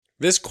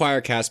This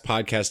Choircast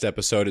podcast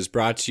episode is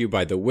brought to you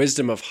by The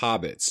Wisdom of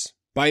Hobbits,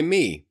 by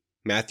me,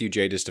 Matthew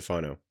J.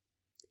 DiStefano.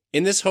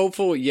 In this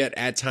hopeful yet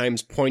at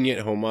times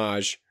poignant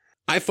homage,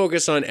 I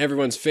focus on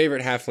everyone's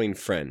favorite halfling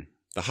friend,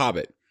 the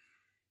Hobbit.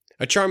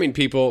 A charming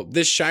people,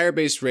 this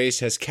Shire-based race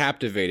has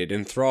captivated,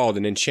 enthralled,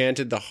 and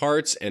enchanted the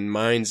hearts and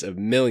minds of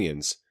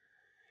millions.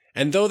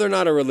 And though they're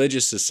not a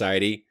religious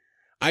society,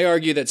 I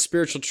argue that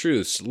spiritual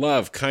truths,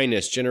 love,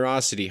 kindness,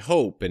 generosity,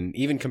 hope, and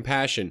even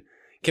compassion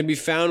can be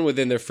found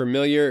within their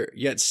familiar,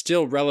 yet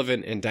still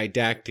relevant and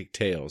didactic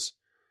tales.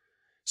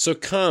 So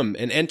come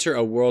and enter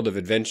a world of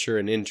adventure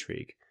and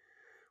intrigue.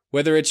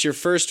 Whether it's your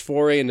first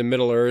foray into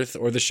Middle-earth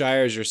or the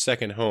Shire is your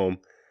second home,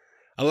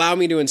 allow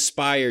me to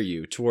inspire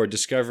you toward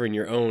discovering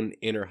your own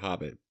inner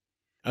Hobbit.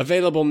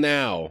 Available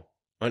now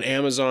on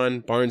Amazon,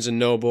 Barnes &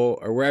 Noble,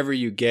 or wherever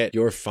you get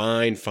your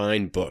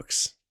fine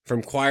books.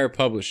 From Choir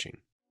Publishing.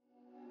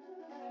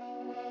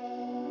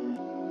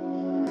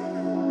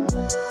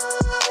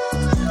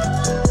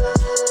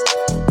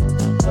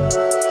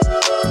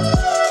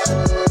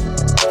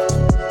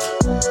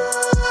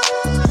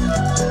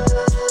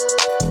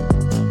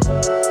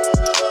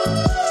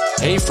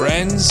 Hey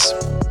friends,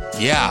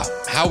 yeah,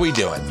 how we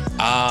doing?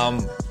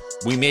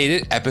 We made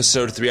it.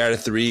 Episode 3 out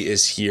of 3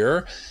 is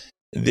here.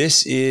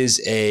 This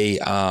is a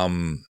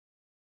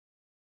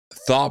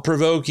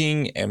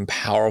thought-provoking and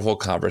powerful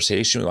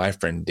conversation with my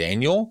friend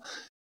Daniel.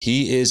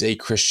 He is a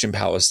Christian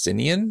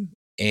Palestinian,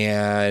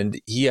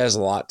 and he has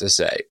a lot to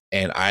say,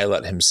 and I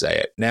let him say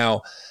it.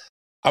 Now,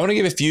 I want to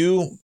give a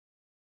few,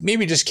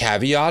 maybe just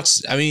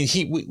caveats. I mean,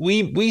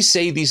 we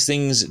say these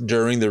things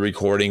during the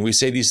recording. We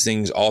say these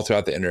things all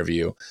throughout the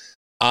interview.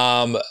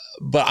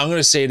 But I'm going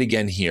to say it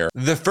again here.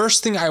 The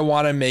first thing I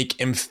want to make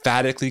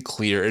emphatically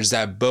clear is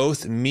that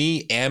both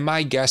me and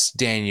my guest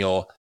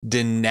Daniel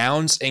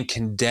denounce and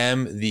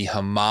condemn the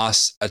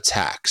Hamas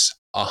attacks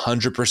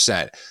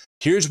 100%.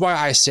 Here's why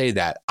I say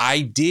that.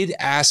 I did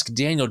ask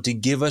Daniel to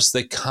give us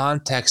the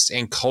context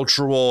and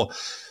cultural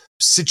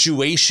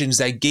situations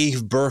that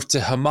gave birth to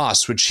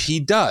Hamas, which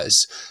he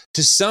does.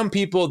 To some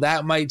people,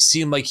 that might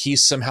seem like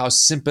he's somehow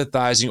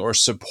sympathizing or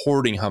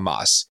supporting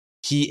Hamas.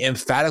 He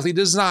emphatically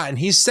does not. And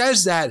he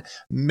says that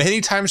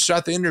many times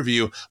throughout the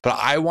interview, but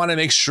I want to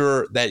make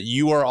sure that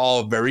you are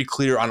all very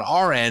clear on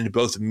our end.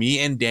 Both me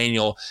and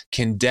Daniel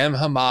condemn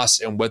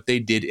Hamas and what they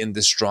did in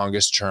the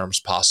strongest terms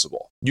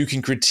possible. You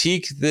can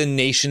critique the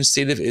nation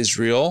state of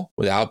Israel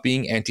without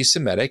being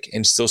anti-Semitic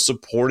and still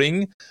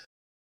supporting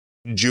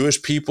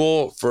Jewish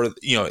people for,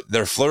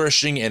 their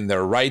flourishing and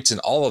their rights and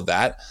all of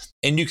that.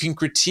 And you can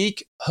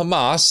critique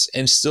Hamas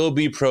and still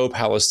be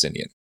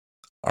pro-Palestinian.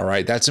 All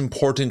right, that's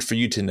important for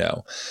you to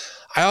know.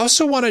 I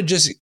also want to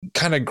just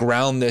kind of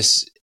ground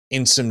this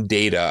in some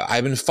data.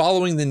 I've been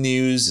following the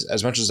news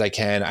as much as I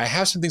can. I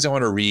have some things I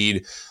want to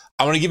read.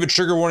 I want to give a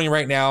trigger warning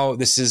right now.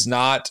 This is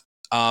not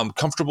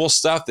comfortable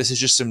stuff. This is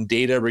just some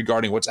data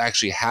regarding what's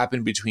actually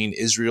happened between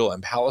Israel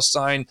and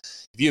Palestine.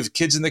 If you have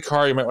kids in the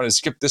car, you might want to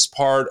skip this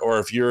part, or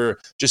if you're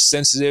just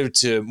sensitive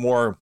to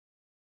more,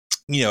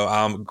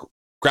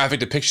 graphic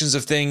depictions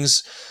of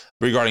things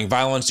regarding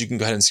violence, you can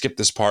go ahead and skip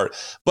this part.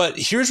 But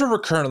here's where we're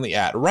currently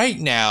at. Right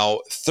now,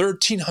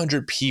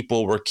 1,300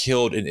 people were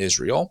killed in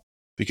Israel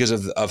because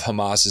of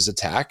Hamas's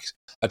attacks.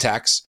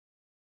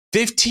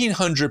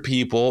 1,500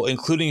 people,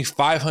 including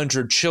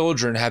 500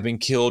 children, have been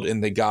killed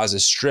in the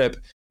Gaza Strip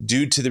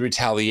due to the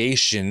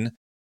retaliation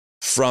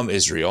from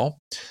Israel.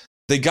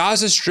 The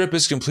Gaza Strip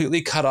is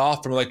completely cut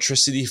off from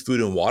electricity, food,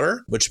 and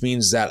water, which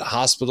means that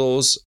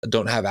hospitals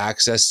don't have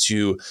access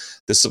to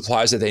the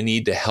supplies that they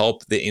need to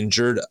help the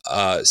injured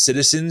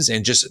citizens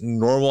and just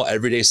normal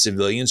everyday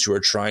civilians who are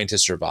trying to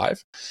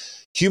survive.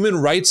 Human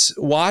Rights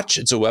Watch,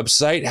 it's a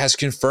website, has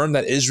confirmed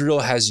that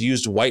Israel has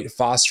used white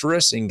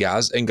phosphorus in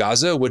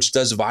Gaza, which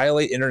does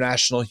violate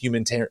international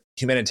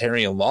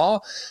humanitarian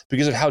law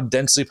because of how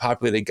densely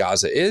populated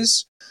Gaza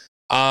is.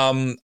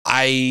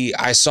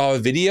 I saw a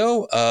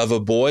video of a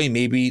boy,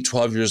 maybe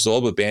 12 years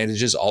old, with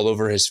bandages all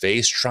over his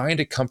face, trying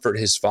to comfort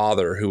his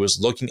father, who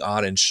was looking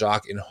on in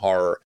shock and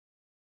horror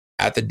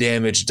at the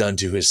damage done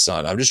to his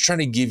son. I'm just trying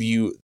to give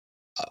you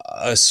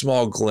a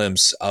small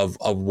glimpse of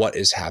what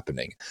is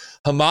happening.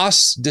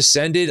 Hamas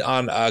descended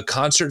on a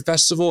concert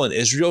festival in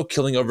Israel,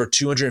 killing over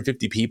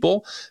 250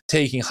 people,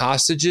 taking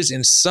hostages,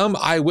 and some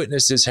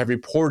eyewitnesses have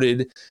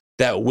reported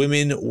that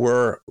women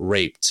were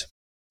raped.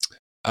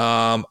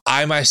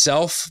 I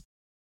myself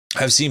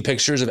have seen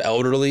pictures of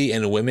elderly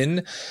and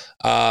women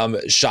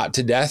shot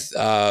to death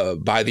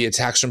by the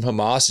attacks from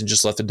Hamas and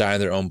just left to die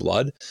in their own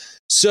blood.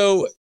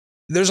 So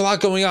there's a lot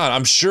going on,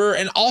 I'm sure.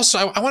 And also,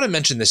 I want to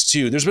mention this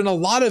too. There's been a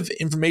lot of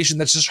information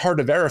that's just hard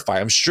to verify.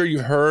 I'm sure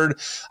you've heard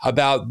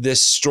about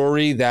this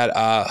story that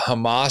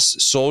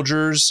Hamas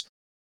soldiers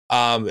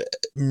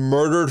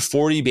murdered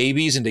 40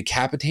 babies and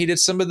decapitated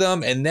some of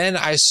them. And then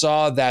I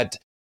saw that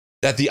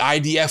the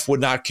IDF would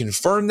not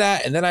confirm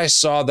that. And then I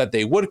saw that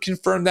they would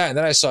confirm that. And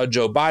then I saw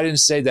Joe Biden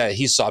say that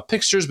he saw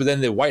pictures, but then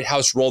the White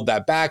House rolled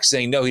that back,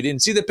 saying, no, he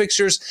didn't see the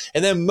pictures.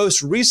 And then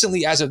most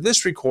recently, as of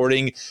this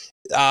recording,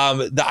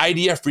 The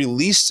IDF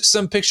released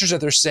some pictures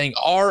that they're saying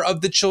are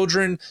of the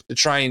children to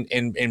try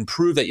and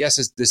prove that, yes,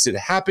 this did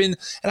happen.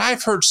 And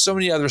I've heard so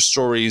many other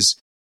stories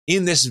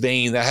in this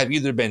vein that have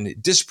either been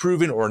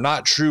disproven or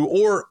not true,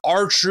 or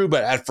are true,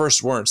 but at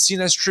first weren't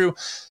seen as true.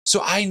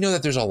 So I know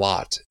that there's a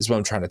lot, is what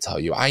I'm trying to tell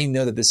you. I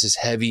know that this is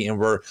heavy, and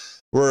we're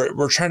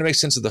trying to make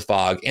sense of the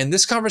fog. And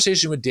this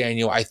conversation with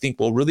Daniel, I think,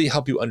 will really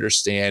help you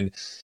understand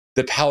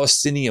the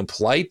Palestinian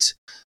plight,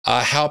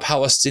 how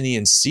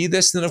Palestinians see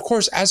this. And then, of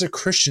course, as a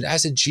Christian,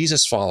 as a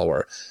Jesus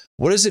follower,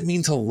 what does it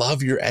mean to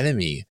love your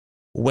enemy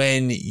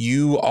when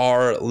you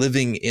are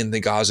living in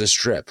the Gaza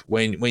Strip,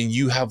 when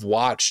you have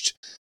watched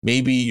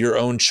maybe your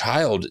own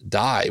child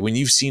die, when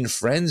you've seen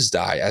friends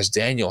die, as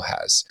Daniel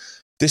has?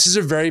 This is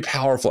a very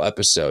powerful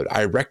episode.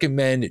 I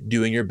recommend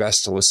doing your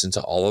best to listen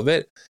to all of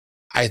it.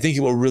 I think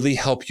it will really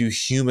help you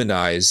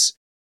humanize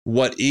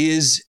what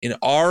is, in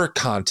our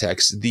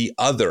context, the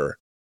other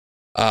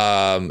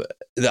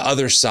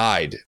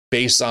side,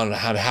 based on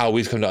how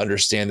we've come to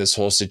understand this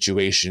whole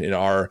situation in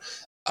our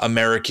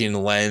American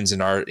lens,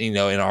 in our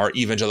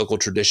evangelical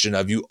tradition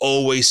of you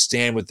always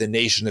stand with the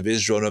nation of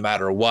Israel no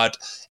matter what,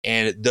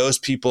 and those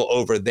people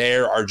over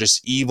there are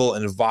just evil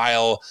and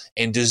vile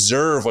and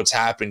deserve what's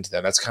happening to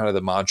them. That's kind of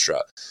the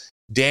mantra.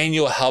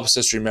 Daniel helps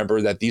us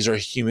remember that these are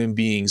human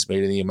beings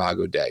made in the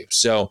Imago Dei.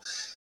 So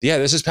yeah,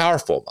 this is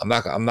powerful. I'm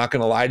not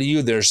going to lie to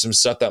you. There's some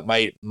stuff that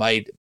might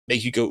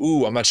make you go,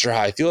 ooh, I'm not sure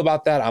how I feel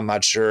about that. I'm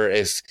not sure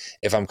if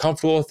I'm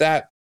comfortable with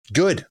that.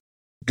 Good.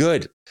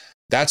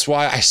 That's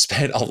why I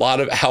spent a lot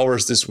of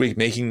hours this week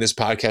making this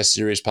podcast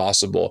series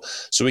possible,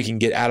 so we can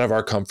get out of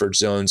our comfort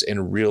zones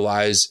and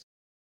realize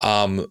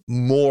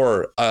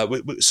more,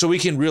 so we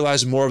can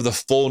realize more of the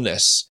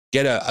fullness,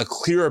 get a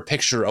clearer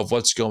picture of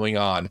what's going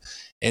on,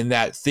 and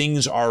that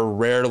things are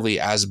rarely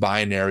as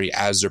binary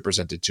as they're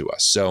presented to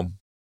us. So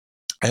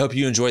I hope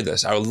you enjoyed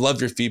this. I would love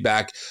your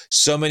feedback.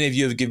 So many of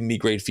you have given me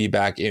great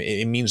feedback.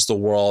 It means the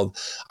world.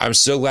 I'm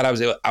so glad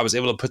I was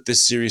able to put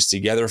this series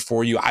together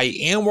for you. I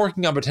am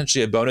working on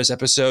potentially a bonus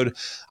episode.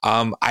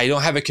 I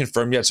don't have it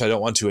confirmed yet, so I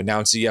don't want to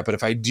announce it yet. But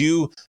if I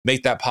do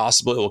make that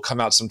possible, it will come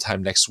out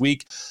sometime next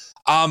week.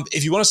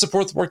 If you want to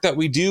support the work that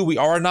we do, we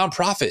are a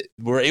nonprofit.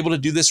 We're able to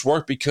do this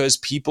work because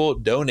people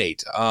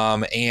donate.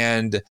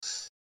 And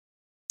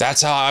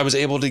that's how I was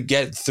able to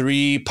get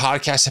 3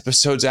 podcast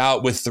episodes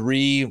out with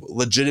 3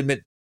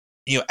 legitimate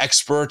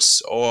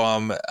experts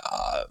on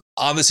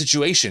the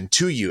situation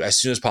to you as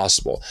soon as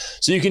possible.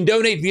 So you can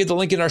donate via the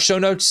link in our show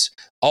notes.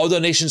 All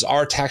donations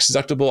are tax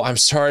deductible. I'm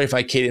sorry if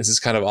my cadence is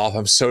kind of off.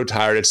 I'm so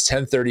tired. It's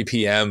 10:30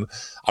 p.m.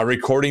 I'm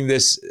recording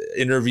this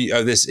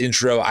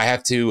intro. I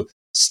have to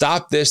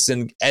stop this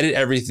and edit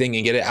everything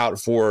and get it out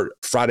for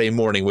Friday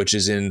morning, which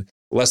is in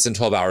less than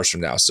 12 hours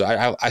from now. So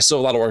I still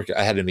have a lot of work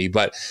ahead of me.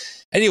 But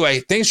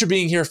anyway, thanks for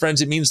being here,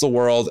 friends. It means the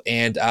world.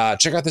 And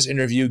check out this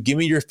interview. Give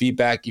me your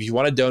feedback. If you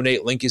want to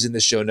donate, link is in the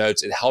show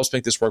notes. It helps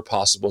make this work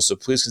possible. So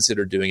please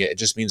consider doing it. It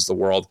just means the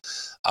world.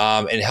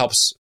 And it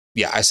helps.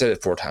 Yeah, I said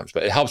it 4 times,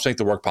 but it helps make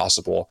the work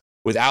possible.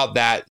 Without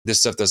that, this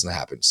stuff doesn't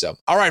happen. So,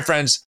 all right,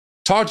 friends,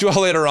 talk to you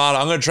all later on.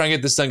 I'm going to try and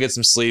get this done, get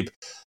some sleep.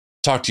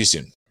 Talk to you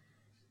soon.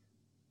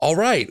 All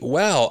right.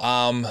 Well,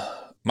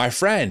 my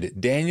friend,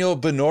 Daniel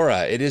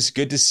Benora, it is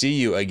good to see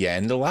you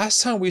again. The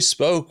last time we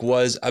spoke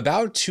was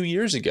about 2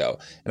 years ago,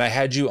 and I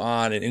had you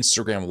on an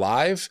Instagram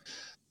Live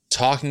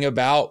talking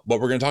about what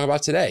we're going to talk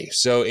about today.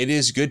 So it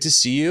is good to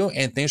see you,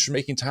 and thanks for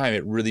making time.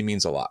 It really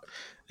means a lot.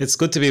 It's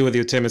good to be with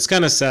you, Tim. It's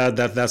kind of sad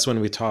that that's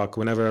when we talk.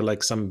 Whenever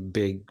some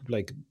big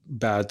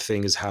bad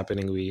thing is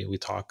happening, we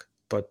talk.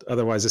 But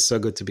otherwise, it's so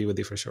good to be with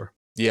you for sure.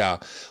 Yeah.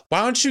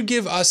 Why don't you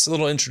give us a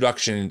little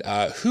introduction?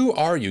 Who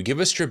are you?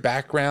 Give us your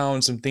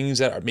background, some things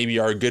that maybe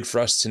are good for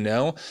us to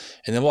know,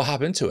 and then we'll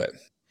hop into it.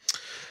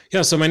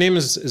 Yeah. So my name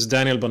is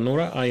Daniel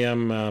Benora. I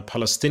am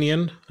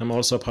Palestinian. I'm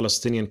also a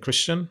Palestinian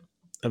Christian.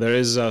 There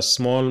is a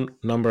small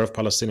number of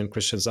Palestinian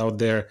Christians out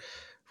there.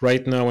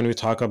 Right now, when we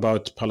talk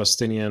about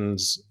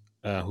Palestinians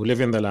who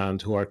live in the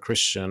land, who are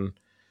Christian,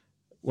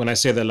 when I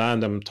say the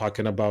land, I'm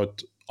talking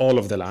about all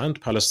of the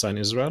land, Palestine,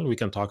 Israel. We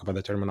can talk about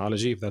the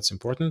terminology if that's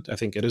important. I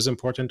think it is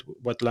important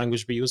what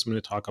language we use when we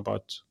talk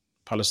about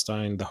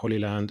Palestine, the Holy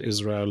Land,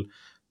 Israel,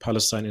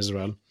 Palestine,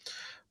 Israel.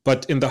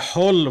 But in the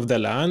whole of the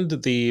land,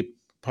 the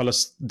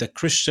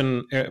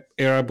Christian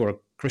Arab or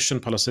Christian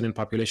Palestinian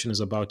population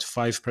is about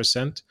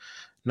 5%.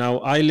 Now,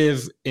 I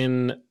live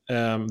in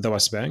the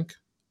West Bank,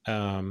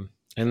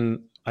 and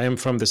I am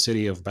from the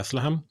city of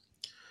Bethlehem.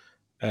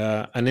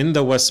 And in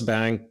the West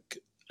Bank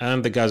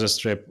and the Gaza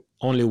Strip,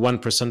 only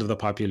 1% of the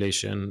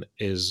population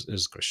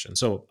is Christian.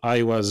 So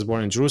I was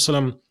born in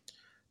Jerusalem.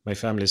 My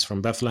family is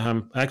from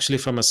Bethlehem, actually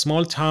from a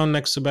small town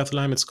next to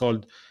Bethlehem. It's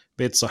called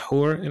Beit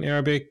Sahur in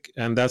Arabic,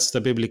 and that's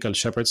the biblical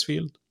shepherd's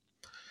field.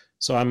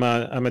 So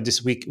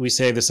we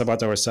say this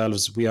about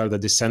ourselves. We are the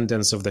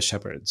descendants of the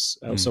shepherds.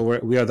 So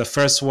we are the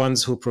first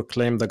ones who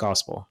proclaim the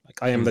gospel.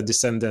 I am the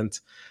descendant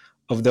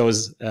of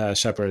those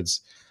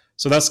shepherds.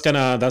 So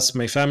that's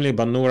my family.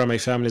 Banura, my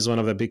family, is one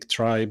of the big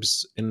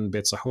tribes in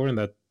Beit Sahur, in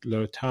that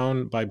little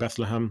town by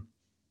Bethlehem.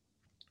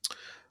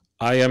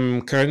 I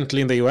am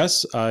currently in the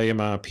US. I am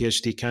a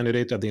PhD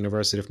candidate at the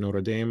University of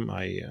Notre Dame.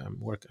 I am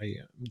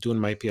doing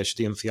my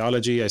PhD in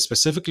theology. I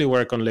specifically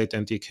work on late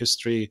antique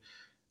history,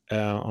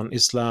 on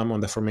Islam,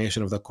 on the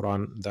formation of the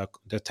Quran,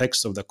 the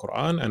text of the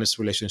Quran, and its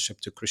relationship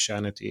to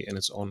Christianity in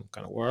its own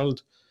kind of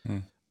world.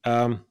 Hmm.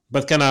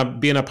 But kind of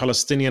being a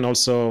Palestinian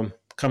also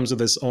comes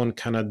with its own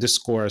kind of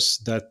discourse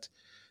that,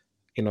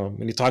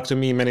 when you talk to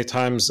me many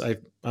times,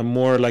 I'm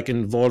more like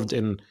involved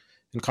in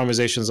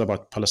conversations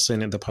about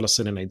the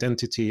Palestinian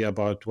identity,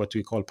 about what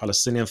we call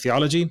Palestinian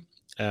theology,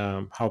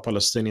 how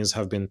Palestinian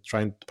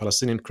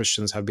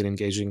Christians have been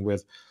engaging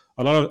with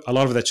a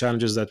lot of the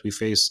challenges that we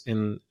face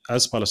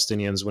as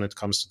Palestinians when it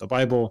comes to the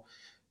Bible,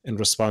 in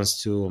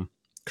response to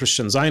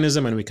Christian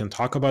Zionism, and we can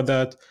talk about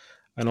that,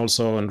 and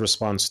also in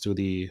response to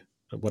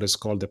what is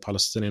called the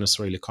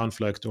Palestinian-Israeli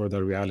conflict, or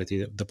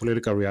the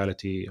political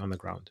reality on the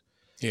ground.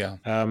 Yeah.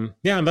 And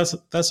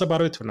that's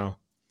about it for now.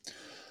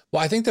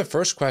 Well, I think the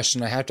first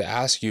question I have to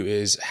ask you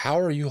is, how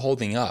are you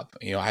holding up?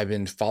 I've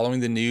been following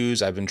the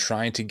news. I've been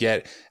trying to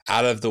get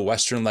out of the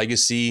Western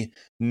legacy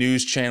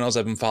news channels.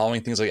 I've been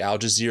following things like Al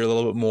Jazeera a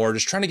little bit more,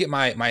 just trying to get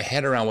my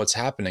head around what's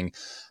happening.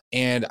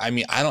 And I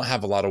mean, I don't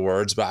have a lot of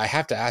words, but I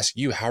have to ask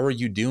you, how are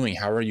you doing?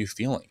 How are you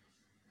feeling?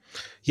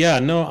 Yeah,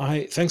 no,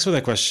 thanks for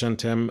that question,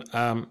 Tim.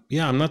 I'm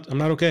not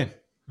okay.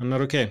 I'm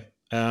not okay.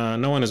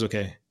 No one is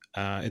okay.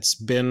 It's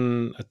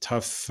been a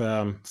tough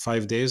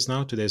 5 days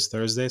now. Today's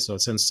Thursday, so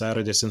since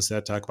Saturday, since the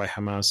attack by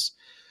Hamas,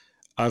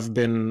 I've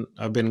been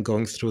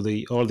going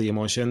through all the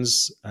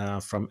emotions,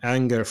 from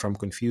anger, from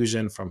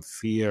confusion, from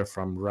fear,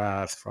 from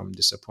wrath, from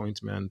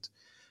disappointment.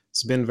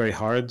 It's been very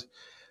hard.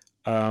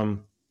 My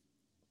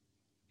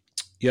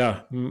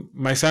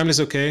family's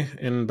okay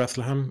in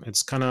Bethlehem.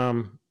 It's kind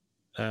of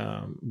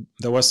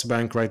the West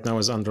Bank right now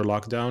is under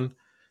lockdown,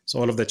 so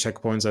all of the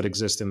checkpoints that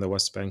exist in the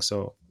West Bank.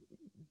 So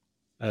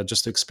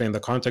just to explain the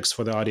context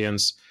for the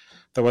audience,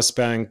 the West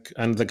Bank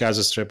and the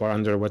Gaza Strip are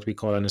under what we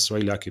call an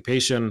Israeli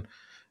occupation.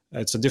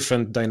 It's a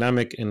different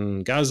dynamic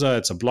in Gaza.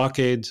 It's a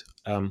blockade.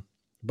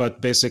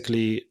 But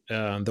basically,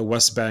 the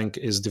West Bank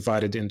is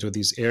divided into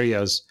these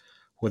areas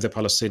where the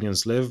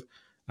Palestinians live.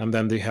 And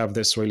then they have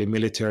the Israeli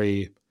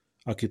military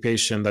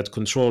occupation that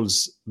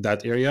controls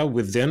that area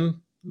within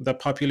the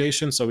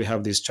population. So we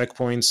have these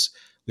checkpoints.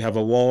 We have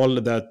a wall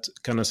that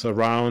kind of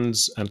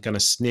surrounds and kind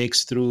of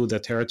snakes through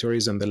the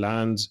territories and the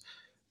lands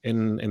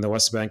in the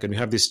West Bank. And we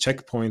have these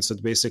checkpoints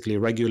that basically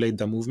regulate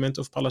the movement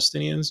of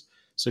Palestinians.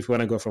 So if you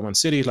want to go from one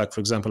city, like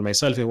for example,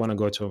 myself, if I want to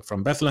go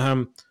from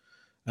Bethlehem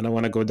and I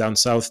want to go down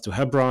south to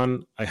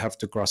Hebron, I have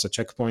to cross a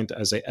checkpoint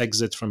as I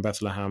exit from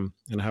Bethlehem,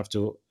 and I have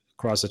to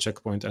cross a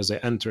checkpoint as I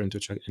enter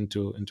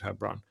into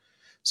Hebron.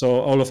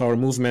 So all of our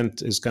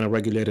movement is kind of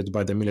regulated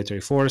by the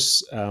military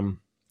force.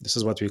 This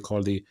is what we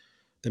call the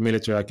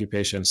military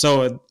occupation.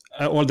 So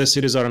all the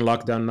cities are in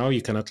lockdown now.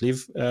 You cannot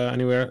leave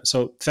anywhere.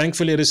 So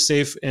thankfully, it is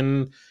safe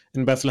in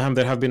Bethlehem.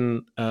 There have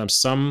been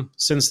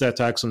since the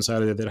attacks on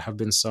Saturday, there have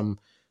been some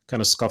kind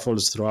of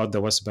scuffles throughout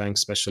the West Bank,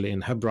 especially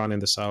in Hebron in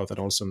the south and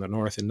also in the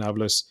north in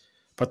Nablus.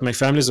 But my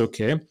family's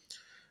okay.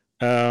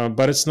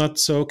 But it's not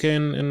so okay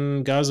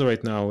in Gaza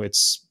right now.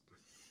 It's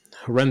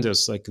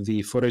horrendous, like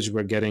the footage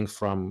we're getting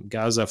from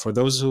Gaza, for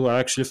those who are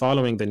actually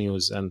following the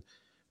news. And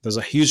there's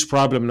a huge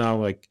problem now,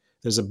 like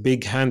there's a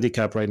big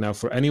handicap right now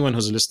for anyone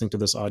who's listening to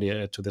this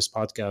audio, to this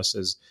podcast,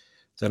 is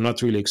they're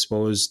not really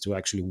exposed to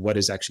actually what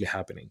is actually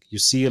happening. You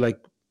see like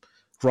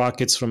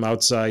rockets from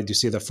outside, you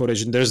see the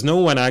footage, and there's no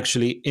one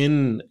actually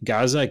in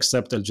Gaza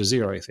except Al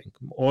Jazeera, I think.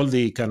 All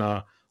the kind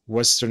of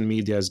Western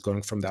media is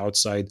going from the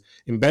outside,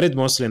 embedded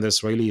mostly in the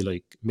Israeli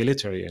like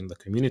military and the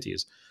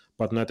communities,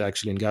 but not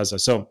actually in Gaza.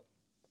 So,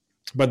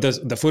 but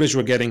the footage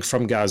we're getting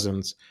from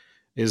Gazans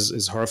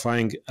is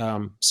horrifying.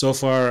 So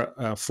far,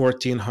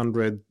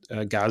 1,400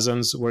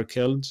 Gazans were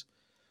killed.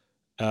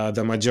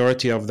 The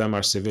majority of them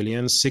are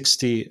civilians.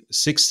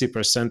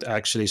 60%,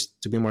 actually,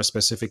 to be more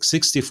specific,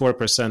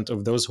 64%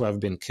 of those who have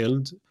been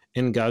killed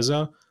in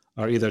Gaza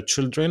are either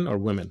children or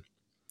women.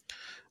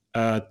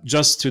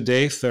 Just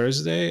today,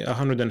 Thursday,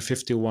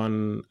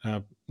 151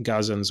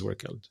 Gazans were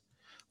killed.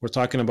 We're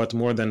talking about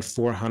more than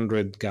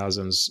 400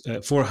 Gazans,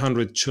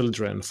 400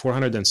 children,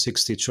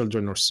 460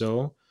 children or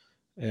so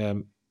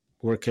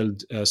were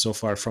killed so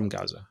far from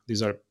Gaza.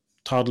 These are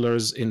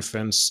toddlers,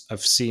 infants.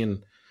 I've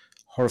seen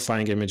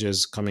horrifying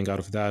images coming out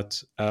of that.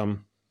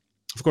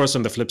 Of course,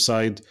 on the flip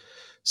side,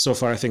 so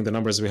far, I think the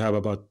numbers we have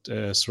about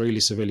Israeli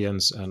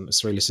civilians and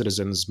Israeli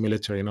citizens,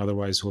 military and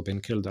otherwise, who have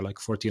been killed are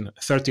like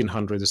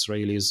 1,300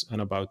 Israelis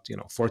and about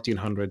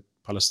 1,400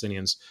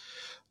 Palestinians.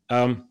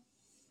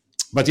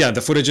 But yeah,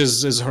 the footage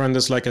is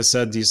horrendous. Like I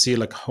said, you see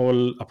like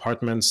whole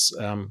apartments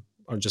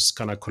are just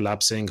kind of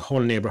collapsing.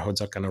 Whole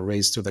neighborhoods are kind of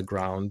razed to the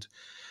ground.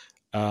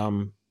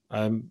 I've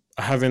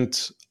been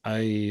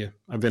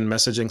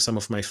messaging some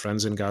of my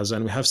friends in Gaza,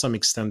 and we have some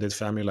extended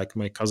family. Like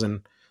my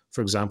cousin,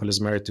 for example,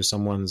 is married to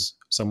someone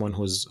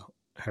who's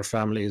her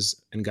family is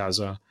in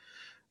Gaza,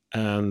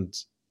 and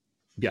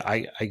yeah,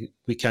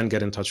 we can't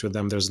get in touch with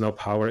them. There's no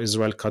power.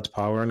 Israel cut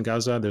power in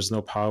Gaza. There's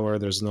no power.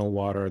 There's no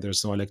water.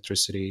 There's no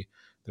electricity.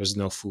 There's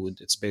no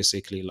food. It's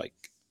basically like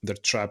they're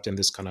trapped in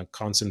this kind of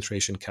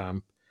concentration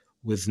camp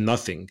with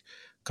nothing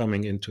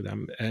coming into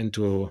them,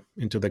 into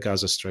the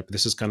Gaza Strip.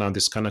 This is kind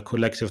of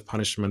collective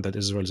punishment that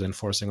Israel is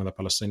enforcing on the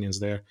Palestinians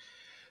there.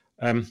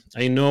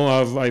 I know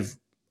I've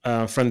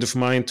a friend of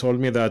mine told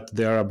me that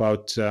there are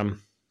about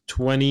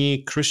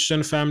 20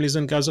 Christian families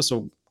in Gaza.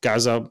 So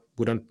Gaza,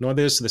 we don't know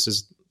this. This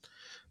is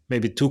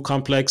maybe too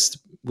complex.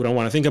 We don't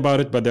want to think about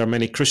it, but there are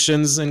many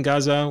Christians in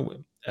Gaza.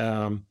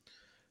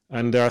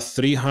 And there are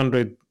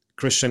 300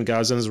 Christian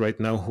Gazans right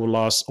now who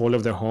lost all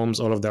of their homes,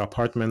 all of their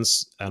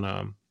apartments, and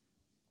are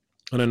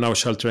now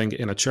sheltering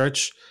in a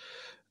church.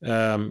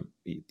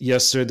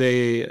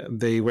 Yesterday,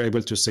 they were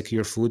able to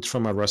secure food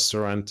from a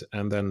restaurant,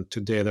 and then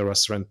today the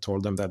restaurant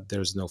told them that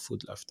there's no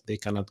food left. They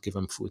cannot give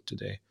them food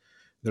today.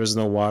 There's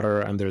no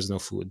water and there's no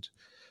food,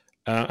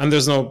 and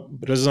there's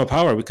no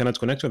power. We cannot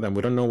connect with them.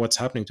 We don't know what's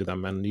happening to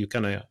them, and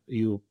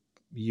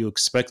you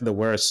expect the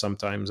worst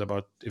sometimes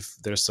about if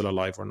they're still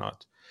alive or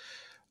not.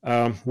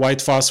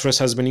 White phosphorus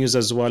has been used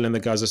as well in the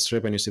Gaza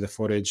Strip, and you see the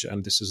footage.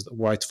 And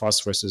white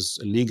phosphorus is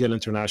illegal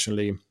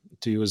internationally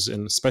to use,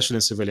 especially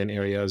in civilian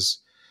areas.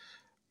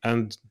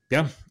 And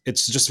yeah,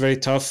 it's just very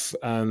tough,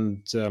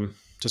 and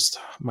just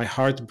my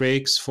heart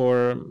breaks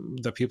for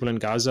the people in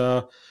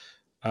Gaza.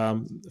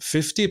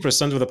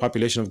 50% of the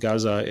population of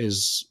Gaza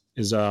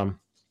is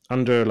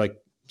under like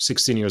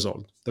 16 years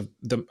old.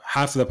 The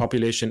half of the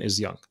population is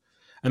young,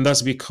 and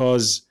that's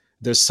because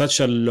there's such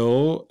a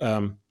low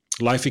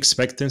life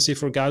expectancy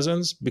for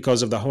Gazans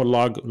because of the whole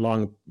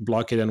long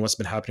blockade and what's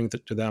been happening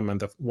to them, and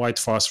the white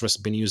phosphorus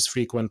been used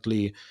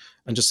frequently,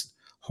 and just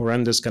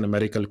horrendous kind of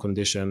medical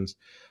conditions.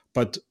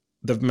 But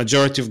the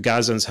majority of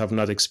Gazans have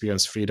not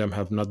experienced freedom,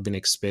 have not been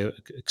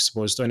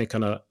exposed to any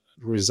kind of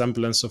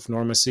resemblance of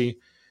normalcy.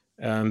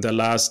 And the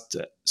last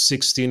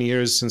 16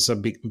 years since a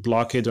big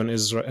blockade on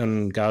Israel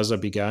and Gaza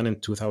began in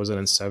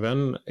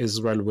 2007,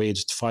 Israel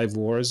waged 5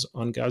 wars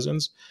on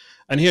Gazans.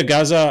 And here,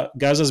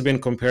 Gaza's been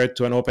compared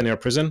to an open-air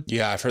prison.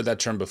 Yeah, I've heard that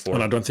term before.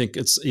 And I don't think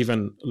it's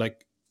even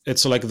like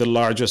the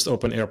largest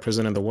open-air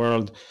prison in the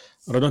world.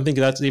 And I don't think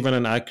that's even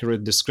an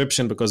accurate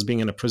description, because being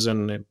in a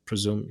prison,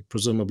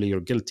 presumably you're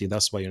guilty.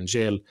 That's why you're in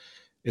jail.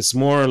 It's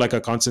more like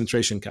a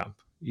concentration camp.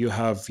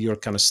 You're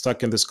kind of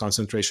stuck in this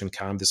concentration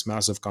camp, this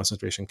massive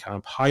concentration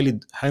camp,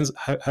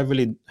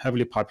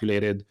 heavily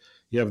populated.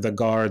 You have the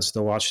guards,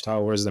 the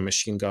watchtowers, the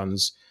machine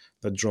guns,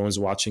 the drones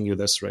watching you,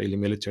 the Israeli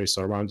military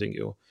surrounding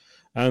you.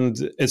 And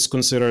it's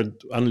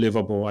considered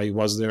unlivable. I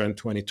was there in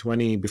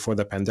 2020 before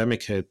the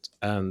pandemic hit,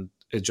 and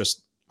it's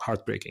just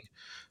heartbreaking.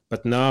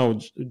 But now,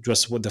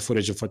 just with the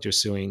footage of what you're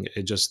seeing,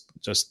 it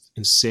just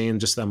insane,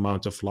 just the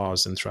amount of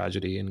loss and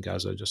tragedy in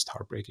Gaza, just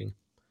heartbreaking.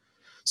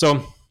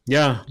 So,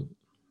 yeah,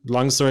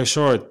 long story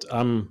short,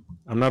 I'm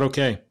not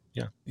okay.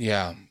 Yeah.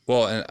 Yeah.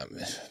 Well, and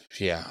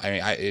yeah, I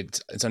mean,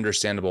 it's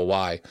understandable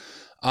why.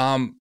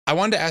 I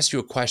wanted to ask you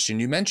a question.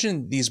 You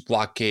mentioned these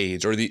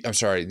blockades, or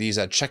these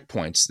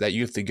checkpoints that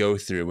you have to go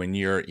through when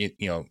you're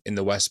in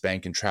the West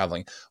Bank and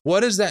traveling.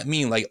 What does that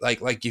mean? Like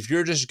if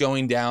you're just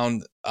going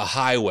down a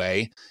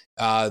highway,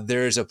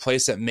 there's a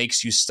place that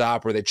makes you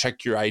stop where they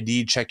check your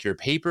ID, check your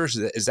papers.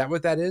 Is that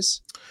what that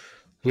is?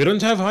 We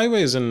don't have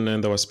highways in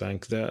the West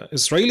Bank. The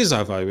Israelis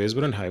have highways.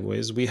 We don't have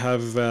highways. We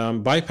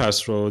have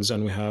bypass roads,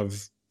 and we have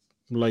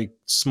like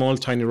small,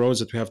 tiny roads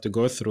that we have to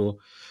go through.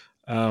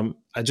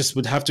 I just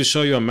would have to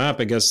show you a map.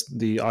 I guess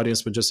the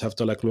audience would just have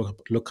to like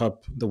look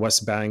up the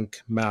West Bank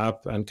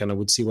map and kind of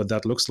would see what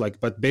that looks like.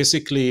 But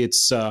basically,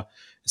 it's a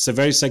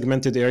very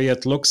segmented area.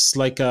 It looks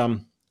like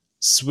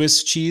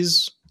Swiss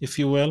cheese, if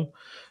you will.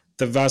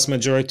 The vast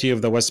majority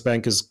of the West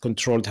Bank is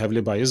controlled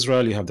heavily by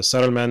Israel. You have the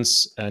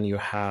settlements, and you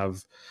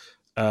have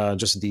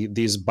just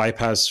these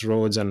bypass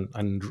roads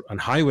and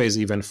highways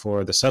even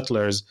for the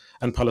settlers.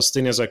 And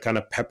Palestinians are kind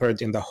of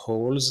peppered in the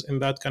holes in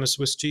that kind of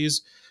Swiss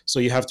cheese. So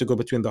you have to go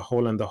between the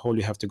hole and the hole.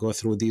 You have to go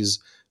through these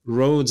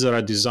roads that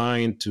are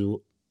designed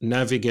to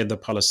navigate the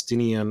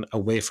Palestinian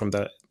away from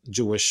the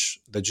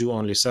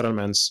Jew-only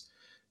settlements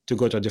to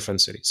go to a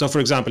different city. So, for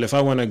example, if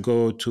I want to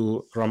go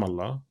to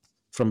Ramallah,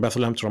 from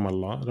Bethlehem to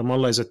Ramallah,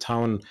 Ramallah is a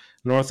town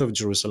north of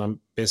Jerusalem.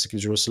 Basically,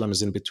 Jerusalem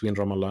is in between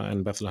Ramallah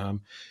and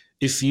Bethlehem.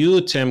 If you,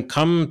 Tim,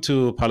 come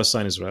to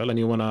Palestine, Israel, and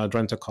you want to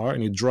rent a car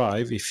and you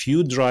drive, if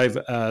you drive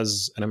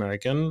as an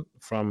American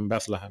from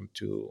Bethlehem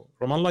to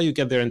Ramallah, you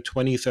get there in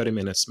 20, 30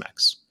 minutes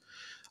max.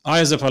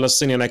 I, as a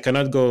Palestinian, I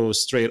cannot go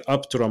straight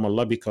up to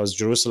Ramallah because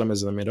Jerusalem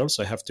is in the middle.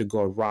 So I have to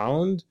go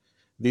around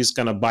these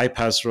kind of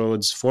bypass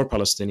roads for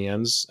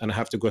Palestinians, and I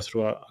have to go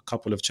through a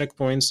couple of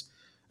checkpoints.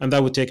 And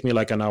that would take me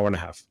like an hour and a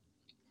half.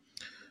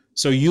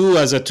 So you,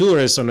 as a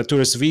tourist on a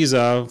tourist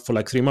visa for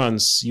like 3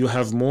 months, you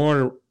have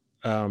more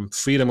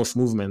freedom of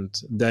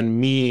movement than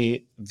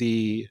me,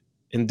 the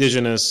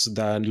indigenous,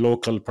 the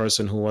local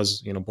person who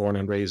was born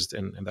and raised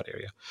in that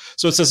area.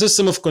 So it's a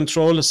system of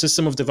control, a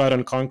system of divide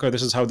and conquer.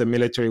 This is how the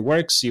military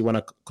works. You want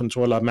to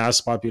control a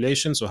mass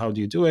population. So how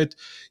do you do it?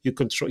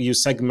 You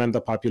segment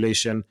the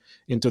population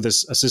into a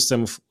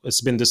system.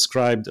 It's been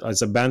described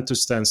as a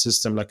Bantustan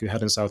system, like you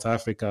had in South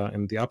Africa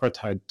in the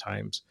apartheid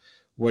times,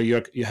 where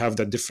you have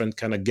the different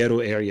kind of ghetto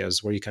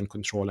areas where you can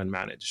control and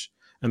manage.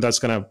 And that's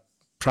kind of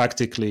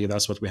practically,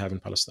 that's what we have in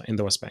Palestine, in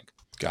the West Bank.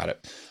 Got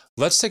it.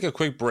 Let's take a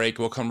quick break.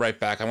 We'll come right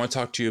back. I want to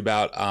talk to you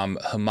about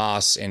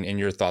Hamas and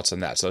your thoughts on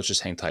that. So let's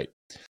just hang tight.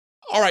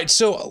 All right,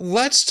 so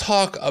let's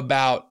talk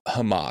about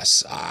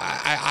Hamas.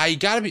 I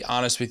got to be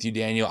honest with you,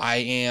 Daniel.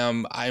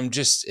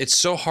 It's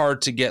so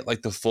hard to get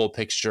like the full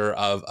picture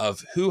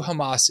of who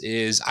Hamas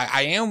is.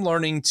 I am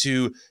learning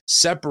to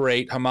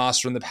separate Hamas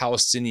from the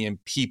Palestinian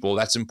people.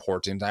 That's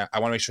important. I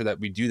want to make sure that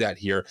we do that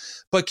here.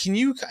 But can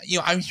you,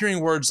 I'm hearing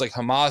words like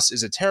Hamas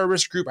is a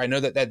terrorist group. I know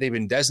that they've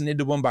been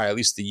designated one by at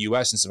least the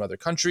U.S. and some other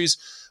countries.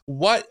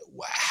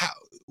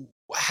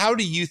 How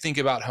do you think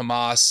about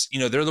Hamas?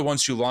 They're the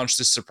ones who launched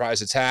this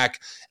surprise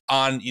attack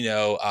on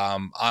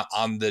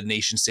the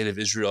nation state of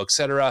Israel, et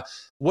cetera.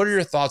 What are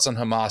your thoughts on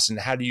Hamas, and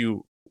how do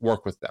you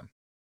work with them,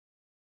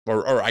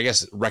 or I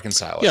guess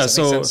reconcile it? Yeah.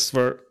 So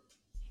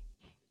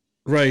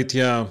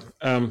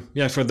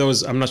for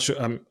those, I'm not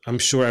sure. I'm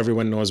sure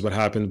everyone knows what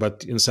happened,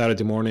 but in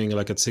Saturday morning,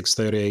 like at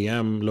 6:30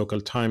 a.m.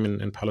 local time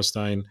in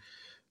Palestine,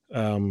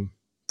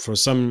 for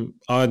some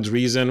odd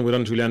reason, we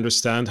don't really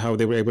understand how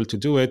they were able to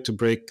do it, to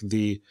break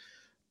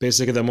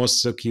basically the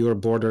most secure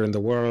border in the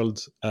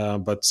world,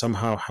 but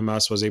somehow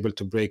Hamas was able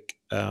to break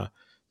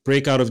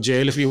out of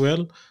jail, if you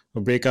will,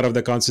 or break out of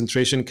the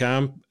concentration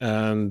camp,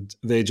 and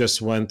they just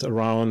went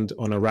around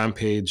on a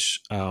rampage,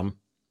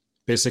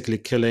 basically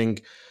killing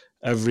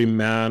every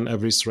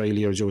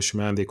Israeli or Jewish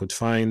man they could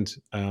find.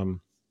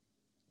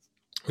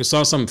 We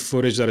saw some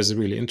footage that is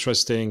really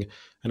interesting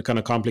and kind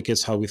of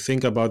complicates how we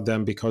think about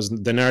them, because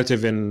the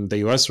narrative in the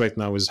US right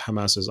now is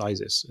Hamas is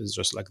ISIS. It's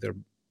just like they're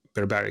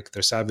barbaric,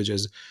 they're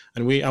savages.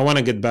 And I want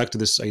to get back to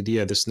this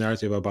idea, this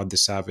narrative about the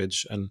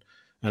savage and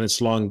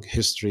its long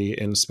history,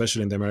 and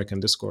especially in the American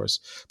discourse.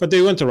 But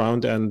they went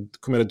around and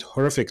committed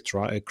horrific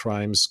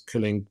crimes,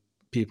 killing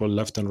people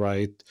left and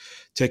right,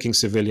 taking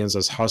civilians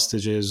as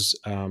hostages,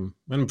 and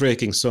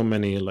breaking so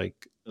many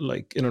like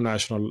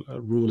international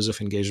rules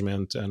of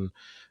engagement,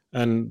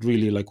 and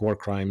really like war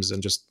crimes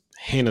and just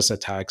heinous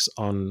attacks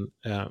on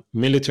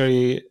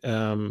military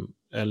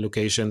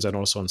locations and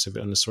also on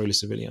Israeli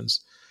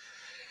civilians.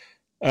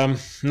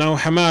 Now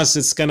Hamas,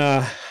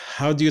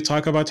 how do you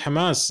talk about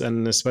Hamas,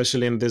 and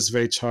especially in this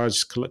very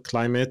charged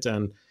climate,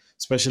 and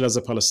especially as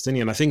a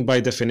Palestinian? I think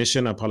by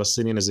definition a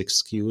Palestinian is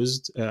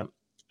accused.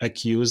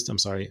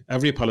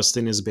 Every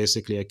Palestinian is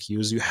basically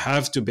accused. You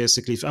have to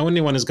basically, if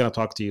anyone is going to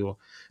talk to you,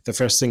 the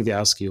first thing they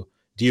ask you,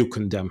 do you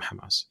condemn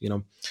Hamas?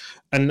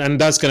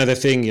 And that's kind of the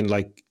thing in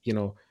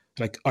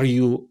are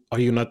you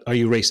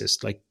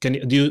racist? Like,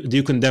 do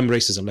you condemn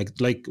racism?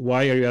 Like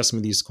why are you asking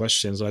me these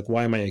questions? Like,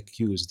 why am I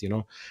accused?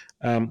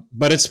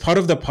 But it's part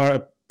of the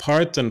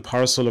part and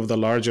parcel of the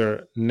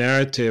larger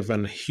narrative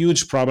and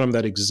huge problem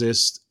that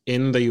exists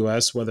in the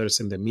US, whether it's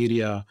in the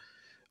media,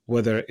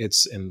 whether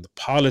it's in the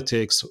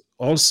politics,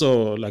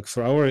 also like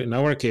in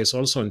our case,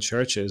 also in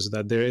churches,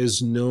 that there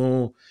is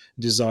no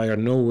desire,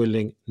 no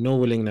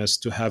willingness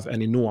to have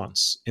any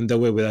nuance in the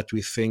way that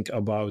we think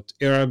about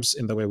Arabs,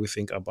 in the way we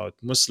think about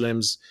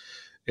Muslims,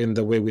 in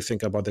the way we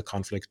think about the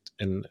conflict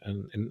in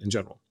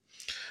general.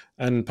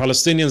 And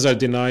Palestinians are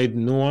denied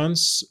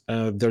nuance.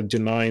 They're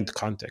denied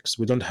context.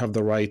 We don't have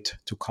the right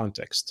to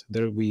context.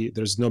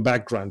 There's no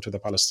background to the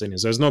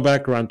Palestinians. There's no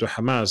background to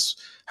Hamas.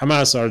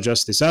 Hamas are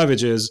just the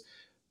savages,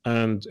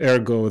 and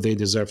ergo they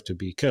deserve to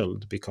be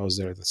killed because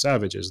they're the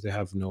savages. They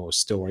have no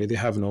story. They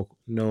have no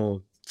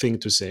thing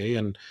to say,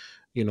 and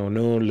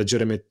no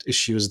legitimate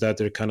issues that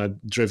they're kind of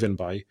driven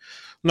by.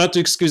 Not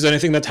to excuse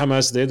anything that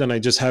Hamas did, and I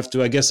have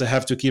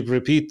to keep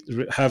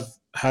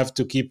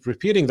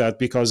repeating that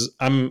because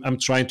I'm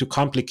trying to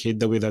complicate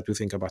the way that we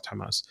think about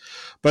Hamas.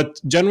 But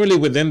generally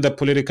within the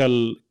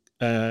political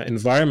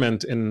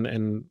environment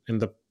in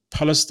the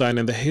Palestine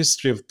and the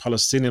history of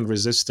Palestinian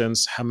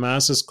resistance,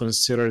 Hamas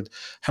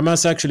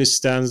actually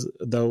stands,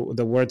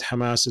 the word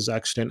Hamas is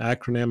actually an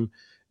acronym.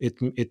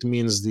 It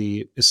means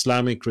the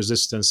Islamic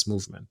Resistance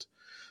Movement.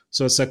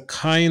 So it's a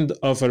kind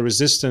of a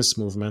resistance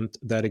movement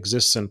that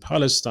exists in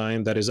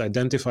Palestine that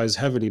identifies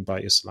heavily by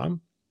Islam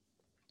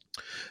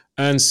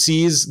and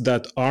sees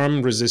that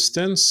armed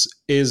resistance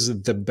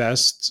is the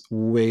best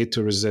way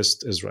to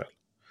resist Israel.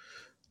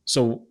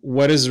 So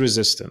what is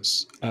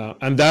resistance?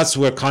 And that's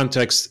where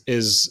context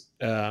is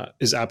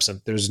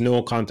absent. There's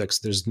no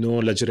context. There's no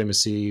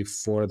legitimacy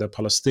for the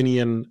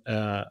Palestinian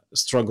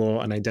struggle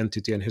and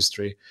identity and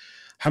history.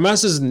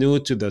 Hamas is new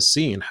to the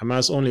scene.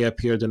 Hamas only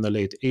appeared in the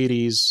late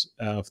 80s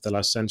of the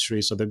last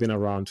century, so they've been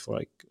around for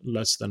like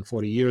less than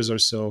 40 years or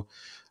so.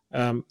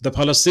 The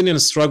Palestinian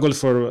struggle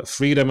for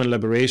freedom and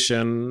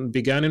liberation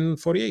began in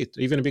 48,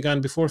 even began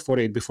before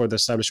 48, before the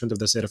establishment of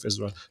the State of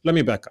Israel. Let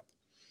me back up.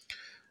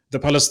 The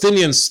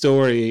Palestinian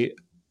story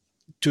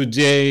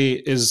today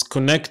is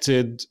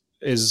connected,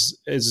 is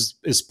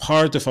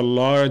part of a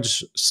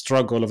large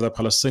struggle of the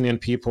Palestinian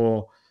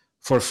people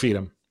for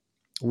freedom.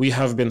 We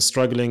have been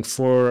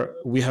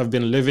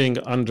living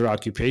under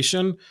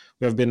occupation.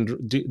 We have been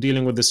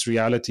dealing with this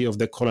reality of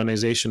the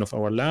colonization of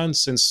our land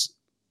since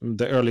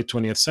the early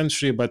 20th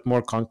century, but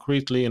more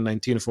concretely in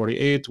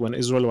 1948 when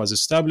Israel was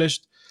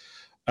established.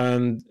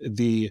 And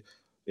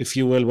if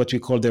you will, what we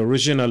call the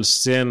original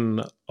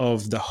sin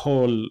of the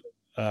whole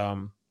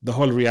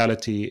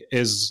reality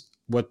is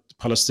what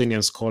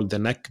Palestinians call the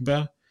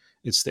Nakba.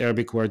 It's the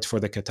Arabic word for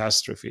the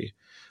catastrophe,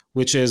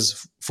 which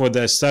is for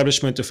the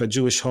establishment of a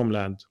Jewish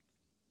homeland.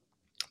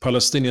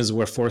 Palestinians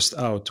were forced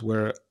out,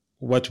 were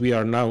what we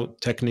are now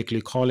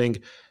technically calling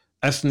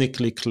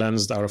ethnically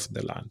cleansed out of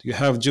the land. You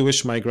have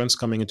Jewish migrants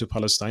coming into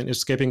Palestine,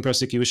 escaping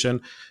persecution,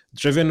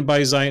 driven by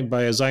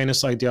a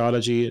Zionist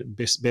ideology.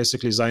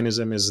 Basically,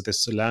 Zionism is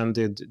this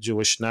landed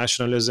Jewish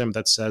nationalism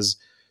that says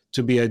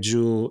to be a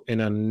Jew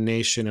in a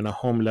nation, in a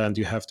homeland,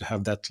 you have to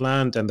have that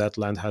land, and that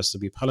land has to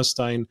be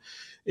Palestine.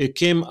 It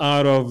came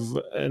out of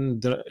in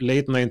the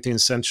late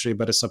 19th century,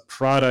 but it's a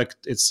product.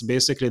 It's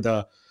basically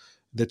the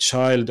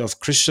child of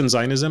Christian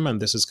Zionism,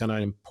 and this is kind of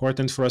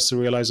important for us to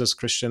realize as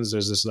Christians.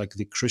 There's this like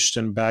the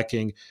Christian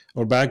backing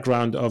or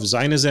background of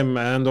Zionism,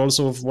 and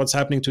also of what's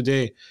happening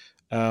today.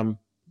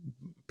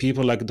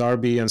 People like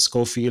Darby and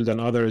Schofield and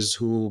others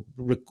who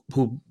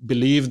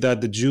believe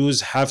that the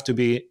Jews have to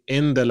be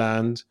in the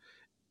land,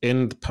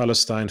 in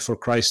Palestine, for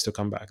Christ to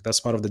come back. That's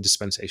part of the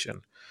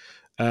dispensation.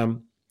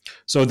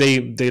 So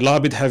they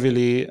lobbied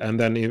heavily, and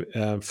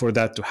then for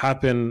that to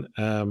happen,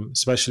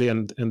 especially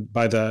and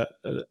by the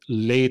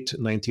late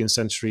 19th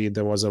century,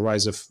 there was a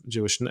rise of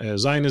Jewish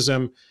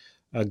Zionism.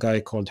 A guy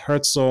called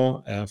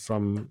Herzl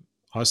from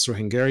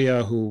Austro-Hungary,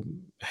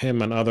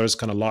 him and others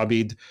kind of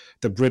lobbied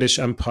the British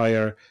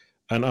Empire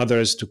and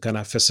others to kind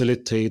of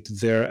facilitate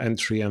their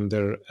entry and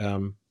their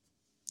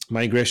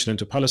migration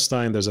into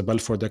Palestine. There's a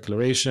Balfour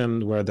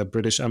Declaration where the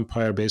British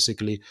Empire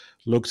basically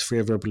looked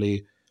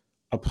favorably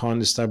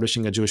upon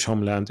establishing a Jewish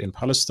homeland in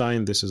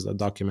Palestine. The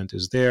document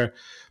is there,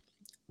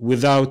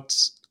 without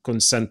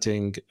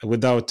consenting,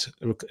 without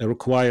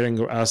requiring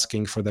or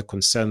asking for the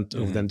consent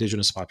of the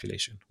indigenous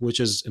population, which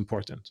is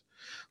important.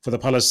 For the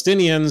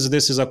Palestinians,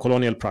 this is a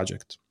colonial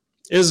project.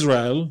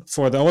 Israel,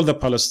 for all the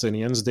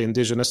Palestinians, the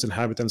indigenous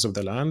inhabitants of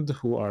the land,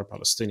 who are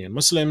Palestinian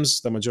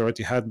Muslims, the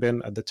majority had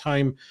been at the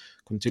time,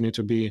 continue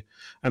to be,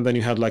 and then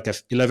you had like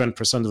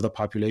 11% of the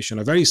population,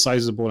 a very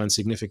sizable and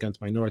significant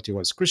minority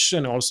was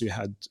Christian. Also, you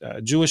had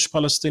Jewish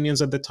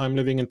Palestinians at the time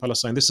living in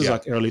Palestine. This is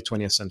like early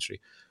 20th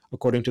century,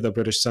 according to the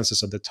British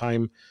census at the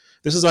time.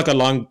 This is like a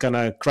long kind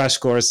of crash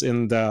course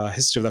in the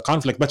history of the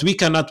conflict. But we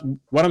cannot,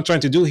 what I'm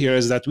trying to do here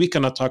is that we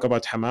cannot talk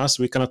about Hamas,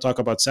 we cannot talk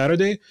about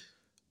Saturday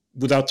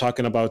without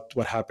talking about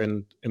what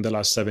happened in the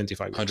last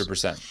 75 years.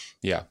 100%.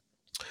 Yeah.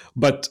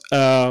 But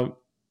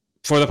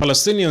for the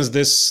Palestinians,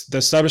 the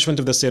establishment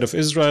of the state of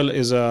Israel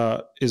is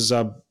an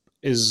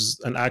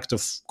act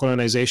of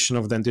colonization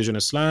of the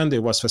indigenous land. It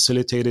was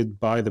facilitated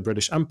by the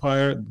British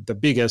Empire, the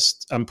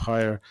biggest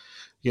empire,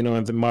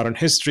 in the modern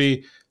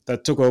history,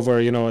 that took over.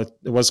 It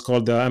was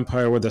called the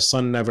empire where the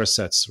sun never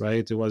sets,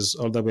 right? It was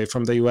all the way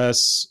from the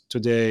US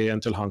today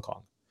until Hong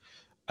Kong.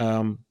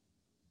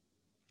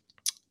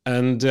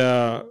 And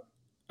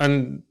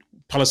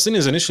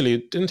Palestinians initially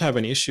didn't have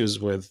any issues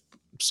with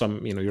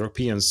some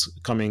Europeans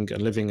coming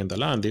and living in the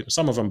land.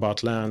 Some of them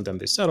bought land and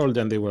they settled,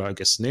 and they were, I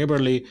guess,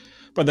 neighborly.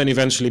 But then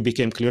eventually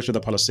became clear to the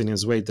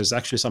Palestinians, wait, there's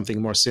actually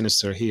something more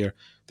sinister here.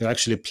 They're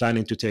actually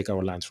planning to take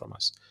our land from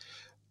us.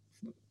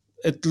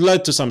 It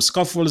led to some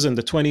scuffles in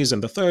the 20s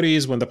and the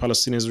 30s when the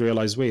Palestinians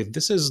realized, wait,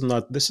 this is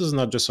not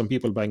just some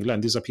people buying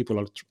land. These are people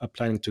who are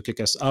planning to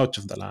kick us out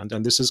of the land.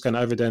 And this is kind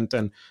of evident.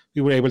 And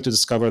we were able to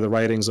discover the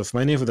writings of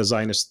many of the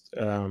Zionist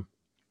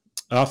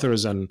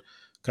authors and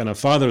kind of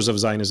fathers of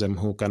Zionism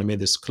who kind of made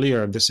this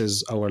clear. This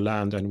is our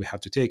land and we have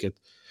to take it.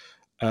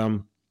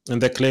 And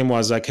the claim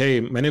was like,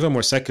 hey, many of them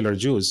were secular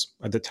Jews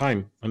at the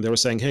time. And they were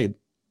saying, hey,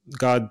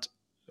 God,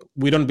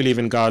 we don't believe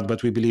in God,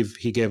 but we believe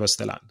he gave us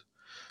the land.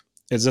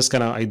 It's this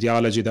kind of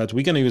ideology that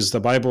we're going to use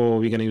the Bible,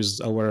 we're going to use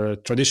our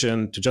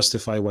tradition to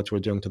justify what we're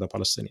doing to the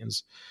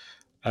Palestinians.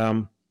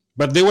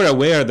 But they were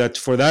aware that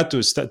for that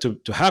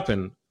to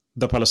happen,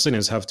 the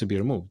Palestinians have to be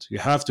removed. You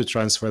have to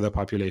transfer the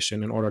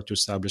population in order to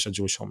establish a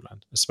Jewish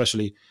homeland,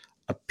 especially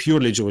a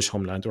purely Jewish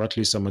homeland, or at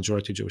least a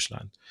majority Jewish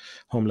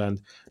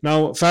homeland.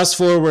 Now, fast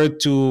forward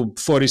to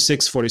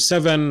 46,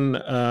 47,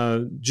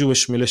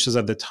 Jewish militias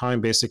at the time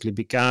basically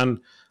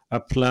began a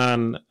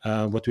plan,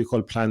 what we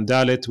call Plan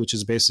Dalit, which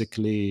is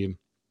basically,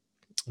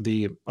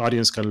 the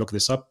audience can look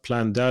this up,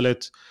 Plan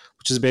Dalit,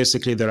 which is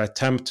basically their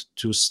attempt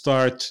to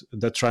start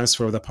the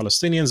transfer of the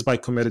Palestinians by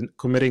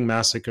committing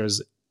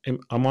massacres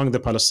among the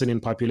Palestinian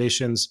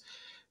populations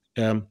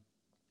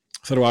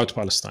throughout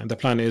Palestine. The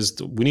plan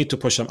is we need to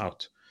push them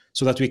out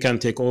so that we can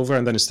take over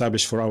and then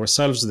establish for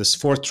ourselves this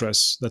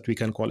fortress that we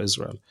can call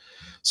Israel.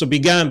 So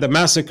the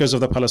massacres of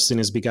the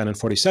Palestinians began in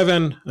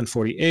 47 and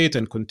 48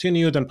 and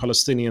continued, and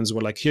Palestinians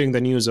were like hearing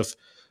the news of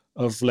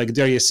like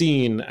Deir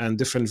Yassin and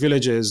different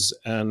villages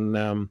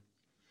and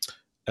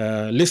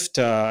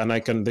Lifta, and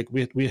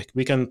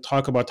we can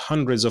talk about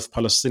hundreds of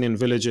Palestinian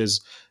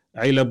villages,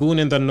 Ailabun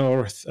in the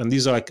north, and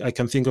these are I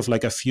can think of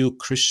like a few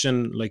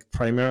Christian, like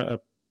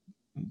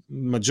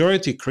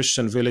majority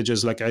Christian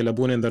villages like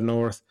Ailabun in the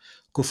north,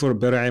 Kufur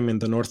Bir'im in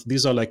the north.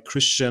 These are like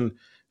Christian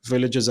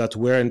villages that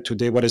were in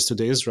today, what is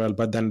today Israel,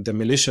 but then the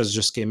militias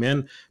just came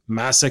in,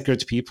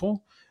 massacred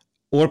people,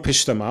 or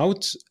pushed them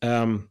out,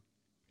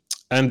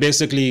 and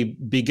basically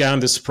began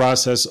this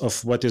process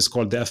of what is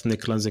called the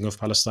ethnic cleansing of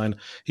Palestine.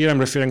 Here I'm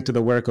referring to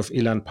the work of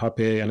Ilan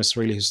Pappé, an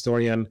Israeli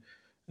historian,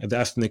 the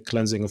ethnic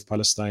cleansing of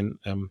Palestine.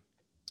 The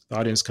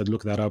audience could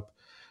look that up.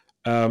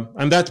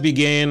 And that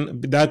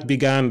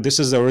began, this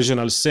is the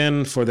original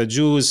sin for the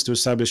Jews to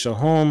establish a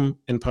home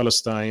in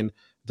Palestine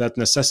that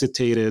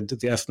necessitated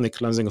the ethnic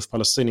cleansing of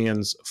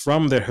Palestinians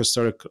from their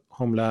historic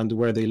homeland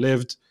where they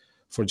lived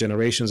for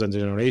generations and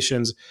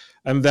generations.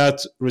 And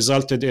that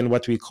resulted in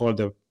what we call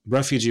the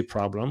refugee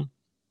problem.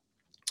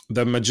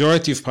 The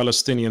majority of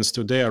Palestinians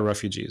today are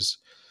refugees.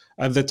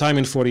 At the time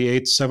in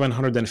 48,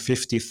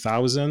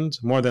 750,000,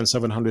 more than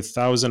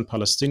 700,000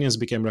 Palestinians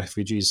became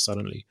refugees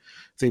suddenly.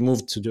 They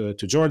moved to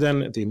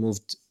Jordan, they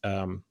moved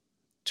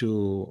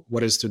to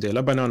what is today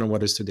Lebanon and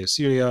what is today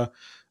Syria,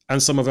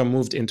 and some of them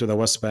moved into the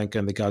West Bank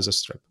and the Gaza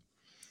Strip.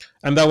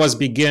 And that's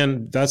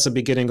the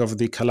beginning of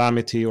the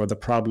calamity or the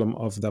problem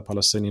of the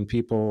Palestinian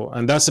people.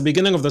 And that's the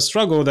beginning of the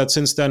struggle that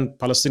since then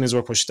Palestinians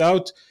were pushed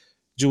out,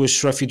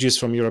 Jewish refugees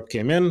from Europe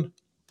came in,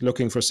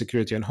 looking for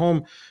security and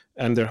home,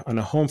 and they're on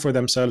a home for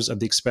themselves at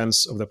the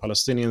expense of the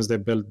Palestinians. They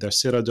built their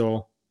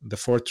citadel, the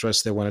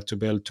fortress they wanted to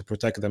build to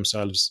protect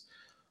themselves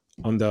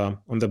on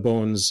the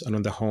bones and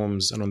on the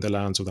homes and on the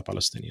lands of the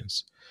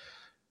Palestinians.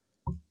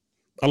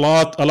 A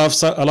lot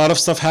of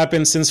stuff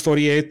happened since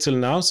 48 till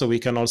now, so we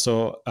can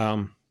also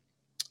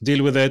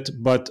deal with it.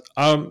 But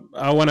I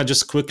want to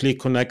just quickly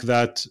connect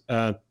that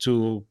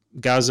to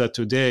Gaza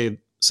today.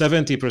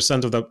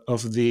 70%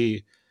 of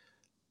the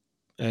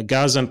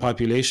Gazan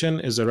population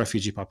is a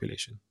refugee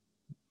population.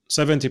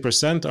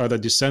 70% are the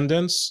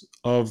descendants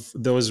of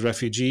those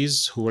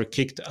refugees who were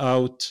kicked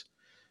out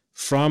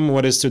from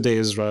what is today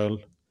Israel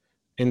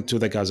into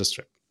the Gaza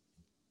Strip.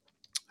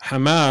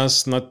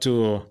 Hamas, not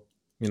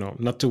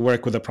to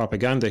work with the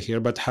propaganda here,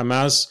 but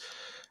Hamas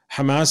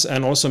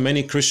and also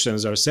many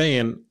Christians are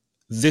saying,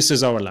 this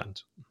is our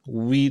land.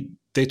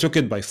 They took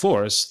it by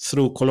force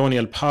through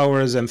colonial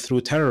powers and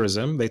through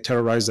terrorism. They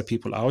terrorized the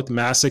people out.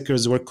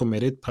 Massacres were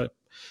committed.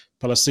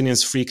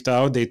 Palestinians freaked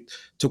out. They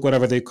took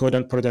whatever they could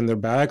and put it in their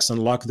bags and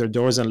locked their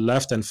doors and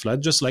left and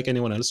fled, just like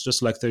anyone else,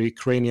 just like the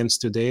Ukrainians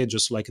today,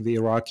 just like the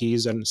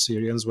Iraqis and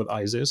Syrians with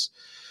ISIS.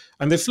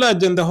 And they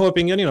fled in the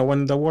hoping,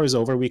 when the war is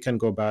over, we can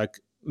go back.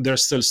 They're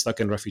still stuck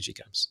in refugee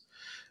camps.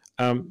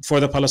 For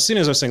the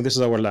Palestinians are saying, this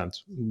is our land.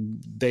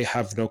 They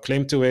have no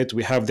claim to it.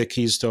 We have the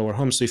keys to our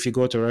home. So if you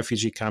go to a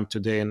refugee camp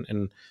today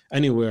in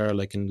anywhere,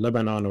 like in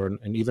Lebanon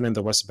and even in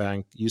the West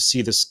Bank, you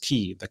see this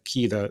key, the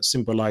key that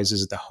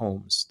symbolizes the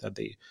homes that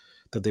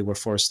they were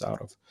forced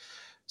out of.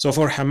 So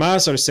for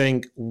Hamas are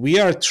saying,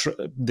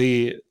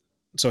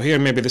 so here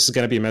maybe this is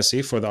going to be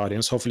messy for the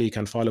audience. Hopefully you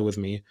can follow with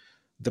me.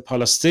 The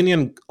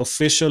Palestinian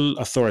official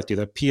authority,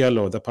 the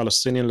PLO, the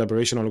Palestinian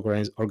Liberation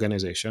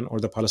Organization, or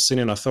the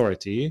Palestinian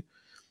Authority,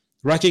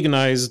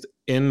 recognized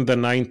in the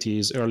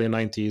early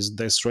 90s,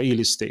 the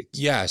Israeli state.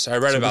 Yes, I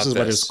read about this. This is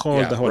what it's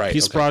called, the whole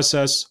peace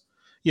process.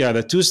 Yeah,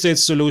 the two-state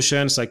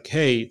solution. It's like,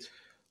 hey,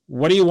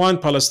 what do you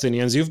want,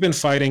 Palestinians? You've been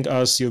fighting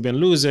us. You've been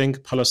losing.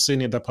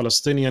 The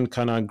Palestinian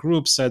kind of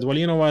group said, well,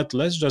 you know what?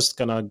 Let's just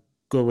kind of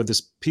go with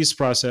this peace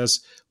process.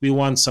 We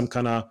want some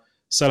kind of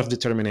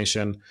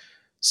self-determination.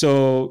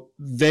 So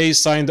they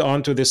signed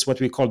on to this,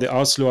 what we call the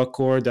Oslo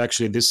Accord.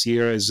 Actually, this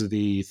year is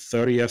the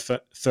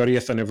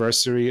 30th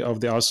anniversary of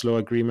the Oslo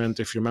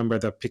Agreement. If you remember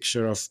the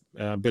picture of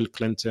Bill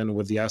Clinton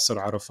with Yasser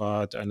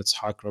Arafat and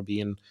Itzhak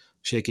Rabin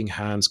shaking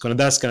hands,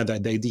 that's kind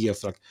of the idea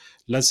of like,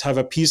 let's have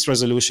a peace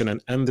resolution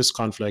and end this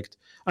conflict.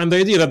 And the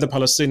idea that the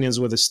Palestinians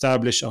would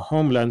establish a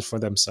homeland for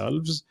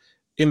themselves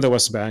in the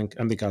West Bank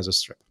and the Gaza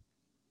Strip.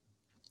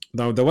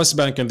 Now, the West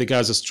Bank and the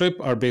Gaza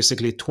Strip are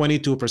basically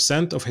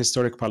 22% of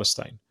historic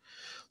Palestine.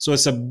 So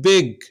it's a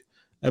big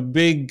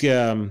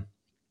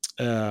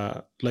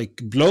like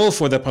blow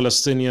for the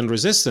Palestinian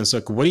resistance.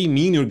 Like, what do you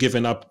mean you're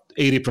giving up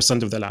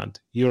 80% of the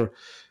land?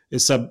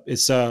 It's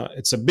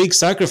a big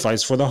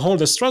sacrifice for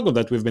the struggle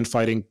that we've been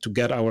fighting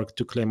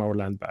to claim our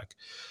land back.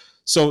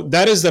 So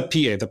that is the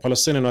PA, the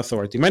Palestinian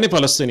Authority. Many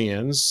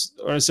Palestinians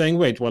are saying,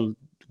 wait, well,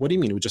 what do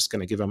you mean we're just going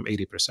to give them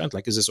 80%?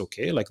 Like, is this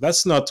okay? Like,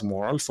 that's not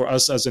moral for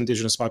us as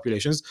indigenous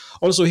populations.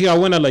 Also here, I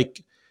want to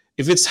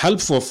if it's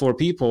helpful for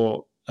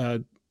people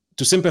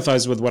to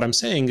sympathize with what I'm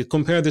saying,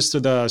 compare this to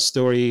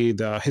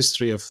the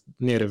history of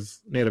Native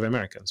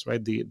Americans,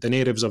 right? The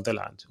natives of the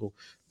land, who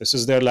this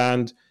is their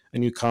land,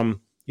 and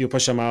you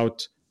push them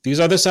out. These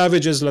are the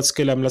savages, let's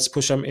kill them, let's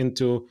push them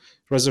into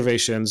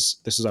reservations.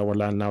 This is our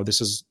land now.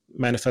 This is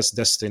manifest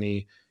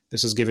destiny.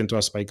 This is given to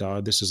us by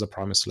God. This is a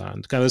promised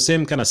land. Kind of the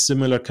same kind of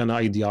similar kind of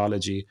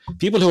ideology.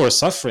 People who are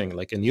suffering,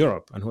 like in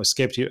Europe, and who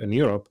escaped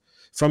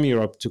from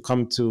Europe to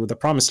come to the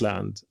promised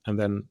land, and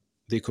then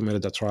they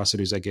committed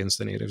atrocities against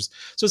the natives.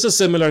 So it's a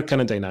similar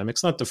kind of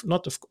dynamics,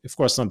 of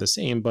course not the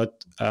same,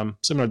 but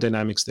similar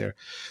dynamics there.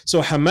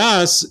 So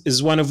Hamas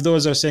is one of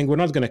those that are saying we're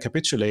not going to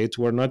capitulate,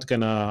 we're not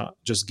going to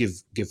just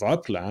give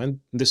up land.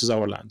 This is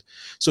our land.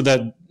 So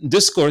that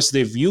discourse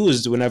they've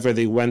used whenever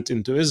they went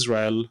into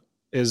Israel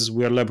is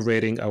we're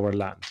liberating our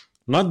land.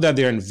 Not that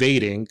they're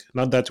invading,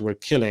 not that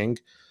we're killing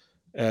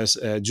as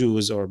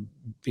Jews or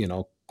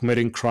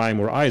committing crime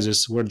or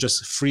ISIS. We're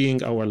just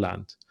freeing our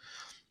land.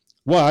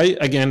 Why?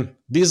 Again,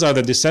 these are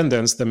the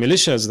descendants, the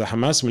militias, the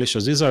Hamas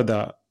militias. These are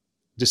the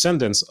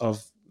descendants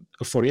of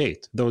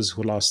 48, those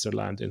who lost their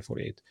land in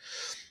 48.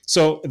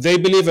 So they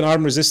believe in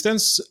armed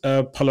resistance.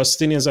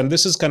 Palestinians, and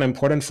this is kind of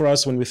important for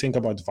us when we think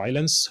about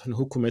violence and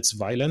who commits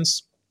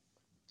violence.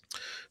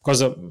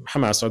 Because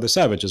Hamas are the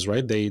savages,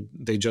 right?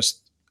 They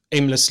just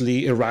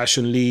aimlessly,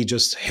 irrationally,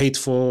 just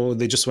hateful.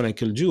 They just want to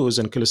kill Jews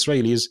and kill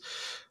Israelis.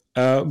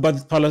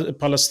 But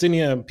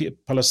Palestinian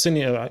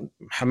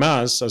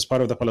Hamas, as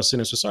part of the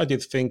Palestinian society,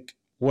 think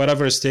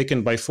whatever is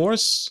taken by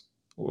force,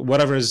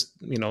 whatever is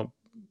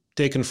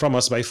taken from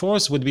us by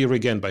force, would be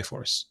regained by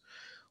force.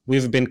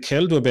 We've been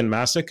killed, we've been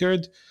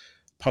massacred.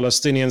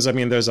 Palestinians,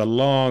 there's a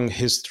long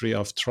history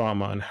of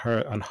trauma and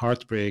hurt and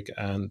heartbreak,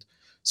 and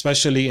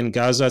especially in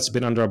Gaza, it's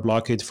been under a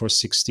blockade for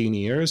 16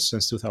 years,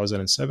 since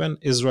 2007.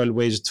 Israel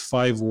waged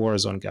 5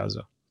 wars on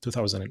Gaza,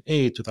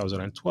 2008,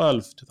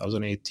 2012,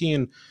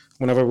 2018.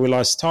 Whenever we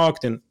last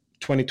talked in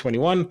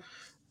 2021,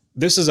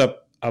 this is a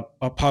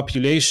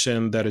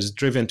population that is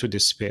driven to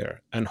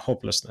despair and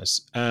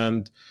hopelessness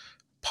and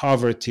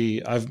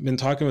poverty. I've been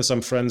talking with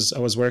some friends. I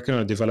was working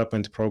on a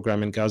development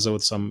program in Gaza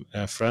with some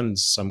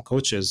friends, some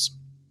coaches,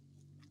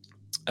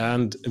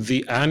 and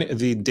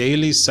the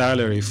daily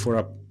salary for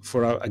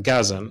a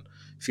Gazan,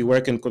 if you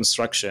work in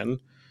construction,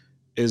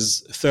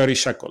 is 30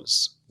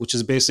 shekels, which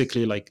is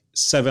basically like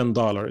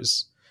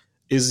 $7,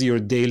 is your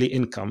daily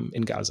income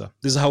in Gaza.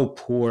 This is how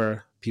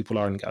poor people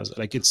are in Gaza.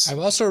 I've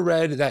also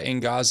read that in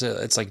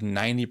Gaza, it's like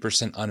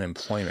 90%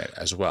 unemployment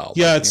as well.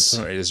 Yeah, the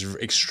employment rate is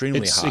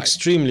extremely high.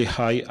 Extremely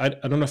high. I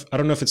don't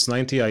know if it's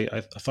 90.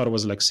 I thought it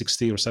was like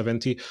 60 or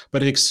 70,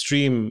 but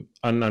extreme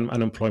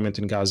unemployment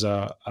in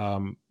Gaza.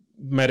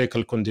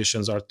 Medical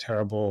conditions are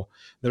terrible.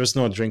 There is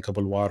no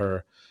drinkable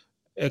water.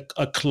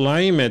 A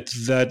climate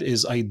that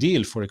is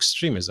ideal for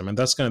extremism, and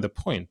that's kind of the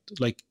point.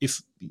 I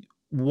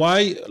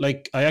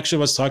actually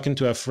was talking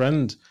to a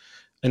friend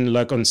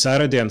on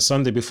Saturday and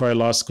Sunday before I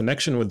lost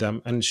connection with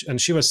them, and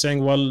she was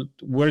saying, well,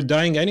 we're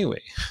dying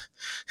anyway.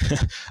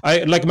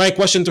 My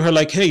question to her,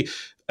 hey,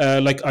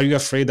 are you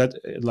afraid that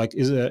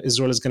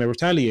Israel is going to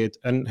retaliate?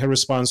 And her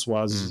response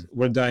was,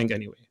 we're dying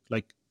anyway.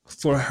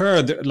 For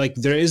her,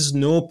 there is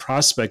no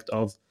prospect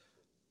of,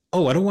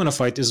 oh, I don't want to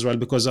fight Israel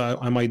because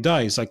I might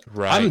die. It's like,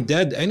 right. I'm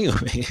dead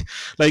anyway.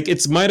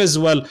 It's might as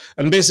well.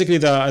 And basically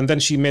and then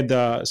she made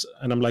and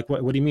I'm like,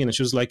 what do you mean? And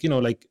she was like,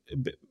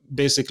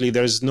 basically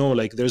there's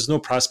no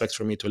prospect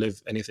for me to live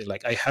anything.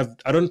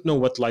 I don't know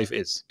what life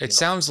is. It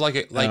sounds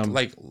like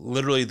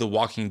literally The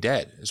Walking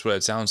Dead is what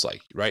it sounds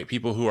like, right?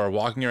 People who are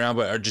walking around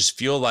but are just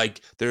feel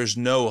like there's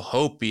no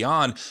hope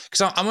beyond.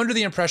 Because I'm under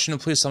the impression,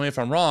 and please tell me if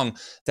I'm wrong,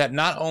 that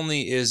not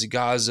only is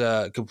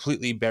Gaza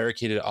completely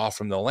barricaded off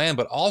from the land,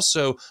 but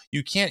also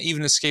you can't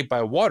even escape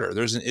by water.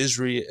 There's an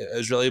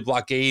Israeli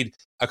blockade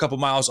a couple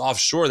miles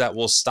offshore that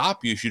will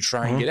stop you if you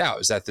try and get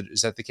out. Is that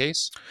the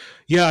case?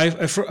 Yeah,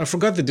 I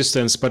forgot the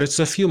distance, but it's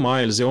a few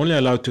miles. They're only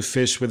allowed to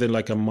fish within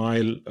a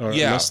mile or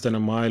less than a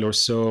mile or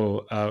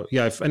so.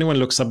 If anyone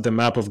looks up the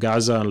map of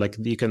Gaza,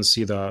 and you can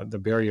see the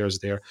barriers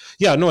there.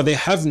 Yeah, no, they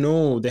have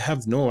no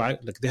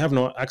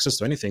access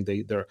to anything.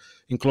 They're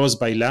enclosed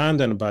by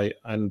land and by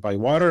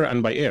water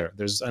and by air.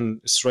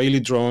 And Israeli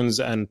drones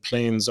and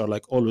planes are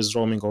always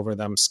roaming over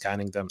them,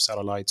 scanning them,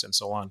 satellites and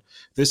so on.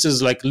 This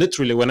is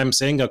literally, when I'm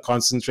saying a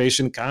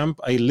concentration camp,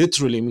 I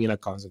literally mean a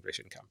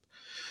concentration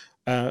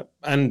camp.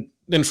 And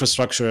the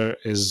infrastructure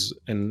is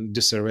in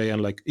disarray,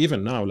 and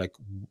even now,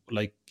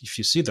 if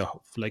you see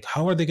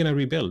how are they going to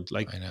rebuild?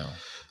 I know.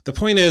 The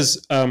point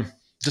is,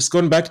 just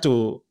going back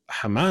to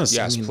Hamas.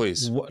 Yes,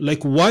 please.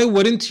 Why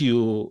wouldn't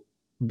you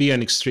be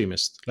an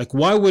extremist?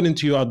 Why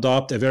wouldn't you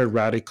adopt a very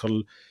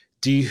radical,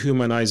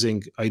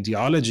 dehumanizing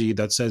ideology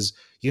that says,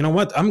 you know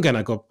what, I'm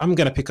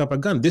gonna pick up a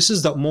gun. This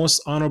is the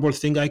most honorable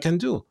thing I can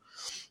do.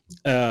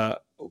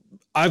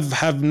 I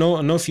have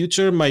no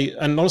future.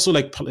 And also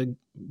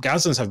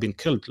Gazans have been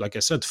killed. Like I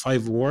said,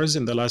 5 wars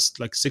in the last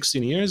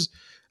 16 years.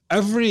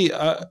 Every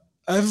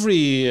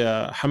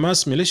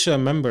Hamas militia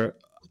member,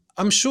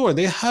 I'm sure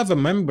they have a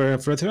member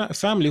for a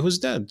family who's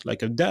dead,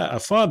 a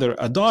father,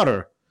 a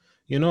daughter,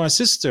 a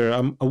sister,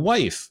 a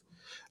wife.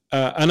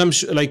 And I'm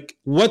sure,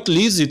 what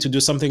leads you to do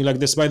something like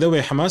this? By the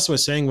way, Hamas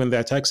was saying when the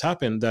attacks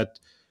happened that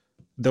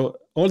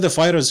all the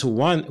fighters who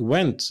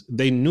went,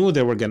 they knew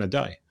they were going to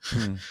die.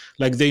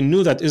 They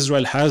knew that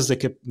Israel has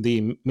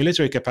the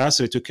military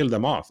capacity to kill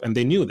them off, and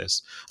they knew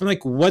this. I'm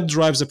what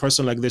drives a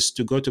person like this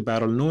to go to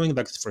battle knowing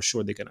that for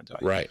sure they're going to die?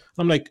 Right.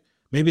 I'm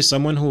maybe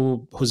someone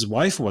whose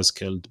wife was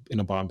killed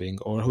in a bombing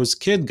or whose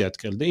kid got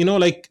killed.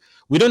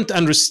 we don't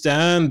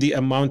understand the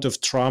amount of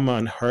trauma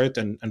and hurt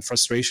and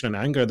frustration and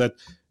anger that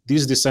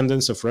these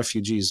descendants of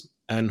refugees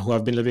and who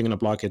have been living in a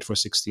blockade for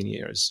 16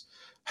 years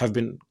have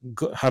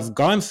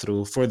gone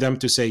through, for them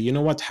to say, you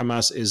know what,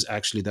 Hamas is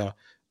actually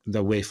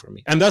the way for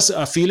me. And that's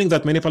a feeling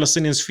that many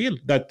Palestinians feel,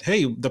 that,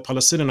 hey, the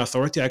Palestinian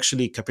Authority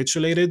actually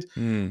capitulated.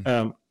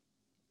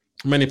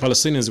 Many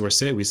Palestinians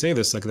we say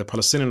this, like the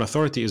Palestinian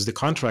Authority is the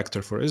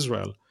contractor for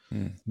Israel.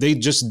 They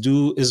just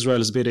do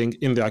Israel's bidding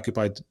in the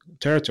occupied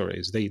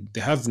territories. They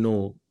have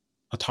no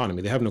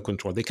autonomy. They have no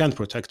control. They can't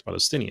protect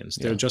Palestinians.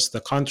 They're just the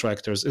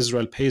contractors.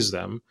 Israel pays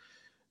them.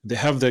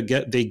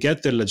 They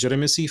get their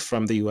legitimacy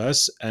from the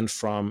US and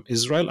from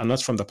Israel, and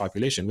not from the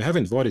population. We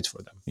haven't voted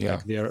for them.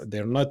 Like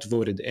they're not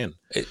voted in.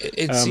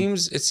 It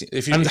seems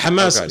if you and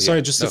Hamas. oh God,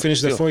 sorry, just to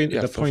finish the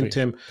point,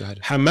 Tim.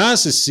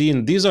 Hamas is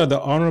seen. These are the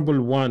honorable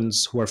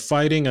ones who are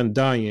fighting and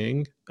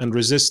dying and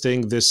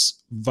resisting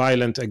this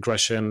violent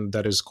aggression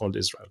that is called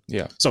Israel.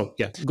 Yeah. So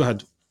go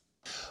ahead.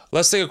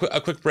 Let's take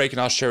a quick break,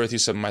 and I'll share with you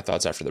some of my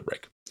thoughts after the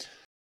break.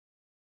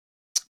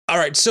 All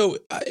right. So.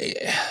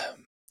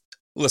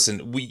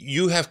 Listen,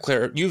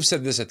 you've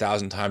said this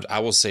 1,000 times. I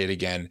will say it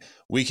again.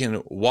 We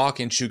can walk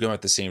and chew gum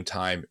at the same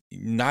time.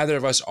 Neither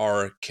of us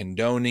are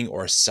condoning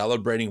or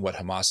celebrating what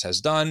Hamas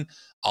has done.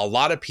 A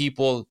lot of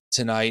people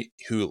tonight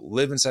who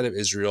live inside of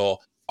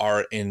Israel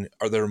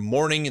they're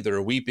mourning,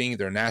 they're weeping,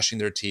 they're gnashing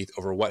their teeth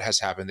over what has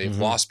happened. They've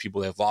lost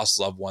people, they've lost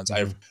loved ones.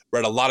 I've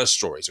read a lot of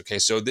stories. Okay,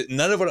 so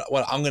none of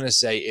what I'm going to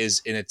say is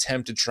an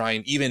attempt to try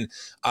and even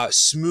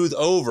smooth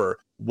over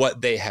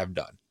what they have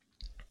done.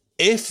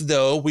 If,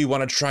 though, we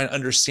want to try and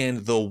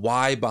understand the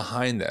why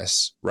behind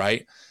this,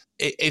 right?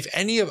 If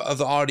any of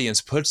the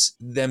audience puts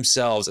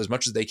themselves as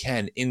much as they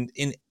can in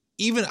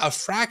even a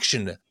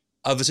fraction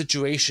of a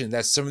situation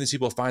that some of these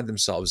people find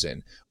themselves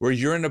in, where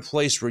you're in a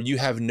place where you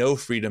have no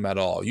freedom at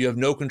all, you have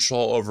no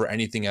control over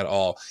anything at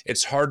all,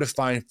 it's hard to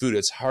find food,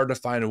 it's hard to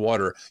find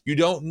water, you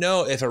don't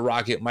know if a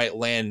rocket might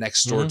land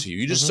next door to you,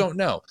 you just don't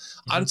know.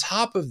 On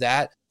top of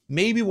that,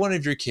 maybe one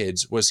of your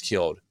kids was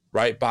killed,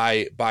 right,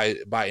 by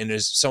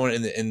someone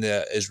in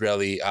the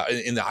Israeli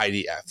in the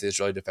IDF, the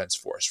Israeli Defense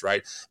Force,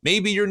 right?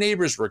 Maybe your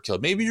neighbors were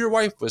killed, maybe your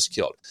wife was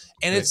killed,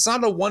 and it's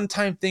not a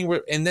one-time thing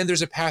and then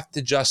there's a path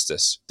to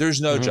justice. There's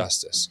no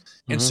justice,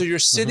 and so you're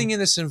sitting in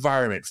this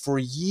environment for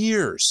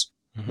years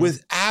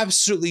with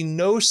absolutely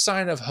no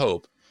sign of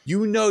hope.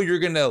 You know you're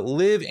going to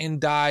live and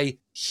die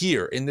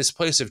here in this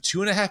place of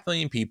 2.5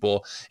 million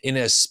people in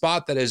a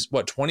spot that is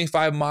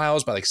 25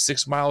 miles by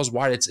 6 miles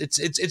wide. I think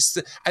it's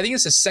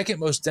the second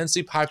most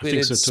densely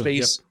populated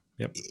space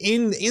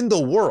in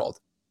the world,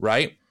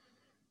 right?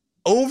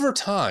 Over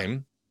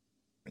time,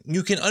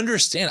 you can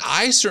understand.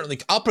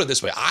 I'll put it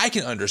this way. I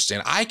can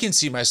understand. I can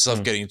see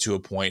myself getting to a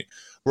point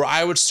where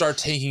I would start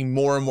taking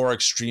more and more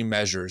extreme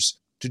measures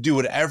to do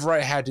whatever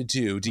I had to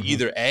do to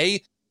either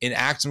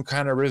enact some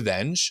kind of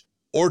revenge,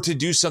 or to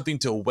do something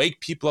to wake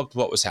people up to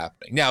what was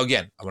happening. Now,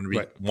 again, I want to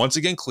be once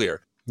again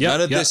clear. None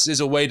of this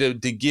is a way to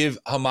give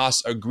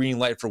Hamas a green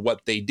light for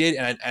what they did.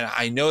 And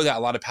I know that a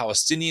lot of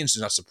Palestinians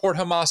do not support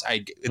Hamas.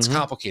 It's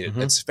complicated.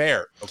 It's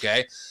fair,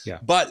 okay? Yeah.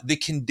 But the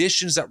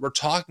conditions that we're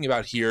talking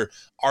about here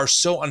are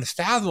so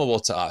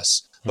unfathomable to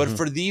us. But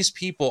for these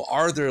people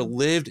are their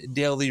lived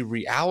daily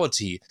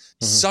reality,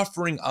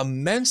 suffering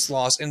immense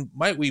loss. And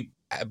might we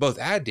both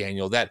add,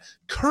 Daniel, that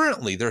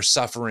currently they're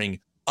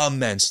suffering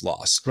immense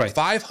loss.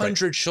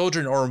 500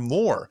 children or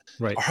more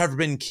have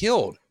been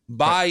killed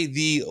by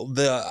the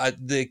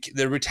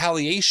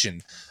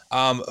retaliation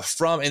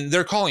from, and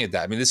they're calling it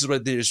that. I mean, this is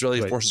what the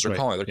Israeli forces are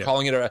calling it. They're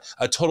calling it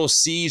a total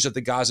siege of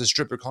the Gaza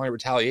Strip. They're calling it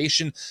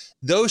retaliation.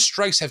 Those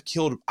strikes have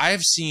killed. I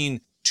have seen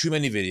too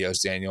many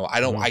videos, Daniel.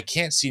 I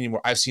can't see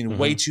anymore. I've seen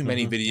way too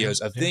many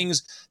videos of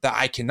things that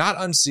I cannot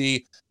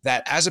unsee,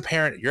 that as a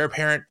parent, you're a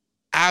parent,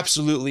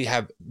 absolutely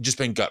have just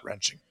been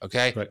gut-wrenching,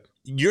 okay?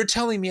 You're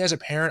telling me as a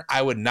parent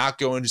I would not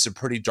go into some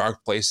pretty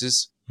dark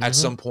places at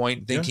some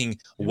point thinking,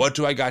 what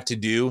do I got to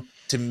do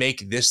to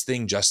make this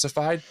thing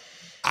justified?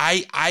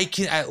 I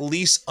can at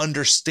least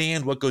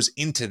understand what goes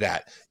into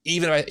that,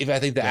 even if I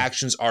think the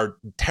actions are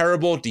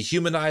terrible,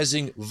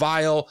 dehumanizing,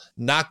 vile,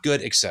 not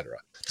good, etc.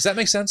 Does that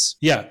make sense?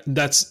 Yeah,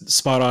 that's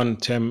spot on,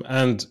 Tim.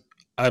 And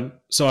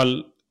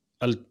so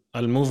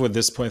I'll move with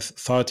this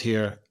thought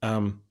here.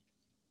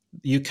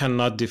 You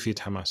cannot defeat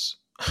Hamas.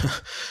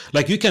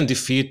 You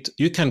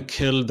can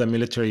kill the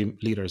military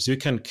leaders, you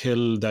can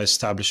kill the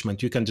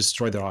establishment, you can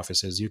destroy their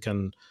offices, you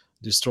can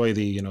destroy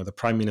the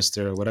prime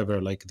minister or whatever,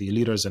 the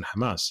leaders in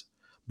Hamas.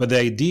 But the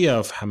idea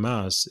of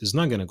Hamas is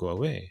not going to go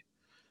away.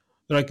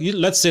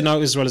 Let's say now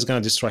Israel is going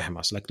to destroy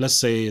Hamas. Let's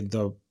say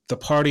the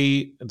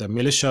party, the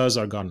militias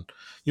are gone.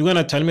 You're going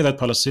to tell me that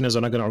Palestinians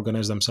are not going to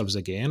organize themselves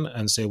again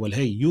and say, well,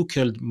 hey, you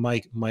killed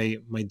my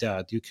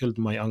dad, you killed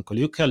my uncle,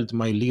 you killed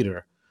my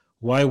leader.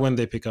 Why won't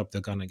they pick up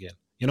the gun again?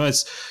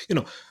 Let's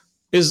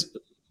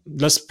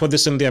put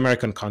this in the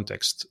American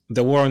context.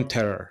 The war on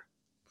terror,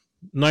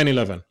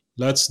 9/11.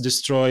 Let's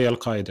destroy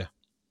Al-Qaeda.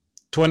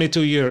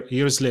 22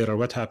 years later,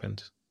 what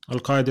happened?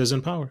 Al-Qaeda is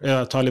in power.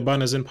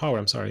 Taliban is in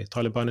power.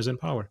 Taliban is in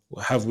power.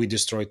 Have we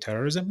destroyed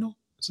terrorism? No,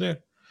 it's there.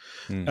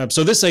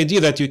 So this idea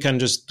that you can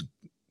just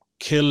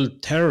kill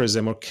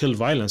terrorism or kill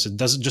violence, it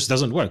just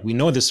doesn't work. We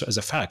know this as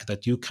a fact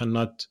that you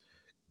cannot.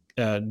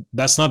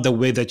 That's not the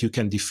way that you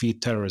can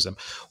defeat terrorism.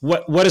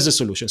 What is the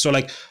solution? So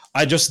like,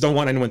 I just don't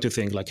want anyone to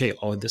think like, hey,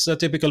 oh, this is a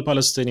typical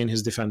Palestinian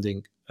who's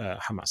defending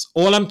Hamas.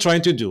 All I'm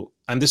trying to do,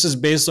 and this is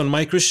based on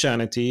my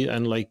Christianity,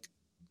 and like,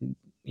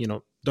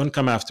 don't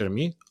come after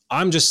me.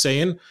 I'm just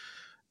saying,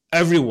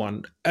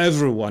 everyone,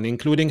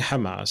 including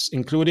Hamas,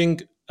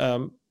 including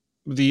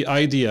the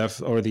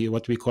IDF, or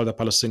what we call the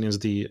Palestinians,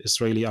 the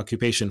Israeli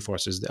Occupation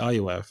Forces, the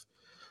IOF.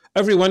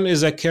 Everyone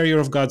is a carrier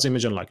of God's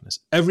image and likeness.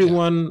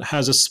 Everyone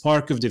has a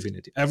spark of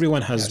divinity.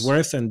 Everyone has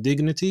worth and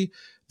dignity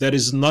that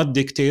is not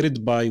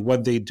dictated by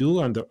what they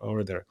do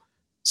or their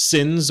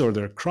sins or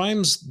their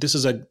crimes. This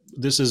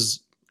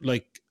is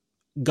like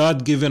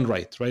God-given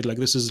right? Like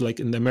this is like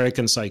in the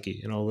American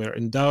psyche. We're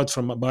endowed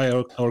by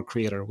our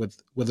Creator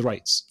with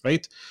rights,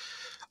 right?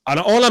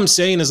 And all I'm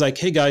saying is like,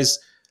 hey guys,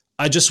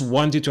 I just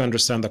want you to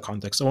understand the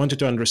context. I want you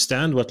to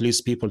understand what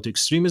leads people to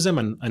extremism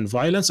and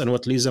violence, and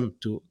what leads them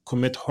to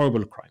commit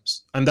horrible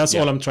crimes. And that's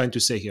all I'm trying to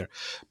say here.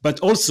 But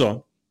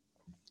also,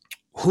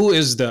 who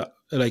is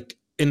I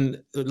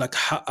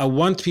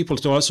want people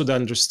to also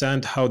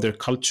understand how their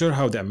culture,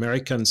 how the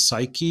American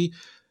psyche,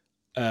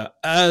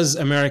 as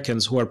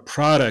Americans who are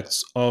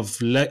products of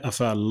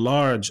a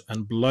large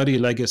and bloody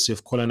legacy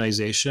of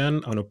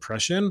colonization and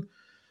oppression,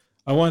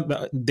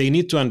 they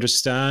need to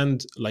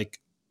understand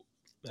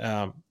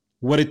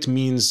what it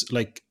means,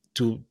 like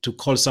to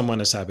call someone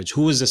a savage.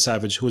 Who is a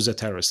savage? Who is a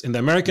terrorist? In the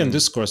American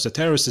discourse, a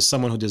terrorist is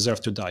someone who deserves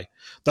to die,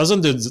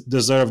 doesn't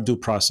deserve due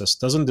process,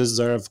 doesn't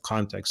deserve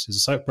context.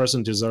 This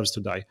person deserves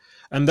to die.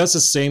 And that's the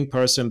same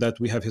person that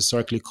we have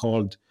historically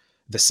called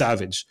the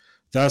savage.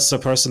 That's the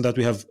person that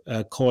we have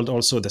called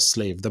also the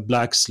slave, the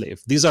black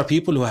slave. These are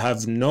people who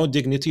have no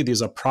dignity.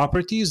 These are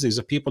properties. These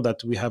are people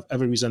that we have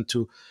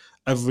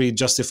every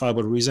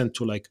justifiable reason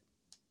to like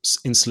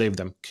enslave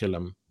them, kill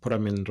them, put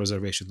them in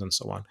reservations and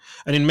so on.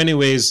 And in many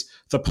ways,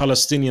 the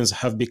Palestinians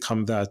have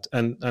become that,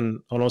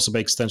 and also by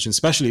extension,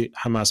 especially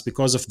Hamas,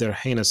 because of their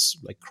heinous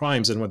like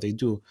crimes and what they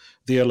do.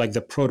 They are like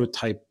the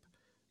prototype.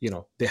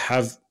 They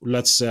have,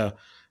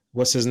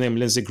 what's his name?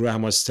 Lindsey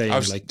Graham was saying, I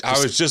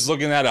was just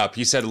looking that up.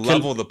 He said,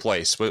 level the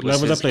place.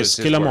 Level the place.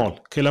 Kill them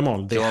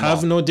all. They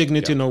have no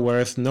dignity, no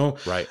worth, no.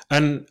 Right.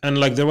 And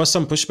like there was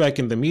some pushback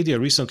in the media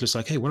recently. It's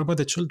like, hey, what about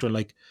the children?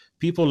 Like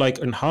people like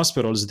in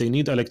hospitals, they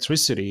need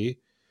electricity.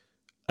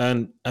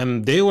 And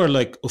they were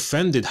like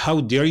offended.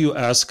 How dare you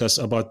ask us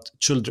about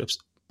children,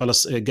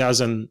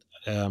 Gazan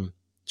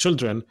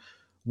children?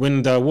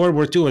 When the World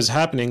War II was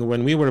happening,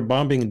 when we were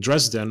bombing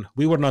Dresden,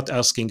 we were not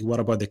asking,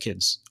 what about the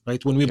kids,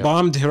 right? When we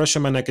bombed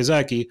Hiroshima and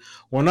Nagasaki,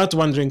 we're not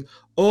wondering,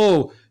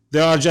 oh,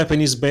 there are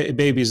Japanese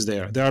babies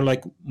there. There are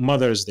like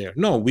mothers there.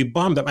 No, we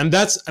bombed them. And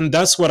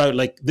that's what I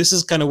like. This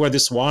is kind of where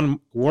this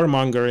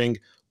warmongering,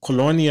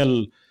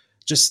 colonial,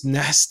 just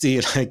nasty,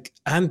 like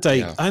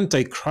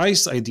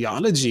anti-Christ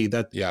ideology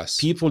that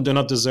people do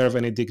not deserve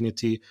any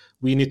dignity.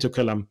 We need to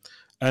kill them.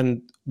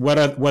 And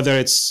whether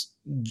it's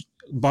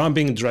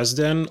bombing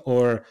Dresden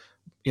or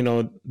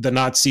the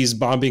Nazis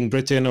bombing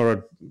Britain,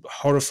 or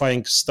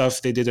horrifying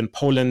stuff they did in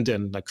Poland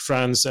and like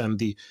France and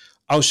the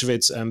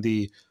Auschwitz and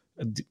the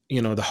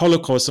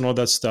Holocaust and all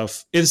that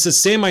stuff, it's the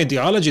same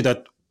ideology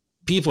that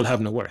people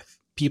have no worth.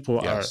 People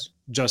are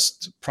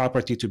just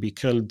property to be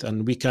killed,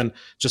 and we can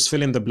just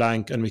fill in the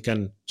blank, and we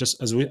can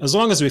just as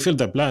long as we fill in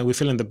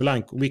the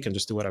blank, we can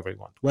just do whatever we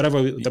want,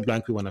 the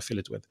blank we want to fill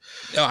it with.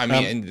 No, I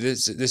mean, and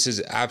this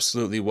is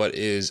absolutely what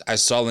is. I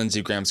saw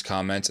Lindsey Graham's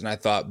comments, and I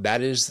thought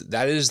that is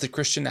the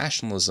Christian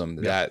nationalism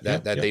that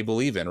they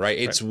believe in, right?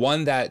 It's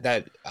one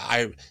that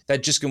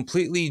just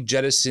completely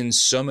jettisons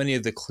so many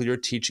of the clear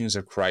teachings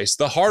of Christ,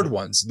 the hard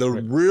ones, the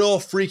real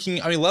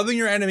freaking. I mean, loving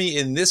your enemy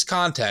in this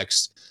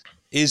context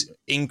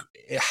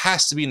it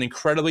has to be an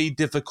incredibly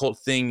difficult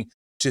thing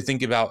to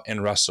think about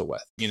and wrestle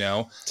with,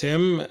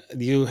 Tim,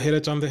 you hit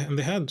it on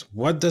the head.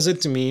 What does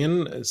it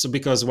mean? So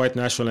because white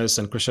nationalists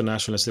and Christian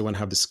nationalists, they want to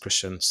have this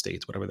Christian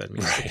state, whatever that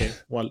means. Right. Okay.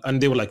 Well,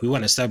 and they were like, we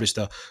want to establish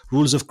the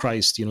rules of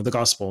Christ, the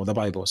gospel, the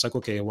Bible. It's like,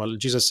 okay, well,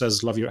 Jesus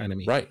says, love your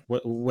enemy. Right.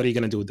 What are you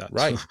going to do with that?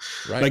 Right.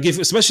 So, right. Like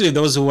especially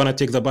those who want to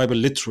take the Bible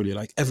literally,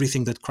 like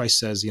everything that Christ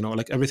says,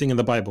 like everything in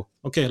the Bible.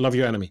 Okay. Love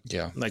your enemy.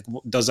 Yeah. Like,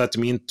 does that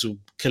mean to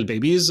kill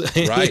babies?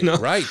 Right.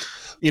 Right.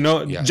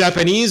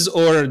 Japanese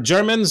or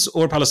Germans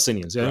or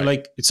Palestinians.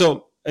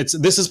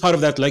 This is part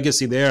of that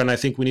legacy there, and I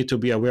think we need to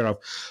be aware of.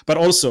 But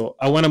also,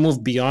 I want to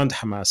move beyond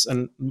Hamas,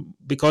 and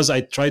because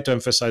I tried to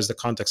emphasize the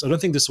context, I don't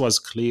think this was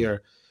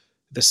clear.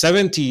 The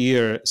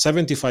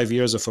 75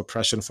 years of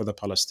oppression for the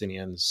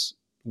Palestinians,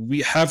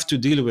 we have to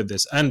deal with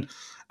this, and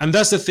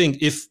that's the thing.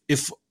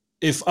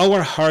 If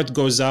our heart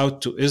goes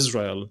out to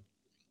Israel,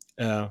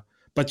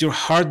 but your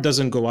heart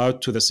doesn't go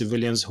out to the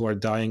civilians who are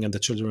dying and the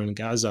children in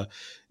Gaza.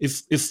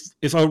 If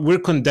we're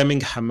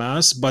condemning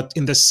Hamas, but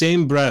in the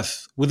same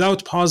breath,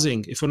 without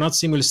pausing, if we're not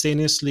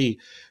simultaneously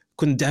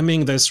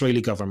condemning the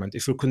Israeli government,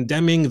 if we're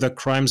condemning the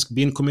crimes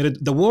being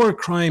committed, the war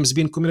crimes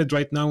being committed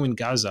right now in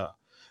Gaza,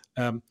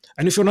 And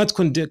if you're not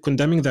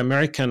condemning the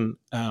American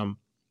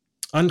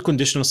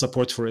unconditional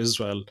support for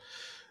Israel,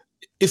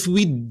 if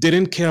we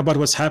didn't care about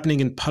what's happening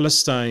in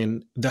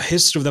Palestine, the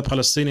history of the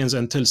Palestinians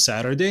until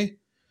Saturday,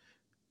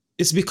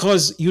 it's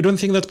because you don't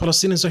think that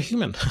Palestinians are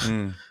human,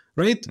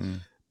 right?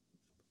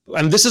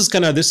 And this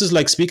is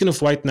like, speaking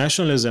of white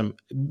nationalism,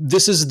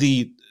 this is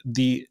the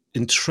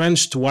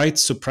entrenched white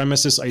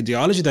supremacist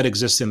ideology that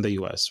exists in the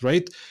US,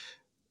 right?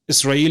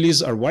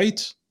 Israelis are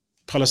white,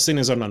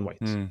 Palestinians are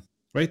non-white,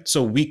 right?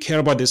 So we care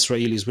about the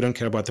Israelis, we don't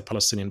care about the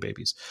Palestinian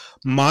babies.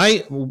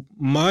 My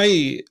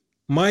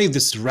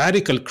this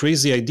radical,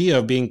 crazy idea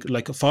of being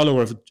like a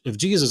follower of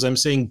Jesus, I'm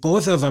saying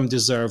both of them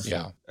deserve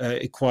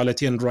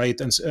equality and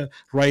rights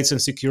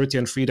and security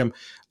and freedom.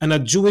 And a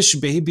Jewish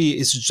baby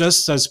is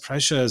just as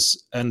precious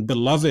and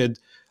beloved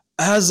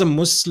as a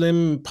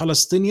Muslim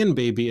Palestinian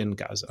baby in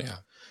Gaza. Yeah.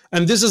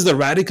 And this is the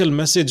radical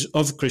message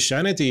of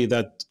Christianity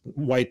that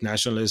white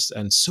nationalists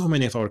and so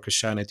many of our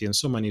Christianity and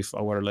so many of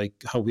our, like,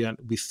 how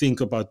we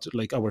think about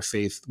like our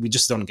faith, we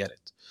just don't get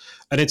it.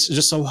 And it's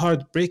just so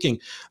heartbreaking.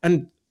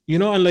 And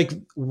and like,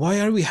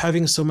 why are we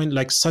having so many,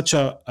 like, such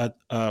a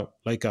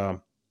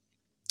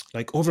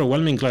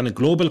overwhelming kind of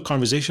global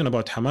conversation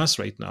about Hamas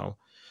right now,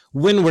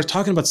 when we're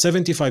talking about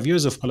 75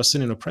 years of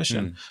Palestinian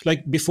oppression?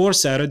 Like, before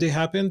Saturday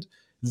happened,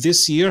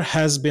 this year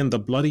has been the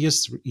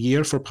bloodiest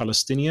year for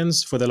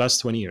Palestinians for the last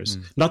 20 years.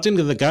 Not in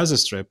the Gaza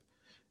Strip,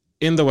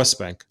 in the West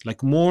Bank.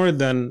 Like, more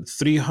than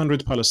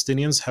 300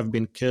 Palestinians have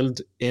been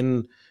killed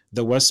in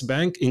the West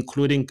Bank,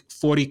 including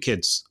 40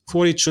 kids.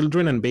 40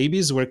 children and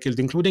babies were killed,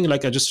 including,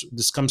 like,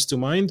 this comes to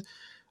mind,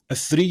 a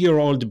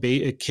 3-year-old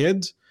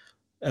kid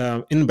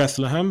in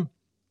Bethlehem.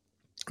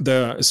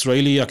 The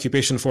Israeli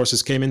occupation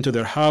forces came into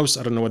their house.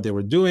 I don't know what they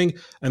were doing,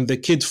 and the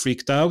kid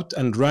freaked out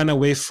and ran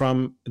away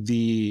from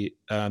the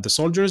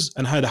soldiers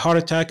and had a heart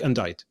attack and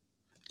died,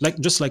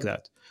 just like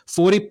that.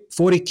 40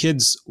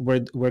 kids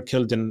were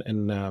killed in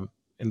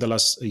the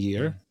last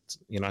year,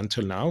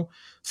 until now.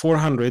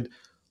 400.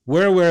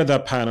 Where were the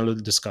panel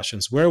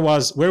discussions? Where were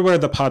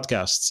the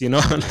podcasts?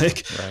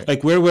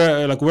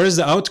 Where's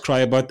the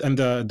outcry about, and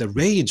the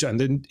rage and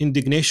the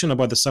indignation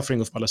about the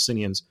suffering of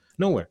Palestinians?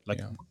 Nowhere.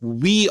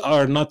 We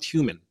are not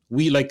human.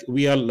 We're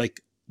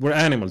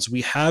animals.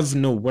 We have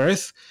no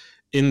worth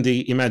in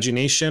the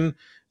imagination,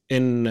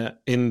 in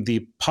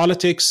the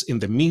politics, in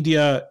the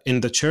media,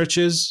 in the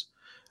churches.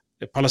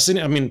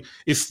 Palestinian. I mean,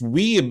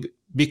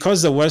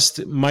 because the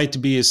West might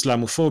be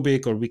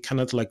Islamophobic, or we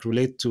cannot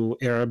relate to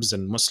Arabs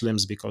and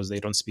Muslims because they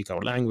don't speak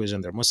our language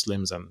and they're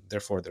Muslims and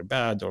therefore they're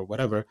bad or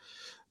whatever,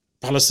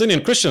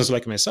 Palestinian Christians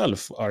like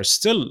myself are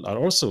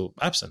also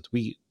absent.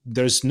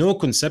 There's no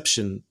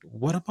conception.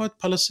 What about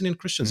Palestinian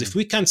Christians? If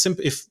we can't,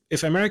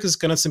 if Americans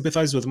cannot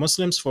sympathize with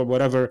Muslims for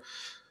whatever,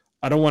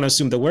 I don't want to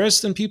assume the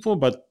worst in people,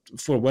 but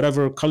for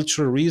whatever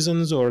cultural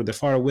reasons, or they're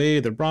far away,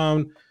 they're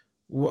brown,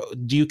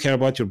 do you care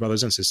about your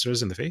brothers and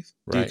sisters in the faith?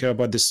 Right. Do you care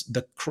about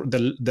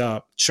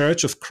the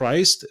Church of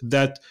Christ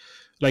that,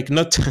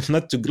 not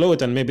to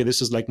gloat, and maybe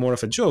this is more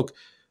of a joke,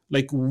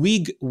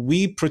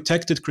 we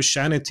protected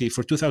Christianity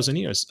for 2,000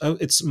 years.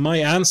 It's my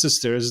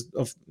ancestors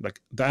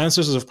the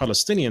ancestors of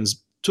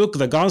Palestinians took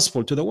the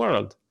gospel to the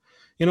world.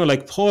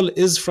 Paul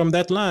is from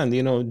that land.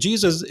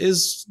 Jesus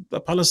is a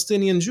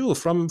Palestinian Jew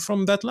from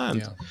that land.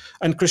 Yeah.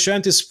 And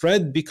Christianity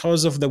spread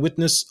because of the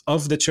witness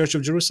of the Church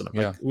of Jerusalem.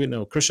 Yeah.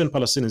 Christian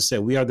Palestinians say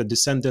we are the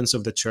descendants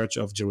of the Church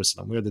of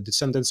Jerusalem. We are the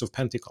descendants of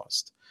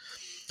Pentecost.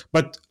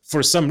 But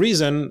for some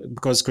reason,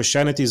 because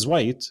Christianity is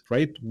white,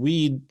 right?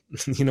 We're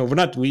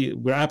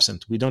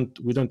absent. We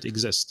don't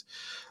exist.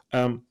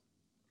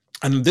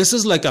 And this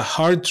is a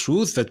hard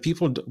truth that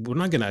we're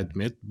not going to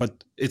admit,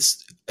 but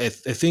I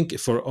think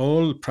for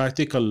all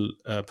practical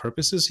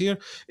purposes here,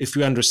 if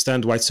you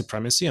understand white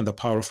supremacy and the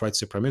power of white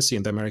supremacy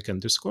in the American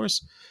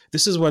discourse,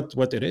 this is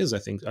what it is. I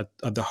think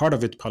at the heart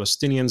of it,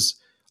 Palestinians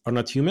are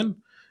not human.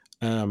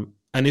 And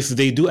if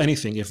they do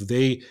anything, if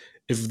they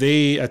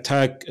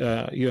attack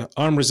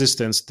armed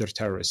resistance, they're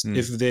terrorists.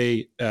 If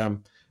they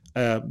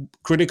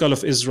critical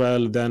of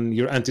Israel, then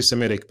you're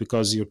anti-Semitic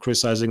because you're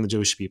criticizing the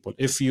Jewish people.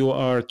 If you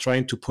are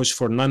trying to push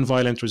for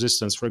non-violent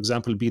resistance, for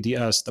example,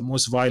 BDS, the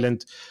most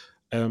violent,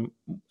 the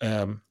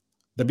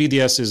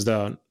BDS is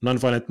the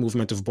non-violent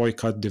movement of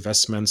boycott,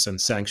 divestments, and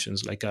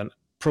sanctions,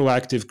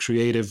 proactive,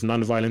 creative,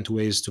 non-violent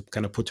ways to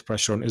kind of put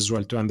pressure on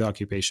Israel to end the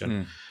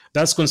occupation.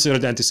 That's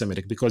considered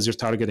anti-Semitic because you're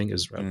targeting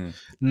Israel.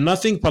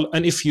 Nothing.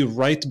 And if you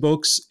write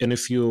books, and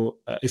if you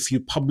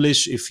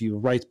publish, if you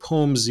write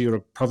poems, you're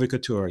a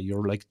provocateur.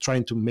 You're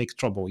trying to make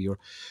trouble.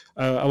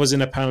 I was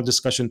in a panel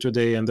discussion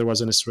today, and there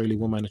was an Israeli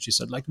woman, and she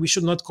said, we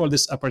should not call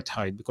this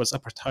apartheid because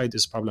apartheid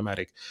is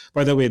problematic.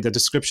 By the way, the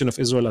description of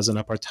Israel as an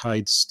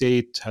apartheid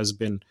state has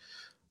been,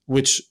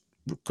 which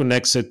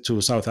connects it to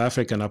South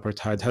African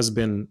apartheid, has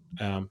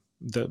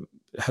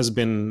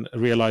been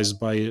realized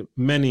by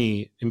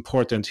many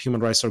important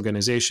human rights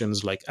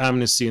organizations like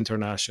Amnesty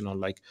International,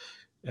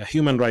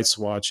 Human Rights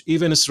Watch,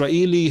 even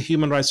Israeli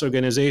human rights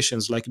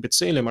organizations like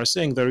B'Tselem are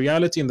saying the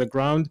reality in the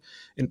ground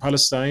in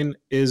Palestine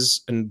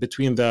is in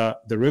between the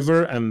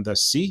river and the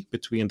sea,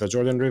 between the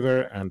Jordan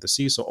River and the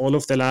sea. So all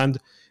of the land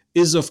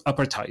is of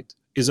apartheid,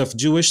 is of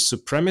Jewish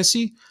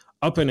supremacy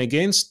up and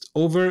against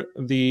over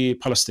the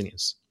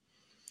Palestinians.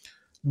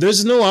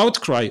 There's no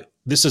outcry.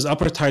 This is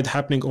apartheid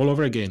happening all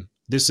over again.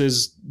 This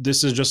is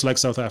just like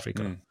South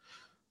Africa.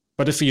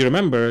 But if you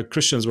remember,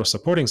 Christians were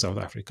supporting South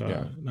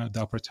Africa,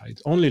 the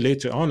apartheid. Only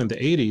later on in the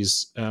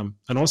 80s,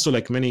 and also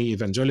like many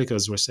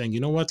evangelicals were saying,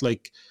 you know what,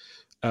 like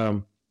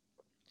the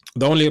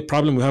only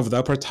problem we have with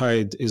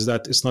apartheid is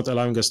that it's not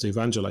allowing us to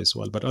evangelize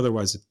well, but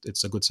otherwise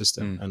it's a good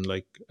system. And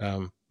like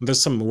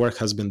there's some work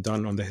has been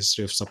done on the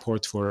history of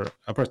support for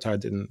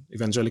apartheid in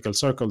evangelical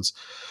circles.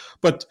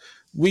 But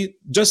we,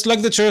 just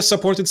like the church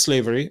supported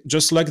slavery,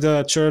 just like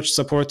the church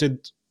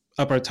supported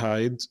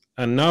apartheid,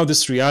 and now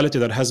this reality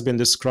that has been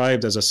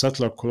described as a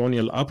settler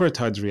colonial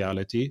apartheid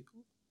reality,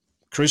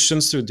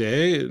 Christians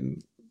today,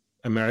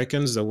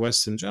 Americans, the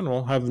West in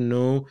general, have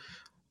no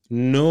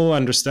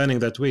understanding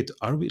that, wait,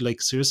 are we,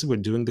 like, seriously, we're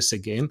doing this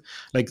again?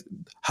 Like,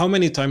 how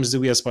many times do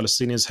we as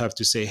Palestinians have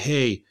to say,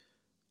 hey,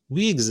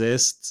 we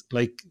exist,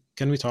 like,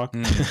 can we talk?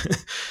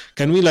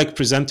 Can we like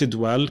present it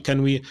well?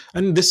 Can we?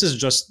 And this is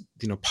just,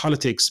 you know,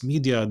 politics,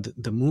 media,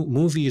 the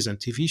movies and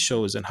TV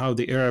shows, and how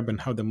the Arab and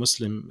how the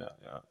Muslim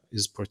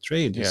is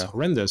portrayed is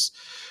horrendous.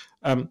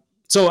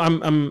 So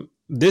I'm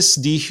this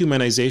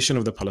dehumanization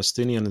of the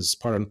Palestinian is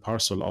part and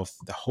parcel of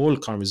the whole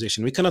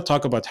conversation. We cannot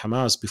talk about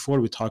Hamas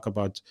before we talk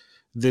about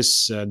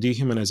this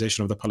dehumanization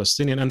of the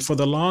Palestinian. And for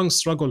the long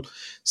struggle,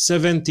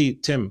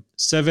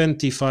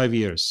 75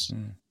 years.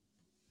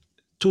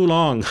 Too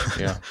long.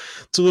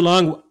 Too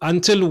long.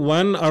 Until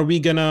when are we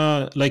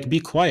gonna like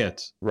be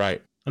quiet?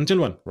 Right.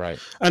 Until when? Right.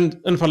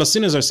 And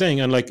Palestinians are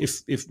saying, and like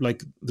if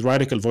like the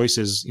radical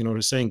voices, you know,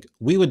 are saying,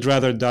 we would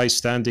rather die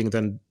standing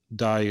than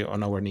die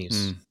on our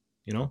knees.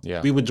 You know,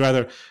 we would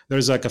rather.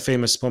 There's like a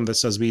famous poem that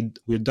says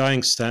we're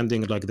dying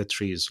standing like the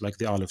trees, like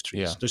the olive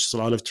trees. Just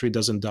the olive tree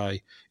doesn't die;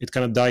 it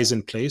kind of dies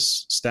in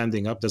place,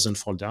 standing up, doesn't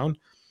fall down.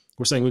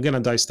 We're saying we're gonna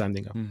die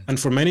standing up. And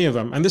for many of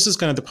them, and this is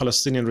kind of the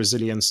Palestinian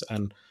resilience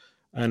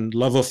and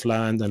love of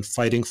land and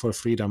fighting for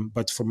freedom.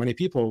 But for many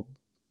people,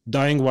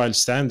 dying while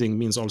standing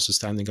means also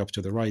standing up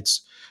to the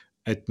rights.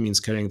 It means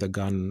carrying the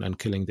gun and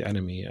killing the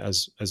enemy,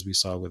 as we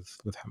saw with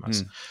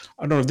Hamas.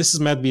 I don't know if this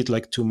might be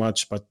like too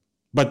much, but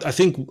I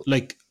think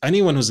like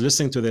anyone who's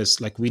listening to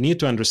this, like we need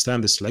to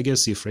understand this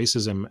legacy of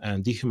racism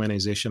and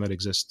dehumanization that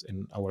exists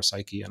in our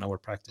psyche and our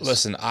practice.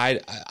 Listen,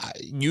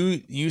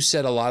 you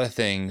said a lot of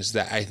things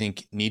that I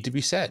think need to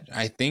be said.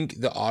 I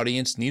think the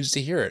audience needs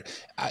to hear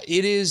it.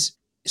 It is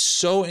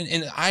so,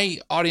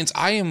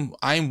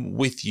 I'm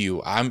with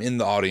you. I'm in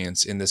the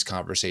audience in this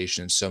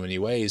conversation in so many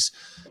ways.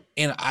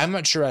 And I'm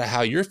not sure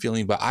how you're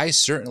feeling, but I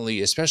certainly,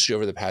 especially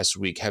over the past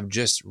week, have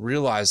just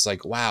realized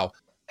like, wow,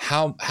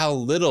 how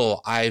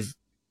little I've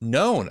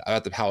known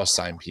about the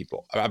Palestine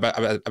people, about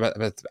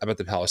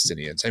the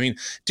Palestinians. I mean,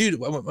 dude,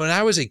 when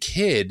I was a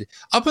kid,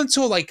 up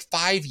until like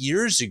 5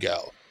 years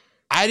ago,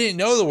 I didn't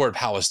know the word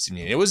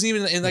Palestinian. It wasn't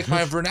even in like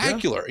my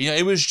vernacular. You know,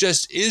 it was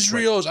just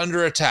Israel is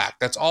under attack.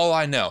 That's all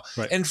I know.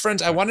 And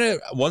friends, I want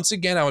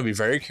to be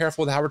very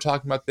careful with how we're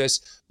talking about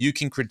this. You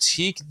can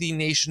critique the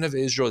nation of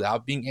Israel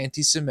without being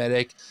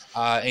anti-Semitic,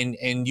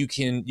 and you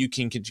can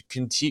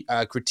critique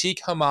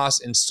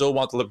Hamas and still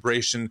want the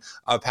liberation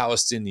of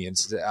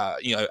Palestinians,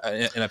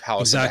 in a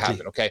Palestine to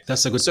happen. Okay,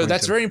 that's a good. So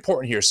that's very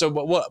important here. So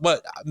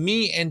what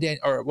me and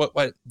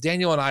what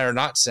Daniel and I are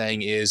not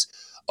saying is,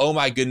 oh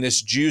my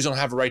goodness, Jews don't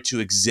have a right to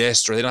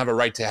exist, or they don't have a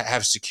right to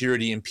have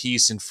security and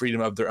peace and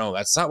freedom of their own.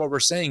 That's not what we're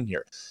saying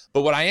here.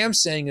 But what I am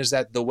saying is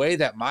that the way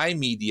that my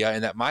media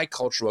and that my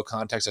cultural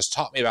context has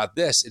taught me about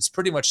this, it's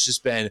pretty much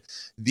just been,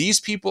 these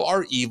people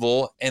are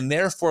evil and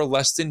therefore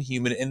less than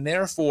human. And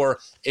therefore,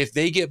 if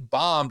they get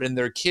bombed and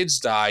their kids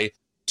die,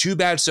 too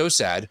bad, so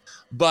sad.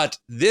 But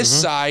this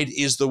side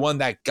is the one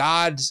that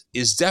God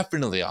is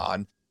definitely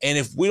on. And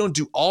if we don't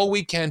do all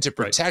we can to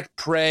protect,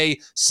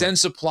 pray, send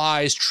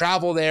supplies,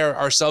 travel there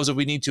ourselves if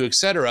we need to,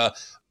 etc.,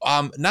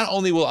 not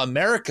only will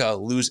America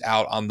lose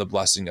out on the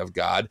blessing of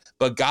God,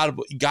 but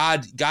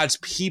God's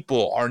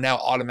people are now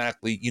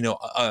automatically,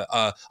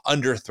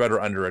 under threat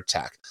or under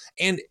attack.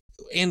 And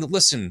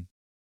listen,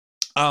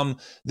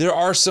 there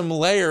are some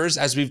layers,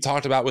 as we've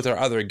talked about with our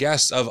other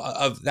guests,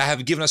 of that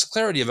have given us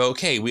clarity of,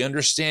 okay, we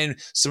understand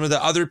some of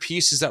the other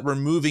pieces that were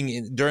moving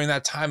in during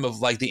that time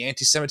of like the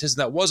anti-Semitism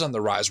that was on the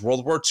rise,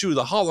 World War II,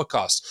 the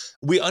Holocaust.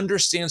 We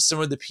understand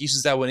some of the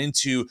pieces that went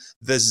into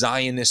the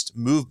Zionist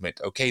movement,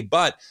 okay?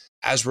 But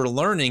as we're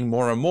learning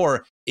more and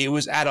more, it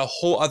was at a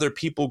whole other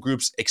people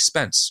group's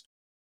expense.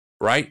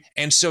 Right.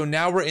 And so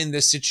now we're in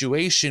this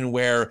situation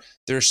where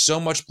there's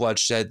so much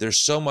bloodshed, there's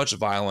so much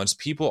violence,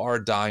 people are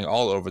dying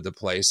all over the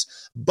place.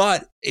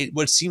 But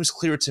what seems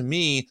clear to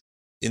me,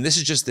 and this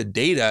is just the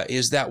data,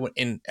 is that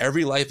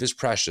every life is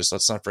precious.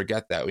 Let's not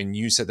forget that. When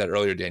you said that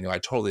earlier, Daniel, I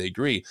totally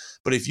agree.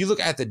 But if you look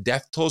at the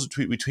death tolls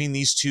between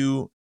these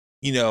two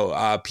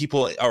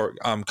people or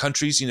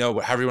countries,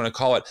 however you want to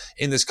call it,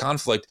 in this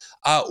conflict,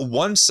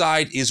 one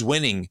side is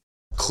winning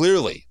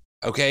clearly.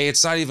 Okay,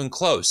 it's not even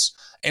close,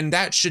 and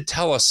that should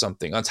tell us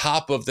something. On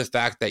top of the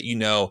fact that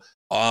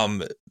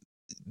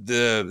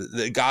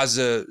the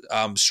Gaza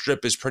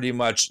Strip is pretty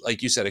much,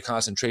 like you said, a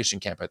concentration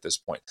camp at this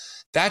point.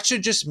 That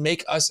should just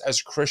make us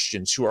as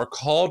Christians who are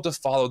called to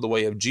follow the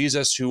way of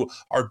Jesus, who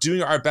are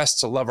doing our best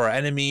to love our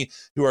enemy,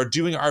 who are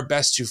doing our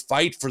best to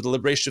fight for the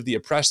liberation of the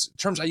oppressed,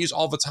 terms I use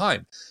all the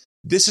time.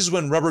 This is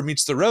when rubber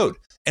meets the road.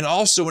 And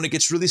also when it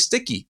gets really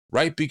sticky,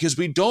 right? Because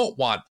we don't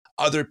want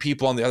other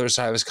people on the other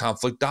side of this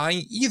conflict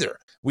dying either.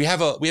 We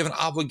have an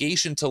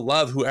obligation to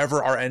love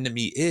whoever our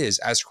enemy is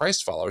as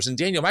Christ followers. And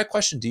Daniel, my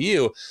question to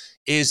you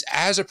is,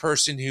 as a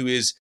person who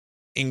is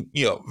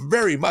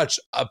very much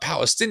a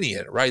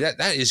Palestinian, right?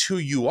 That is who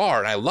you are,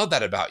 and I love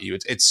that about you.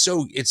 It's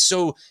so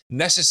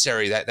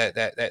necessary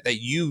that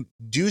you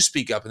do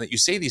speak up and that you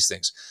say these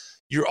things.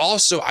 You're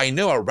also, I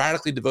know, a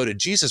radically devoted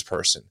Jesus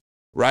person,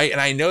 right? And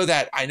I know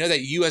that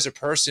you as a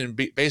person,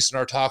 based on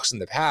our talks in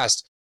the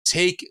past,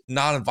 take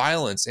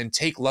nonviolence and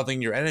take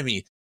loving your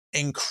enemy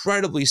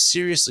incredibly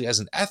seriously as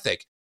an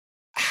ethic.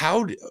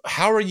 How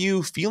are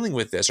you feeling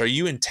with this? Are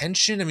you in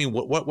tension? I mean,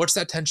 what's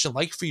that tension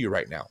like for you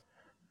right now?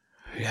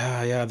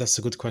 Yeah, that's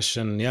a good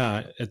question.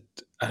 Yeah,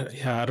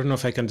 I don't know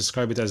if I can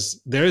describe it as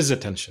there is a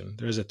tension.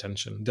 There is a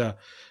tension.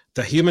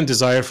 The human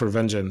desire for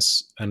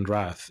vengeance and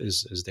wrath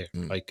is there.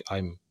 Like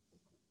I'm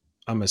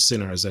a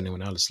sinner as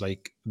anyone else.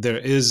 Like there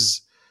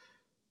is,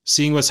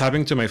 seeing what's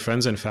happening to my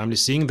friends and family,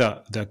 seeing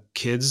the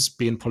kids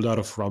being pulled out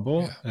of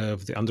rubble,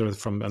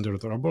 from under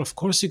the rubble. Of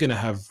course, you're gonna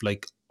have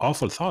like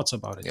awful thoughts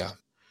about it. Yeah.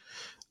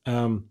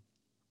 I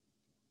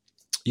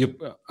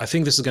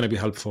think this is going to be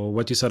helpful.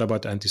 What you said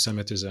about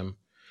anti-Semitism.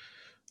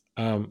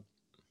 I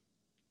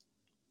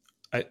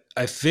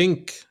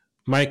think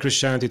my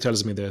Christianity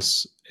tells me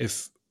this: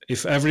 if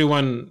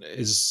everyone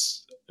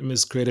is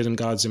created in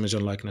God's image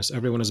and likeness,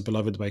 everyone is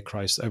beloved by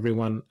Christ,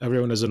 everyone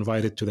is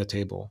invited to the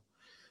table.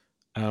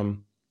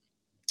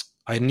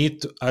 I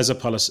need to, as a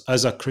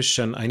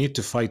Christian, I need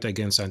to fight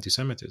against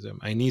anti-Semitism.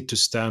 I need to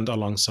stand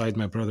alongside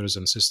my brothers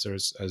and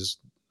sisters, as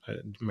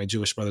my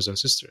Jewish brothers and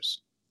sisters,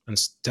 and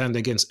stand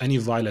against any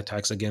vile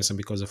attacks against them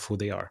because of who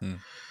they are.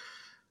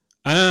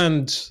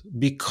 And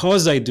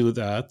because I do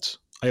that,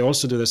 I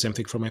also do the same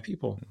thing for my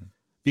people.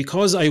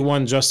 Because I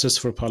want justice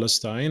for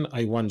Palestine,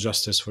 I want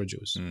justice for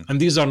Jews. And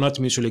these are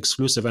not mutually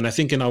exclusive. And I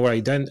think in our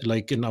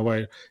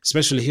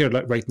especially here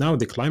right now,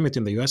 the climate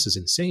in the US is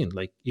insane.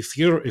 Like if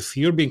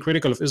you're being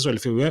critical of Israel,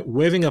 if you're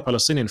waving a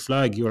Palestinian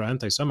flag, you're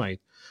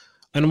anti-Semite.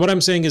 And what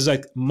I'm saying is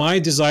like my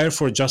desire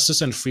for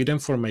justice and freedom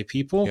for my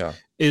people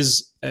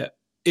is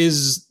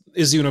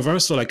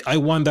universal. Like I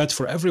want that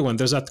for everyone.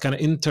 There's that kind of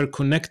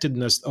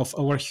interconnectedness of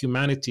our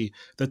humanity,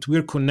 that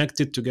we're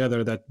connected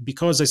together, that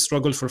because I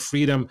struggle for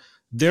freedom,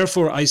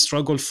 therefore I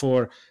struggle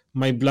for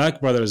my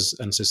Black brothers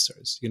and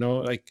sisters,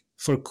 like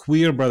for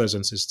queer brothers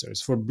and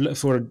sisters, for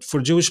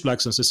Jewish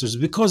Blacks and sisters,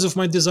 because of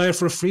my desire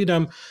for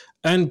freedom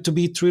and to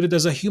be treated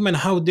as a human.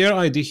 How dare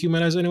I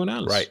dehumanize anyone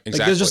else? Right,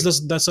 exactly. Like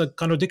that's a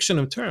contradiction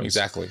of terms.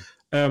 Exactly.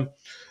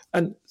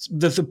 And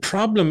the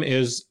problem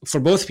is for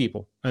both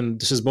people, and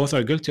this is both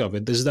are guilty of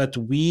it, is that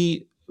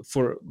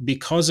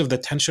because of the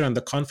tension and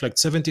the conflict,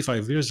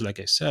 75 years, like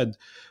I said,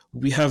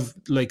 we have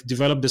like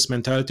developed this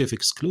mentality of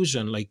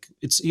exclusion. Like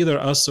it's either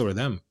us or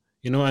them,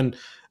 and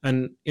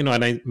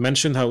I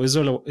mentioned how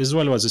Israel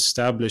was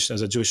established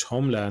as a Jewish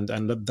homeland,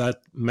 and that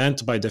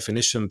meant by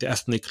definition the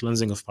ethnic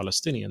cleansing of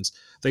Palestinians.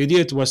 The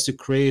idea was to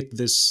create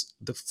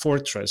the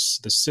fortress,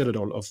 the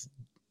citadel of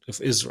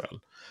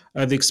Israel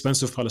at the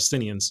expense of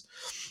Palestinians.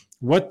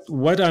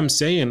 What I'm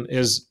saying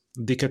is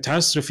the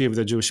catastrophe of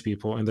the Jewish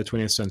people in the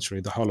 20th century,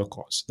 the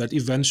Holocaust, that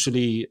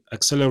eventually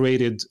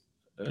accelerated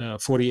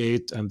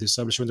 48 and the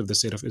establishment of the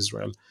State of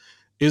Israel,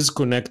 is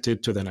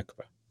connected to the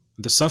Nakba.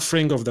 The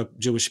suffering of the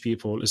Jewish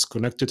people is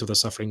connected to the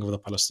suffering of the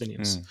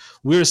Palestinians.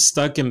 We're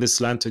stuck in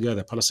this land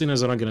together.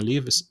 Palestinians are not going to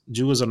leave.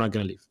 Jews are not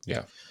going to leave.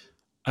 Yeah.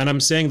 And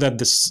I'm saying that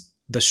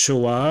the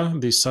Shoah,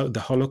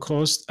 the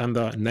Holocaust, and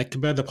the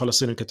Nakba, the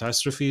Palestinian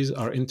catastrophes,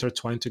 are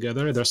intertwined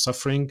together. Their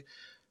suffering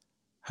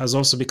has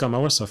also become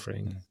our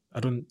suffering.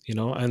 And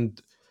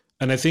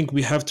I think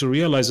we have to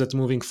realize that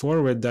moving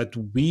forward, that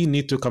we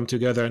need to come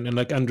together and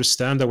like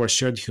understand our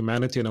shared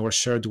humanity and our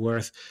shared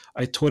worth.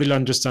 I totally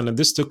understand. And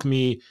this took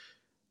me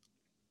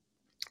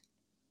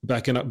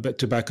back up.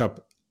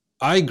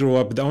 I grew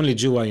up, the only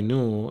Jew I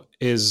knew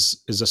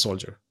is a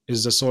soldier.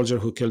 Is the soldier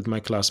who killed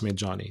my classmate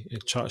Johnny.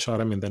 It shot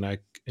him in the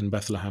neck in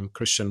Bethlehem,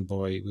 Christian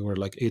boy. We were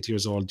like 8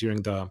 years old we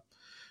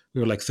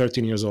were like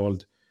 13 years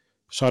old,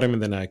 shot him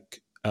in the neck,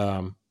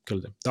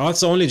 killed him.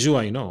 That's the only Jew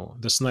I know,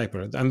 the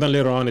sniper. And then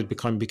later on, it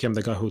became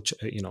the guy who,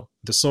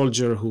 the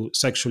soldier who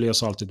sexually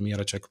assaulted me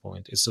at a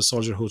checkpoint. It's the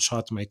soldier who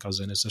shot my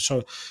cousin. It's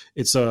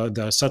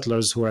the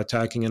settlers who are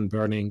attacking and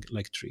burning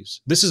like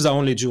trees. This is the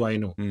only Jew I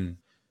know.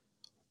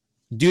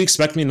 Do you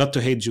expect me not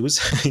to hate Jews?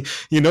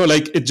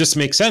 Like it just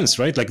makes sense,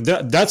 right? Like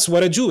that's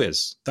what a Jew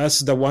is.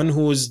 That's the one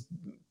who is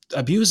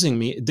abusing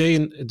me day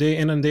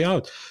in and day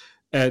out.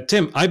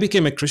 Tim, I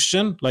became a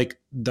Christian, like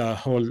the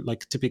whole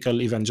like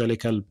typical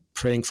evangelical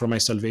praying for my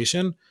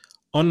salvation,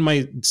 on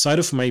my side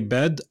of my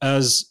bed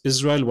as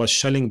Israel was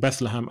shelling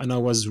Bethlehem, and I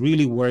was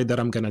really worried that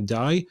I'm gonna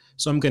die.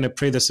 So I'm gonna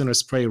pray the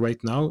sinner's prayer right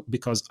now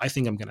because I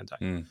think I'm gonna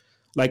die.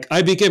 Like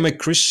I became a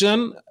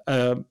Christian,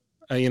 a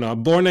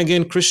born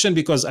again Christian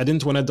because I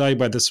didn't want to die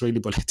by the Israeli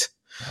bullet.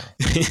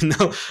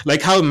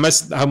 Like how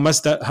messed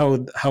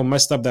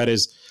up that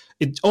is.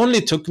 It only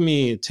took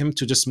me, Tim,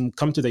 to just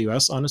come to the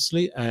US,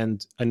 honestly,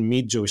 and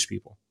meet Jewish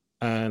people,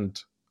 and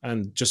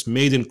just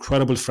made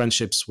incredible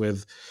friendships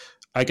with.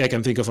 I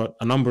can think of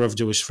a number of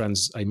Jewish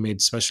friends I made,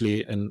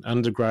 especially in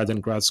undergrad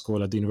and grad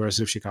school at the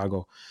University of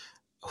Chicago,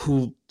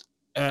 who.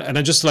 And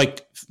I just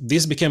like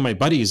these became my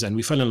buddies, and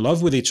we fell in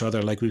love with each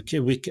other. Like we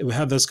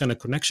had this kind of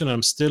connection.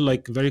 I'm still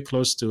like very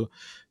close to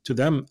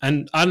them,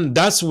 and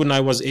that's when I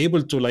was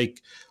able to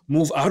like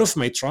move out of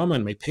my trauma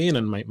and my pain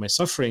and my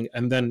suffering.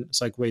 And then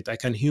it's like, wait, I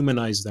can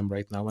humanize them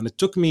right now. And it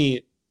took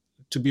me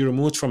to be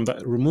removed from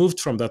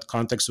that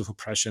context of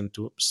oppression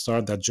to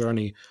start that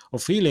journey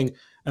of healing,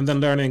 and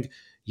then learning,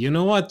 you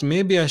know what,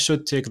 maybe I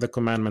should take the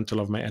commandment to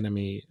love my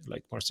enemy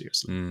like more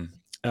seriously.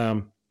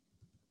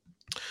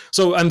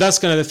 So, and that's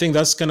kind of the thing.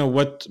 That's kind of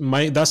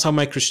that's how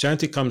my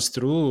Christianity comes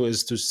through,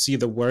 is to see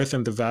the worth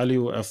and the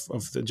value of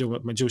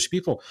my Jewish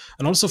people,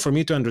 and also for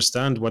me to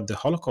understand what the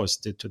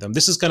Holocaust did to them.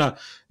 This is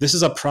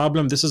a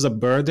problem. This is a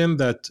burden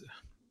that,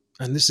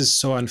 and this is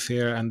so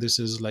unfair. And this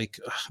is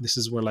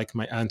where like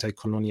my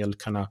anti-colonial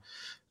kind of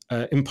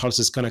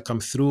impulses kind of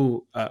come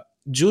through.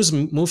 Jews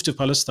moved to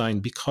Palestine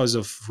because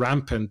of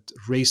rampant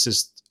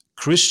racist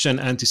Christian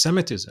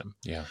anti-Semitism.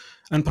 Yeah.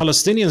 And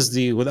Palestinians,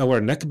 with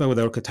our Nakba, with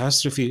our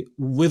catastrophe,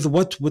 with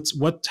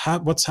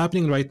what's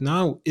happening right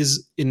now,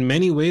 is in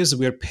many ways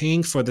we are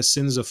paying for the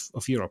sins of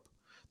Europe,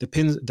 the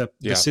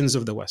sins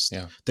of the West.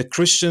 Yeah. The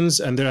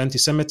Christians and their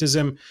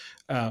anti-Semitism,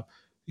 the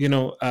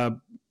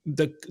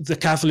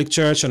Catholic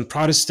Church and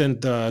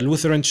Protestant, the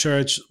Lutheran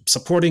Church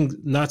supporting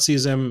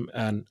Nazism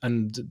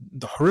and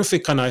the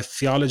horrific kind of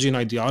theology and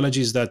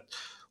ideologies that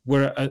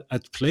were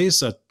at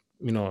place at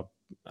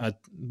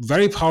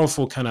very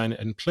powerful kind of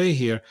in play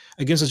here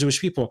against the Jewish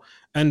people.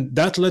 And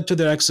that led to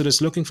their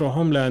exodus, looking for a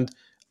homeland,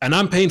 and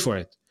I'm paying for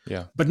it.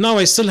 Yeah. But now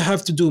I still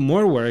have to do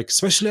more work,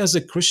 especially as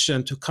a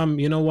Christian, to come,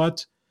 you know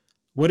what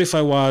if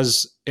I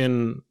was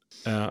in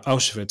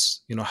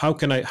Auschwitz? How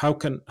can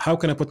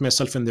I put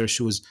myself in their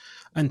shoes?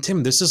 And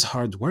Tim, this is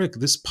hard work.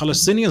 These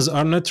Palestinians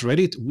are not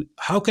ready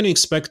how can you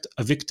expect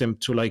a victim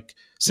to like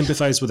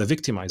sympathize with a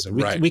victimizer?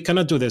 We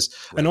cannot do this.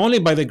 Right. And only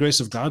by the grace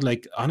of God,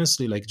 like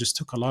honestly, like just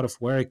took a lot of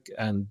work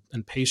and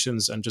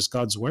patience and just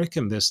God's work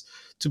in this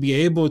to be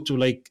able to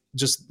like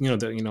just,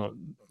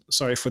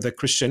 sorry for the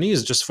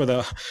Christianese, just for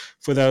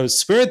the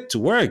spirit to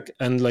work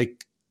and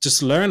like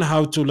just learn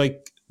how to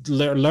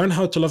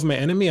love my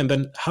enemy, and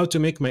then how to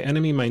make my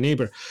enemy my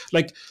neighbor.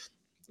 Like,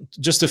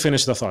 just to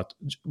finish the thought,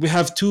 we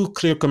have two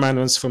clear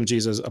commandments from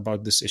Jesus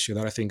about this issue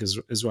that I think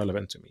is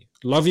relevant to me.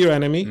 Love your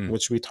enemy,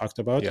 which we talked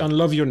about, and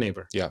love your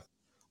neighbor. Yeah.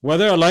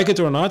 Whether I like it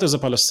or not, as a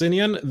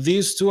Palestinian,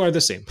 these two are the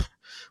same.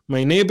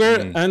 My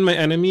neighbor and my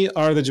enemy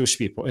are the Jewish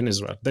people in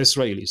Israel, the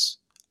Israelis.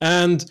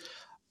 And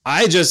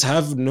I just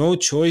have no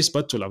choice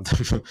but to love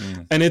them.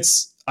 And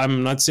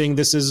I'm not saying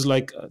this is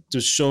like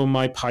to show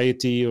my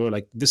piety, or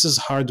like this is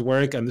hard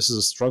work and this is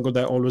a struggle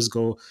that I always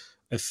go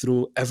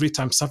through every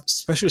time,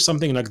 especially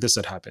something like this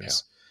that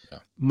happens. Yeah.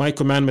 My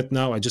commandment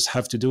now, I just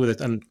have to do with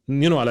it. And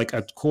like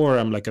at core,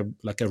 I'm like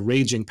a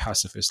raging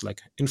pacifist,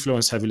 like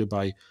influenced heavily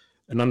by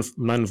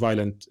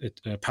nonviolent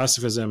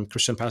pacifism,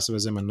 Christian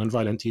pacifism, and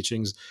nonviolent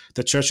teachings.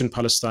 The church in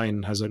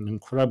Palestine has an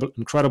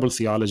incredible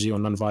theology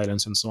on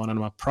nonviolence and so on. And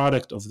I'm a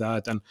product of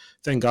that, and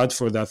thank God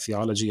for that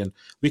theology. And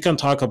we can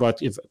talk about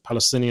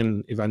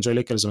Palestinian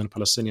evangelicalism and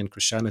Palestinian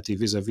Christianity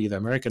vis-a-vis the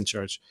American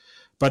church.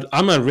 But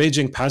I'm a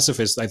raging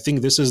pacifist. I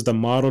think this is the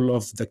model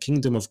of the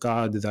kingdom of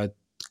God that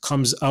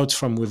comes out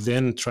from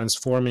within,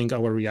 transforming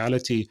our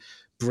reality,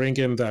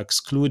 bringing the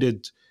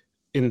excluded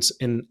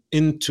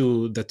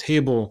into the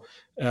table.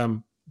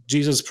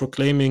 Jesus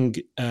proclaiming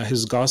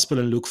his gospel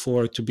in Luke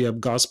 4 to be a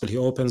gospel. He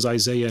opens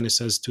Isaiah and he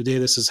says, "Today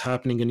this is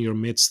happening in your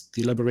midst,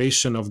 the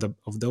liberation of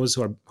those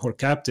who are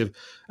captive."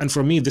 And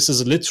for me, this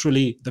is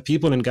literally the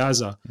people in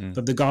Gaza.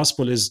 That the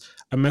gospel is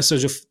a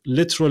message of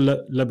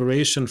literal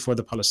liberation for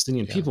the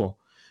Palestinian people.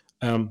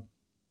 And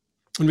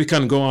we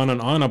can go on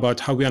and on about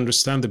how we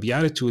understand the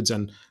Beatitudes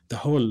and the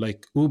whole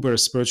like uber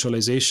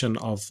spiritualization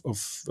of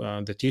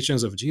the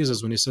teachings of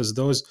Jesus, when he says,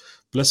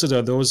 blessed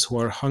are those who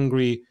are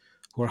hungry,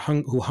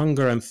 who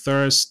hunger and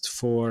thirst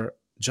for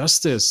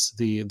justice.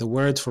 The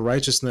word for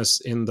righteousness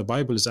in the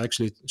Bible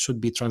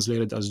should be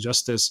translated as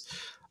justice.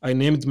 I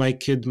named my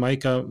kid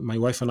Micah. My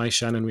wife and I,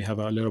 Shannon, we have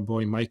a little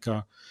boy,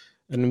 Micah,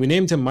 and we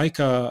named him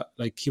Micah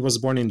like he was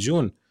born in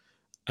June.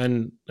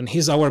 And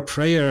he's our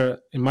prayer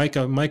in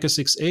Micah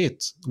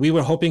 6:8. We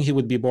were hoping he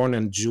would be born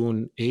on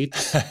June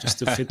 8th, just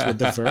to fit with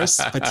the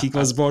verse, but he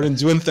was born on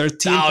June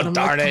 13th. Oh,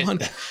 darn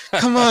it.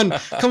 Come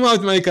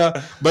on,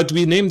 Micah. But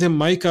we named him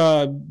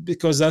Micah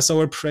because that's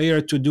our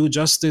prayer, to do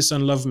justice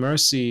and love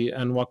mercy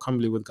and walk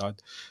humbly with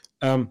God.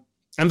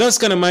 And that's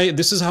kind of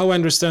this is how I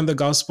understand the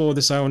gospel.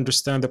 This is how I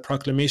understand the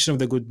proclamation of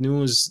the good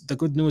news. The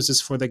good news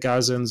is for the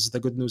Gazans. The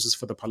good news is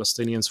for the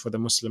Palestinians, for the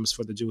Muslims,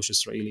 for the Jewish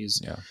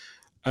Israelis. Yeah.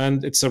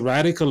 And it's a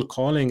radical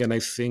calling. And I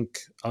think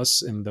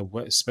us in the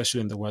West,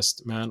 especially in the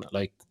West, man,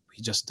 like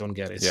we just don't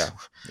get it. Yeah.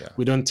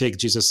 We don't take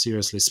Jesus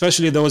seriously,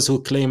 especially those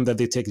who claim that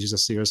they take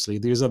Jesus seriously.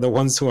 These are the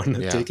ones who are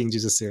not taking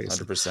Jesus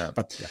seriously. 100%.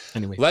 But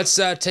anyway. Let's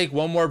take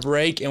one more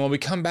break. And when we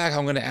come back,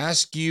 I'm going to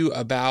ask you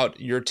about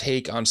your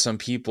take on some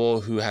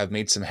people who have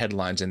made some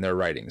headlines in their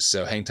writings.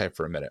 So hang tight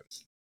for a minute.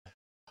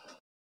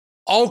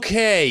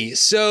 Okay.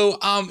 So,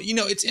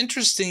 it's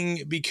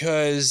interesting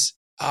because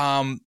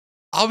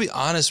I'll be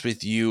honest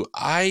with you.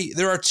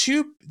 There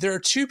are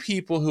two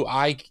people who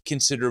I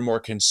consider more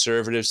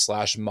conservative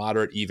 /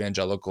 moderate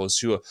evangelicals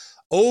who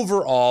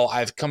overall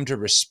I've come to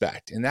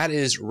respect, and that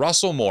is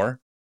Russell Moore,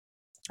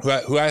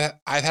 who I've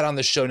had on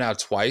the show now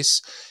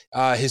twice.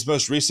 His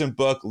most recent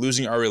book,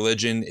 Losing Our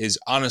Religion, is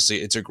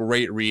honestly, it's a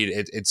great read.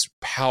 It's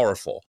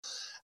powerful.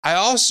 I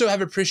also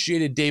have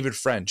appreciated David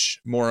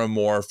French more and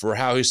more for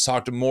how he's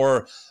talked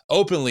more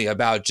openly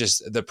about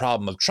just the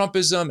problem of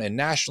Trumpism and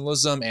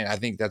nationalism, and I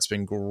think that's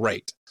been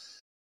great.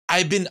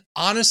 I've been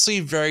honestly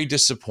very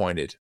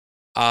disappointed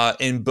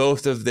in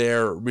both of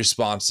their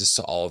responses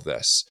to all of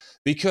this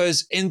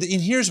because, and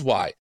here's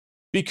why,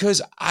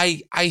 because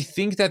I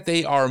think that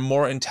they are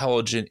more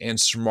intelligent and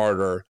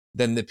smarter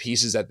than the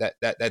pieces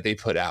that they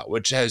put out,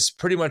 which has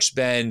pretty much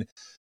been,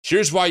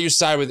 here's why you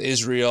side with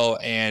Israel,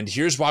 and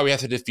here's why we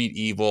have to defeat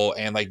evil,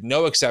 and like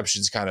no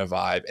exceptions kind of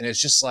vibe. And it's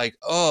just like,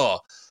 oh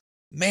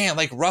man,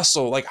 like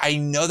Russell, like I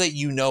know that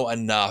you know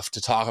enough to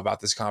talk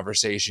about this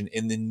conversation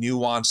in the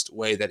nuanced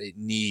way that it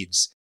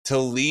needs to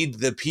lead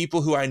the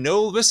people who I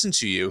know listen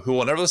to you, who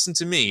will never listen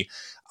to me,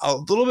 a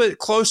little bit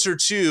closer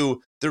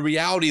to the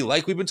reality,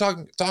 like we've been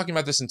talking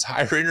about this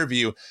entire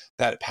interview,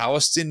 that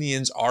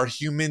Palestinians are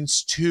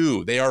humans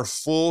too. They are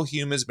full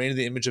humans made in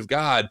the image of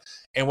God.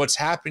 And what's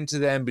happening to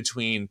them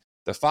between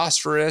the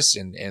phosphorus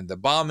and the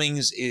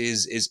bombings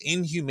is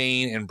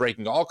inhumane and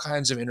breaking all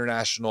kinds of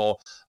international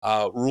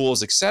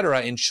rules, etc.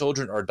 And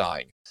children are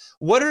dying.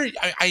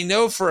 I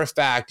know for a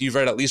fact you've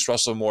read at least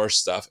Russell Moore's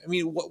stuff. I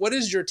mean, what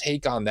is your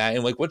take on that?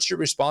 And like, what's your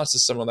response to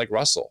someone like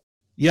Russell?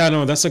 Yeah,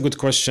 no, that's a good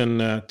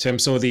question, Tim.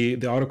 So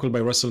the article by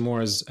Russell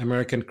Moore is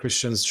American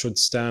Christians Should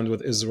Stand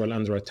with Israel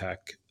Under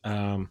Attack.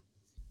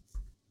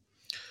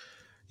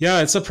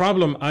 It's a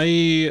problem.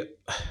 I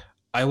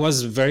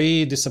was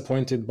very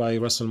disappointed by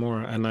Russell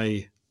Moore, and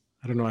I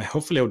don't know,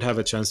 hopefully I would have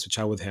a chance to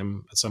chat with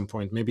him at some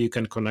point. Maybe you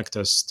can connect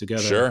us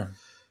together. Sure.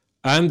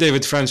 And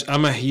David French.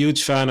 I'm a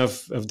huge fan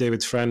of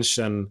David French,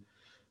 and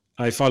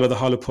I follow the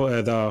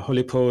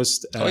Holy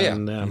Post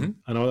and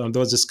on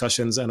those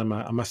discussions, and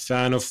I'm a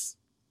fan of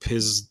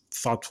his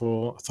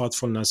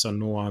thoughtfulness and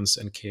nuance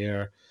and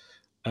care.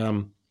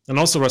 And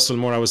also Russell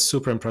Moore, I was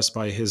super impressed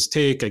by his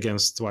take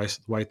against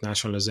white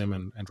nationalism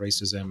and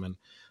racism and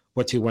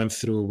what he went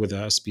through with the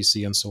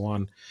SPC and so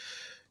on.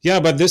 Yeah,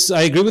 but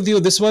I agree with you.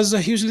 This was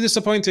hugely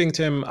disappointing,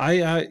 Tim.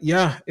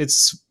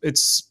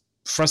 It's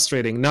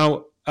frustrating.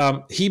 Now,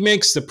 he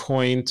makes the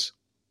point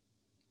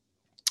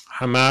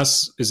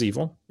Hamas is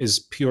evil, is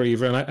pure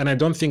evil, and I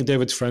don't think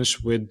David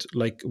French would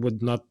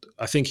not.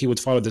 I think he would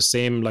follow the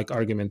same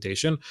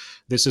argumentation.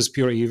 This is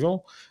pure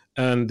evil,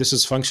 and this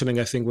is functioning,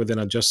 I think, within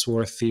a just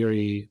war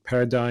theory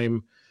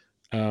paradigm.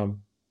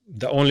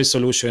 The only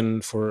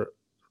solution for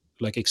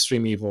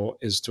extreme evil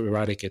is to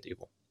eradicate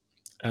evil.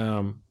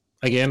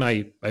 Again,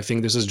 I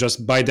think this is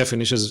just by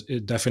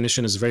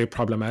definition is very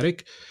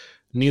problematic.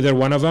 Neither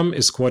one of them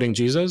is quoting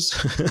Jesus.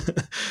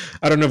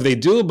 I don't know if they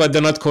do, but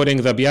they're not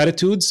quoting the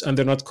Beatitudes, and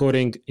they're not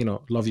quoting,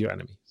 love your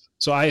enemies.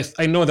 So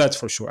I know that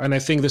for sure. And I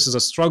think this is a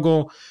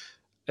struggle.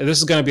 This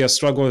is going to be a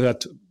struggle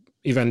that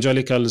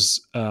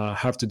evangelicals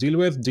have to deal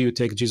with. Do you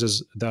take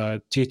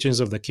the teachings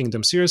of the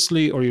kingdom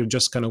seriously, or you're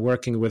just kind of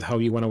working with how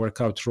you want to work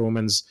out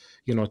Romans,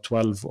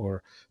 12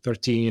 or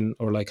 13,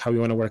 or how you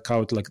want to work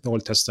out the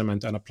Old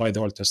Testament and apply the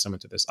Old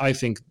Testament to this? I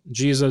think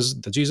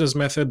the Jesus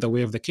method, the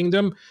way of the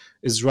kingdom,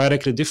 is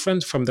radically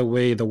different from the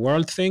way the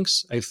world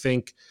thinks. I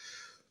think,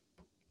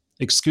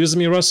 excuse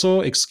me,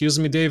 Russell, excuse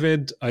me,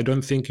 David, I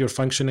don't think you're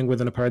functioning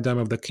within a paradigm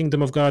of the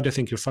kingdom of God. I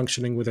think you're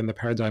functioning within the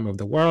paradigm of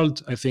the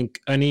world. I think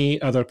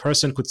any other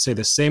person could say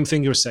the same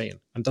thing you're saying,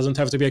 and doesn't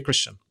have to be a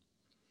Christian.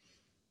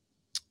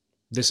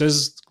 This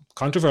is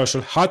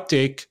controversial, hot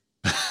take.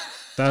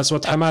 That's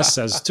what Hamas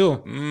says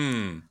too.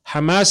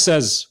 Hamas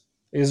says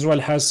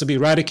Israel has to be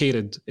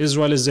eradicated.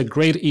 Israel is a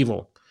great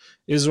evil.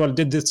 Israel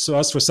did this to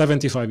us for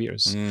 75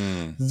 years.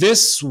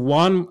 This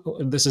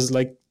is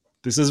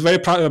very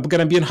going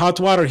to be in hot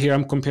water here.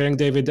 I'm comparing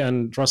David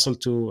and Russell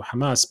to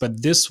Hamas,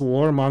 but this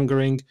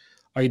warmongering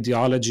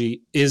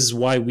ideology is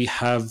why we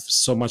have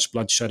so much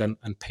bloodshed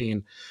and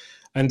pain.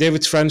 And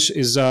David French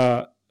is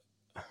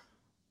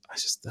I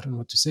don't know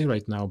what to say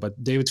right now,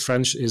 but David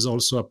French is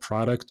also a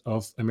product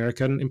of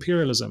American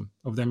imperialism,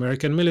 of the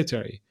American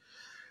military.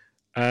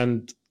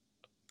 And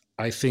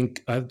I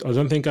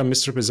don't think I'm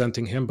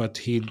misrepresenting him, but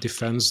he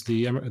defends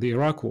the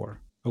Iraq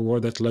war. a war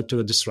that led to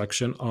the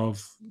destruction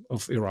of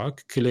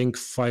Iraq, killing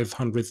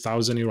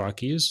 500,000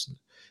 Iraqis,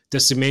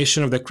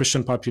 decimation of the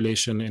Christian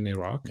population in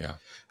Iraq, Yeah.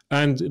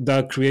 and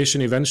the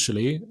creation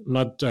eventually,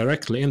 not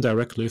directly,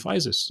 indirectly, of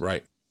ISIS.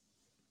 Right.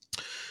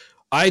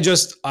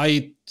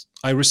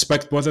 I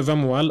respect both of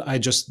them well. I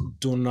just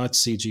do not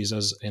see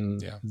Jesus in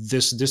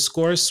this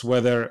discourse,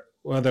 whether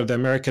the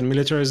American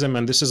militarism,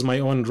 and this is my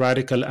own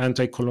radical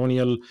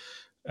anti-colonial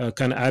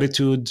kind of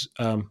attitude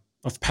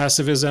of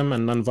pacifism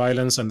and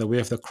nonviolence and the way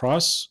of the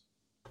cross.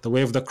 The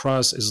way of the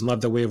cross is not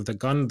the way of the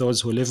gun.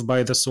 Those who live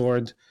by the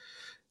sword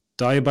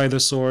die by the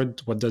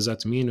sword. What does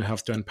that mean? We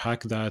have to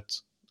unpack that.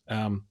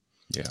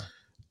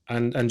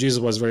 And Jesus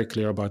was very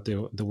clear about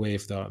the way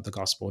of the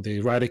gospel,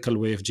 the radical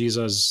way of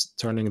Jesus,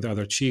 turning the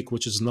other cheek,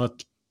 which is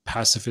not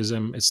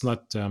pacifism. It's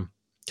not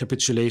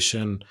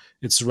capitulation.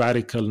 It's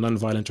radical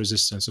nonviolent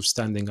resistance of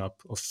standing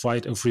up, of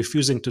fight, of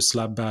refusing to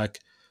slap back,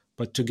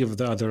 but to give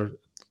the other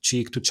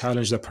cheek, to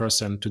challenge the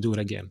person to do it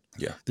again.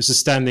 Yeah. This is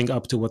standing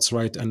up to what's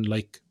right and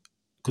like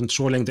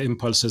controlling the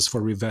impulses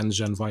for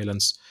revenge and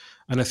violence.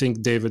 And I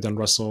think David and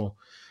Russell,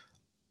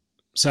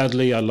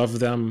 sadly, I love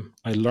them.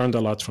 I learned a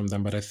lot from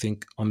them, but I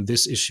think on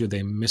this issue,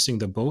 they're missing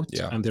the boat,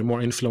 and they're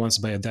more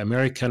influenced by the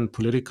American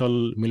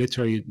political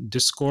military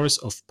discourse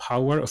of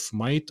power, of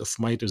might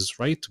is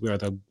right. We are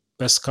the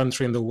best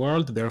country in the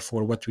world.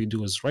 Therefore, what we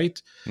do is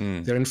right.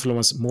 They're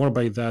influenced more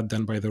by that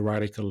than by the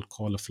radical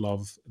call of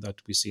love that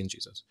we see in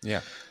Jesus.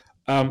 Yeah.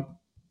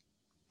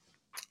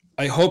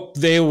 I hope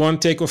they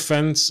won't take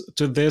offense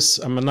to this.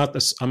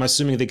 I'm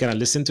assuming they're gonna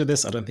listen to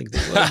this. I don't think they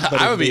will.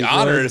 I would be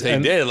honored if they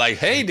did. Like,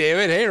 hey,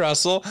 David, hey,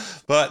 Russell.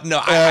 But no,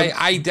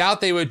 I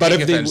doubt they would take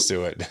offense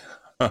to it.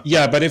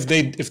 Yeah, but if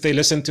they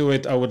listen to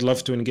it, I would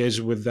love to engage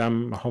with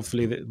them.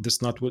 Hopefully,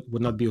 this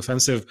would not be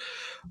offensive.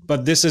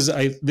 But this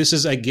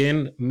is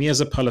again me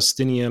as a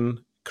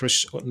Palestinian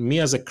Christian, me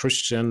as a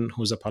Christian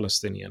who's a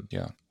Palestinian.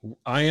 Yeah,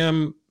 I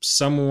am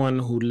someone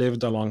who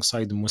lived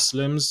alongside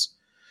Muslims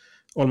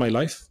all my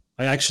life.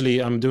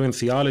 I'm doing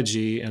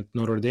theology at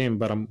Notre Dame,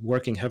 but I'm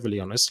working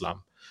heavily on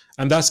Islam.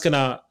 And that's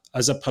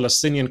as a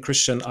Palestinian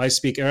Christian, I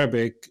speak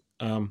Arabic.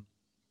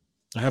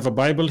 I have a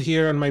Bible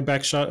here on my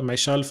my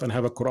shelf, and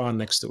have a Quran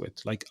next to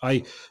it. Like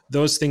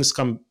those things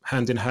come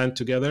hand in hand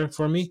together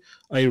for me.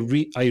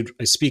 I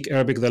speak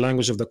Arabic, the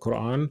language of the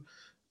Quran,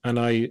 and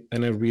I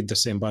read the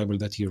same Bible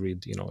that you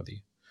read.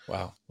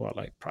 Wow. Well,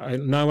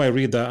 now I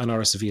read the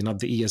NRSV, not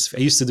the ESV.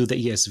 I used to do the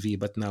ESV,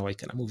 but now I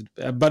kind of moved.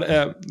 But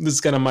this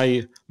is kind of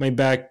my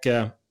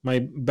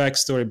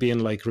backstory, being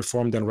like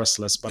reformed and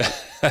restless. But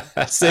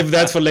I'll save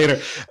that for later.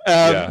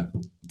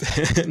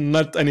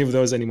 Not any of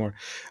those anymore.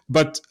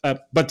 But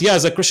yeah,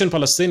 as a Christian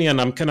Palestinian,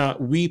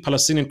 we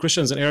Palestinian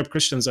Christians and Arab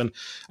Christians, and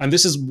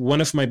this is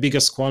one of my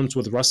biggest qualms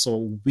with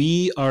Russell.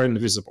 We are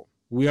invisible.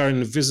 We are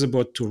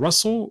invisible to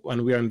Russell,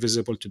 and we are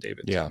invisible to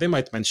David. Yeah. They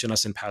might mention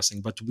us in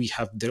passing, but we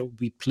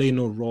play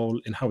no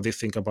role in how they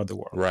think about the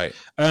world, right?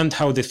 And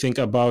how they think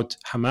about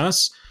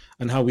Hamas,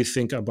 and how we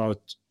think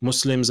about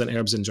Muslims and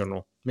Arabs in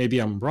general. Maybe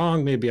I'm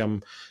wrong. Maybe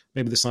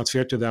that's not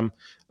fair to them.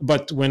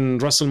 But when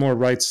Russell Moore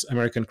writes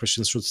American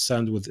Christians should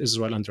stand with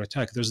Israel under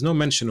attack, there's no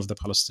mention of the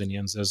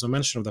Palestinians. There's no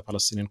mention of the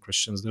Palestinian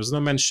Christians. There's no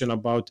mention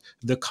about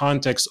the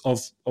context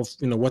of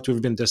what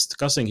we've been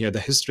discussing here, the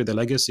history, the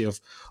legacy of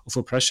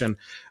oppression.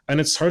 And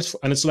it's hurtful,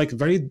 and it's like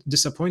very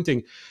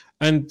disappointing.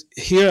 And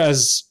here,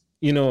 as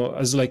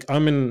like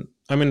I'm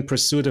in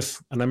pursuit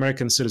of an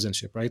American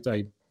citizenship, right?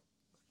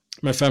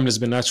 My family has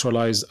been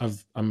naturalized.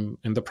 I'm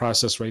in the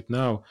process right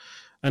now.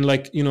 And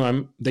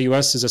the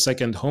US is a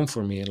second home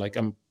for me. Like,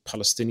 I'm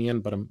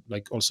Palestinian, but I'm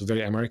like also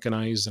very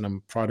Americanized, and I'm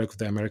a product of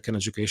the American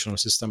educational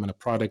system, and a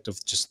product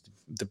of just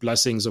the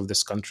blessings of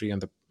this country,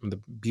 and the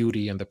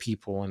beauty and the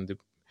people, and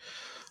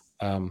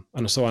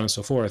so on and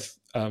so forth.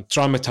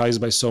 Traumatized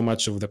by so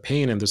much of the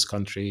pain in this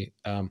country.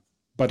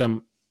 But I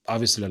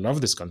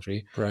love this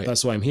country. Right.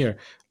 That's why I'm here.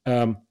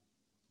 And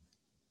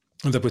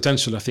the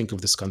potential, I think,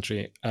 of this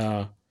country.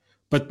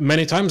 But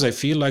many times I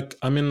feel like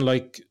I'm in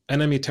like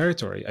enemy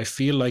territory. I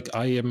feel like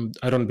I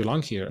don't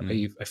belong here.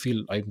 I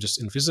feel I'm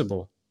just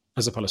invisible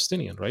as a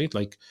Palestinian, right?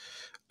 Like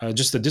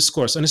just the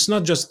discourse. And it's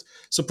not just,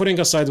 so putting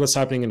aside what's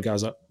happening in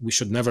Gaza, we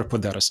should never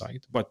put that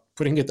aside, but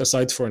putting it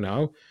aside for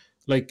now,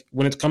 like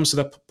when it comes to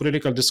the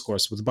political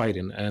discourse with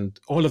Biden and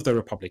all of the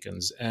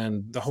Republicans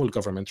and the whole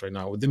government right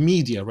now, the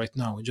media right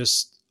now,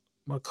 just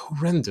like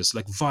horrendous,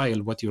 like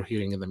vile what you're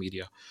hearing in the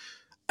media.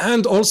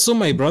 And also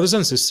my brothers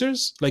and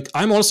sisters, like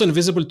I'm also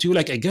invisible too.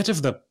 Like I get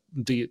if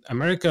the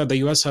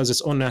US has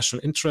its own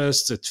national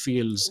interests. It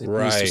feels it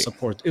needs to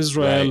support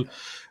Israel,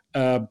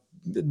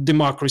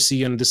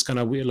 democracy, and this kind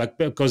of weird, like,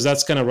 because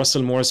that's kind of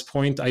Russell Moore's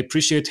point. I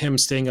appreciate him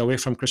staying away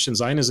from Christian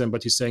Zionism,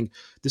 but he's saying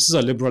this is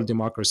a liberal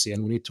democracy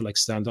and we need to like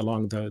stand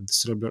along the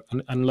liberal,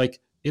 and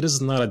like it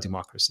is not a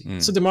democracy.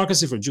 It's a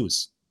democracy for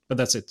Jews, but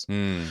that's it.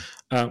 And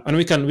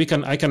I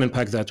can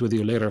unpack that with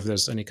you later if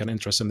there's any kind of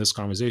interest in this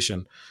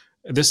conversation.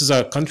 This is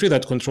a country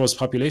that controls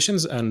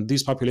populations, and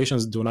these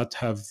populations do not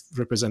have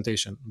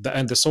representation.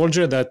 And the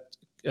soldier that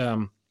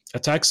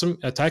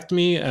attacked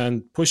me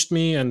and pushed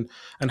me and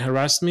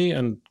harassed me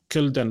and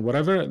killed and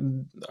whatever,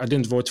 I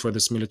didn't vote for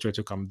this military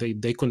to come.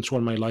 They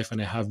control my life, and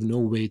I have no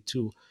way to.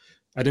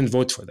 I didn't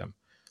vote for them.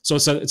 So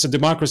it's a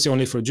democracy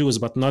only for Jews,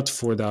 but not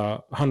for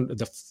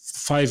the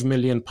 5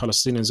 million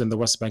Palestinians in the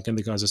West Bank and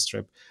the Gaza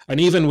Strip. And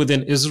even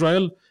within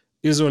Israel,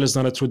 Israel is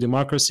not a true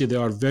democracy.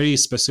 There are very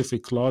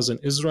specific laws in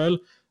Israel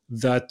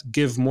that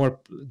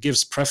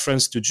gives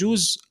preference to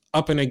Jews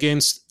up and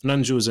against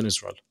non-Jews in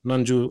Israel,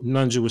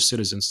 non-Jewish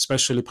citizens,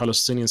 especially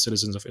Palestinian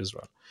citizens of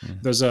Israel.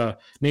 There's a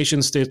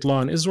nation-state law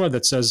in Israel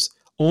that says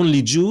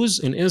only Jews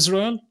in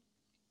Israel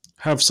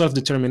have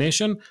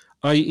self-determination,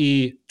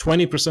 i.e.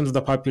 20% of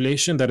the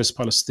population that is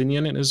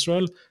Palestinian in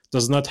Israel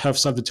does not have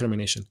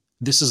self-determination.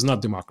 This is not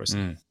democracy.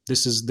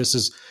 This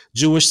is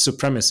Jewish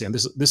supremacy. And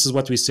this is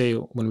what we say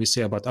when we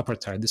say about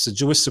apartheid. This is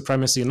Jewish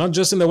supremacy, not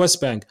just in the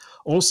West Bank,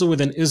 also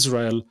within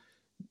Israel.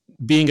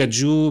 Being a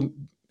Jew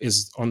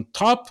is on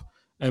top,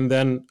 and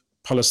then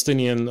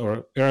Palestinian or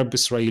Arab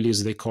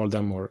Israelis, they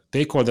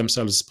call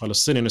themselves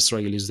Palestinian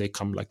Israelis, they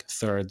come like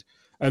third.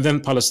 And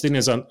then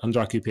Palestinians under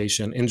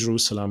occupation in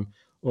Jerusalem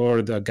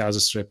or the Gaza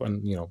Strip, and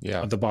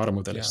at the bottom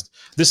of the list.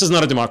 This is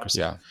not a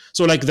democracy.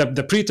 So like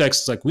the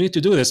pretext, like we need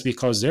to do this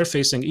because they're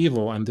facing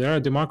evil and they're a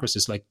democracy.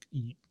 It's like,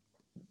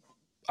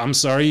 I'm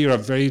sorry, you're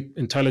very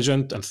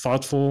intelligent and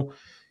thoughtful.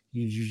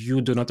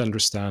 You do not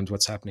understand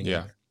what's happening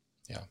here.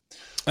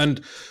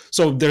 And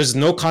so there's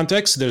no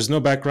context, there's no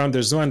background,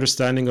 there's no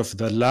understanding of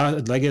the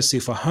legacy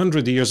of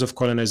 100 years of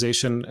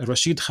colonization.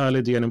 Rashid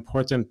Khalidi, an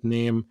important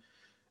name,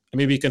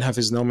 maybe you can have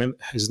his name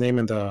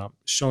in the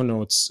show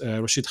notes.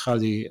 Rashid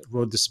Khalidi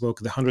wrote this book,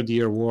 The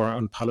 100-Year War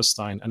on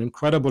Palestine, an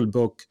incredible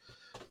book,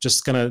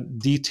 just kind of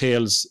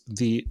details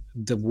the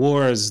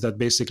wars that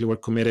basically were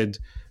committed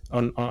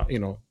on,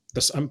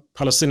 the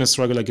Palestinian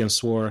struggle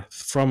against war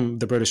from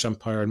the British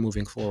Empire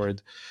moving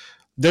forward.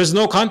 There's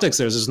no context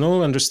there. There's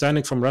no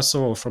understanding from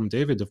Russell or from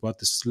David about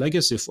this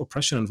legacy of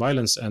oppression and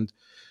violence. And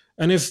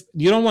if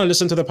you don't want to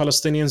listen to the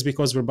Palestinians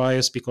because we're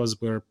biased, because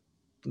we're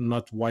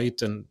not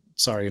white and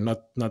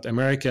not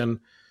American,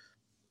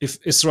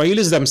 if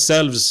Israelis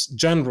themselves,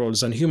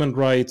 generals and human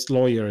rights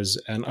lawyers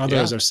and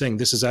others are saying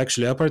this is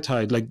actually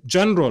apartheid, like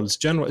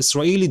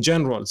Israeli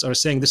generals are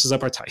saying this is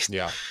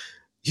apartheid.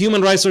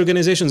 Human rights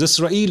organizations,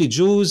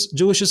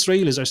 Jewish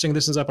Israelis are saying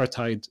this is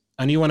apartheid,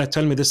 and you want to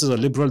tell me this is a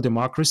liberal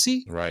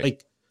democracy? Right.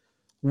 Like,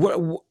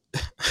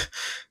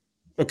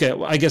 okay,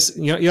 well, I guess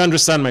you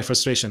understand my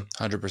frustration.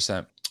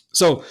 100%.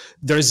 So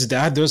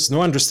there's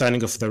no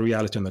understanding of the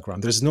reality on the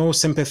ground. There's no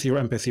sympathy or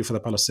empathy for the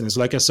Palestinians.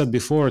 Like I said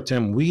before,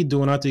 Tim, we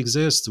do not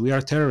exist. We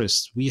are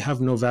terrorists. We have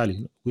no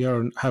value. We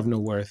have no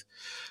worth.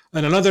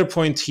 And another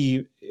point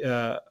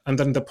and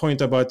then the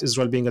point about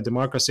Israel being a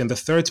democracy. And the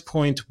third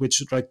point,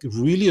 which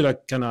really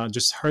kind of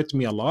just hurt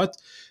me a lot,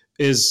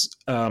 is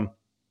the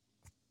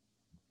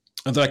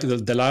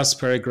last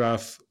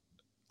paragraph,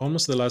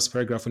 almost the last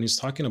paragraph when he's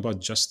talking about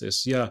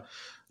justice.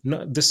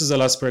 No, this is the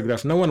last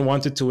paragraph. No one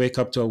wanted to wake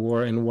up to a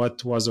war in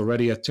what was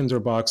already a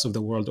tinderbox of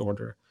the world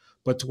order.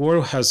 But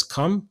war has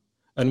come,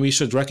 and we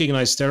should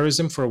recognize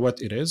terrorism for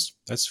what it is.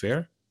 That's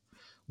fair.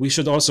 We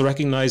should also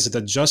recognize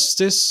the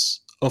justice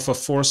of a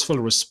forceful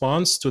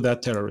response to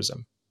that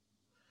terrorism.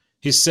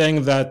 He's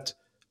saying that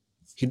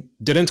he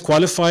didn't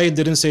qualify,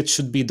 didn't say it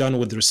should be done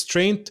with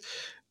restraint.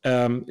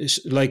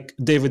 Like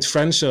David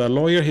French, a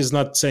lawyer, he's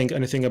not saying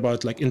anything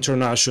about like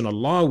international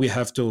law. We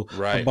have to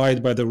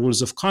abide by the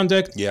rules of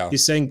conduct.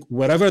 He's saying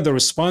whatever the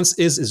response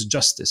is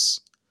justice.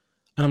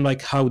 And I'm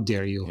like, how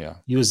dare you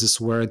use this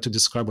word to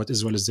describe what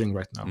Israel is doing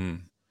right now?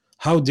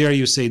 How dare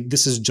you say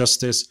this is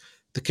justice,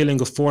 the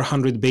killing of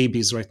 400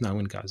 babies right now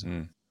in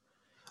Gaza?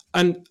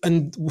 And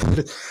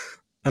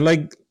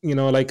like,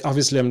 like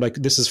obviously I'm like,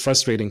 this is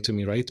frustrating to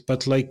me, right?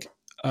 But like,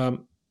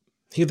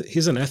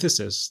 he's an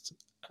ethicist.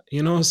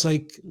 It's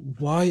like,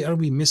 why are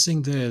we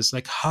missing this?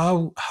 Like,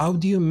 how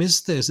do you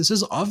miss this? This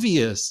is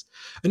obvious.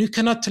 And you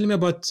cannot tell me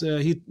about,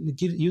 he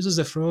uses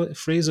the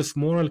phrase of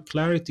moral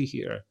clarity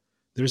here.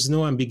 There's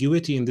no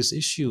ambiguity in this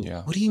issue.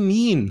 What do you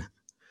mean?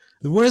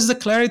 Where's the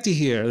clarity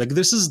here? Like,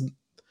 this is,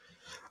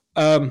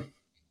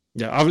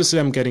 obviously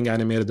I'm getting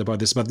animated about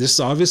this, but this is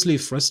obviously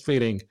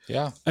frustrating.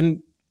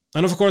 And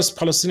of course,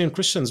 Palestinian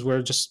Christians,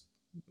 we're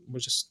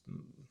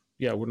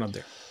not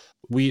there.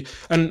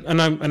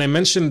 And I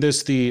mentioned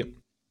this,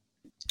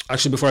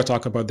 actually, before I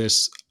talk about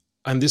this,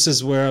 and this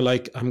is where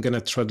like I'm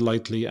gonna tread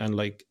lightly, and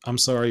like, I'm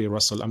sorry,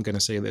 Russell, I'm gonna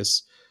say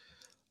this.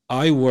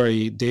 I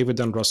worry David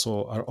and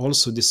Russell are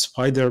also,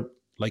 despite their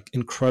like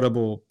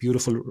incredible,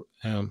 beautiful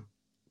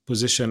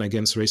position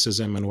against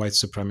racism and white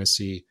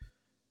supremacy,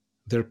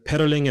 they're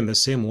pedaling in the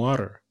same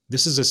water.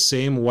 This is the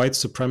same white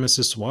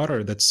supremacist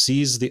water that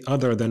sees the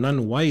other, the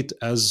non-white,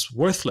 as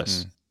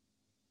worthless.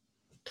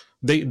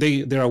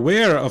 They're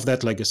aware of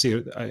that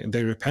legacy.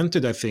 They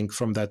repented, I think,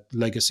 from that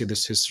legacy,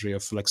 this history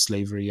of like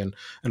slavery and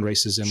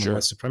racism and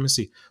white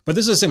supremacy. But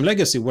this is the same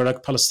legacy where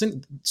like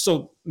Palestine.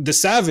 So the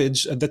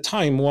savage at the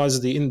time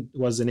was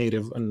the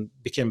native and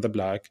became the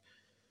black,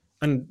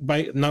 and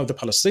by now the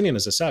Palestinian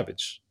is a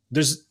savage.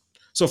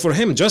 So for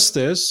him,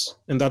 justice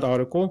in that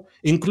article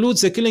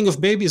includes the killing of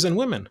babies and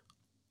women.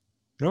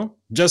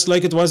 Just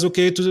like it was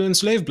okay to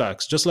enslave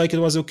blacks, just like it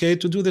was okay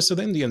to do this to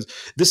the Indians.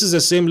 This is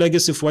the same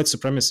legacy of white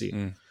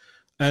supremacy.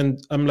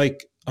 And I'm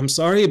like, I'm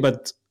sorry,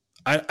 but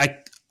I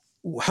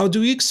how do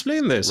we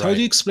explain this? How do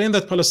you explain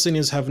that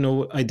Palestinians have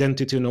no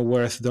identity, no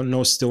worth,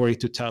 no story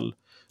to tell?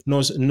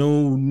 No,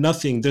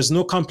 nothing. There's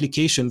no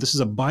complication. This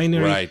is a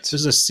binary. This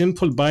is a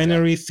simple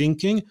binary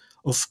thinking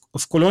of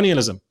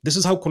colonialism. This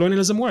is how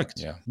colonialism worked.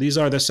 Yeah. These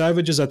are the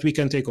savages that we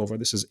can take over.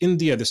 This is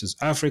India. This is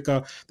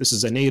Africa. This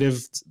is the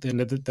natives.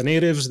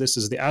 This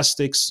is the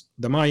Aztecs,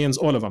 the Mayans,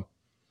 all of them.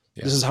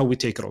 Yeah. This is how we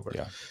take it over.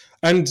 Yeah.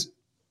 And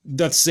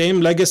that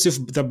same legacy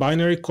of the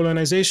binary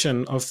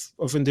colonization of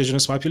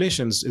indigenous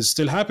populations is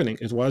still happening.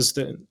 It was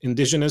the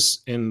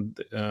indigenous in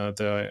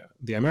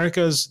the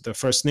Americas, the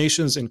First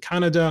Nations in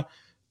Canada,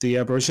 the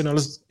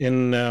Aboriginals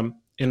in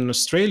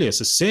Australia. It's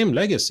the same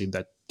legacy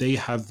that they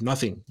have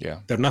nothing. Yeah,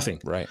 they're nothing.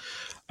 Right.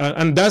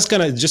 And that's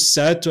kind of just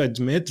sad to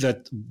admit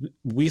that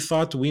we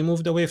thought we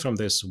moved away from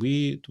this.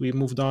 We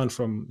moved on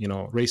from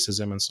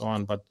racism and so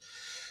on, but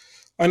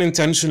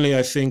unintentionally,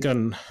 I think,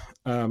 and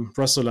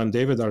Russell and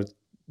David are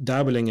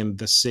dabbling in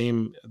the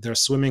same, they're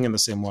swimming in the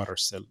same water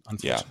still,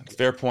 unfortunately. Yeah,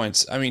 fair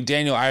points. I mean,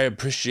 Daniel, I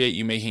appreciate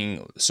you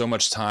making so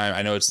much time.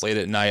 I know it's late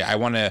at night. I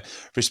want to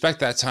respect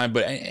that time,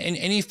 but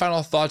any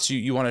final thoughts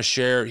you want to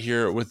share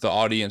here with the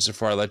audience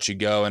before I let you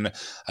go? And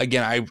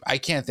again, I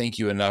can't thank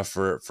you enough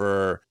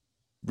for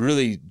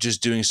really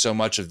just doing so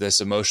much of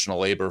this emotional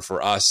labor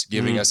for us,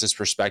 giving us this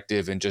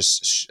perspective and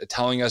just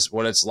telling us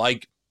what it's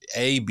like,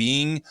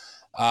 being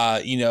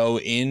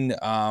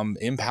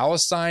in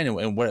Palestine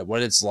and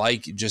what it's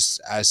like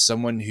just as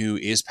someone who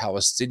is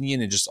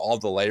Palestinian and just all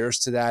the layers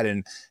to that,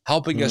 and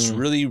helping us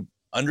really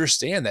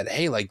understand that,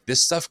 hey, like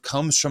this stuff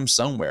comes from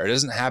somewhere. It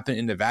doesn't happen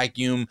in a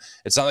vacuum.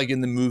 It's not like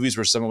in the movies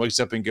where someone wakes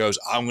up and goes,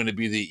 I'm going to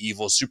be the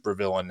evil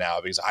supervillain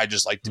now because I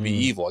just like to be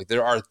evil. Like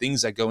there are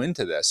things that go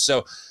into this.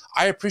 So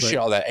I appreciate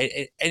all that.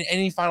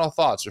 Any final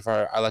thoughts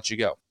before I let you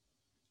go?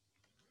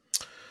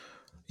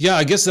 Yeah,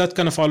 I guess that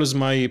kind of follows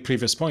my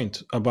previous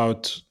point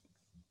about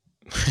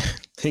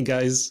hey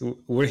guys,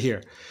 we're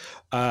here.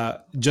 My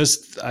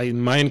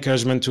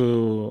encouragement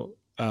to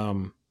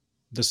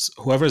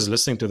whoever is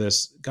listening to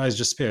this, guys,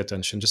 just pay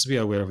attention, just be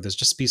aware of this,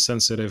 just be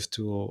sensitive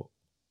to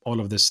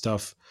all of this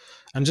stuff,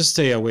 and just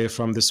stay away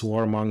from this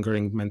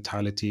warmongering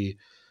mentality.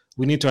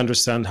 We need to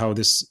understand how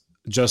this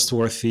just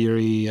war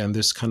theory and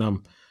this kind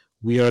of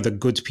we are the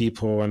good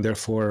people and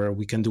therefore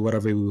we can do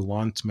whatever we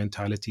want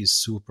mentality is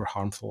super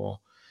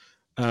harmful.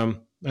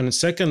 And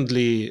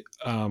secondly,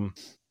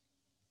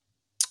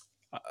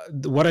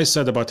 what I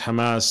said about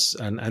Hamas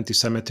and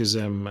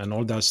anti-Semitism and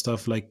all that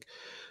stuff, like,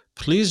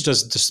 please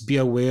just be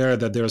aware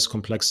that there is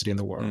complexity in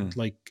the world.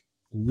 Like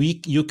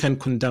you can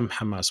condemn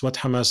Hamas. What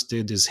Hamas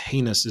did is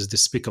heinous, is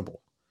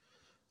despicable.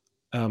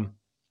 And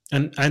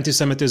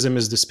anti-Semitism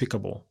is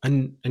despicable.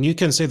 And you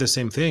can say the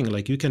same thing.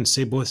 Like you can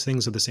say both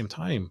things at the same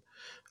time.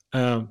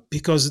 And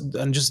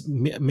just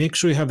make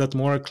sure you have that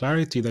moral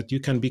clarity that you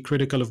can be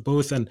critical of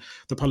both. And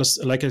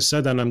like I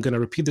said, and I'm going to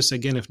repeat this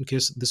again in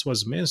case this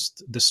was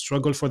missed, the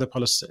struggle for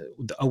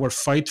our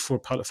fight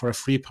for a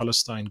free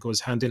Palestine goes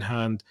hand in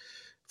hand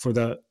for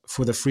the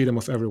freedom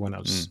of everyone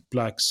else,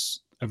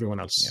 blacks,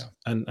 everyone else,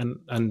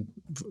 and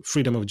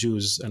freedom of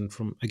Jews and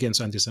from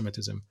against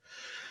anti-Semitism.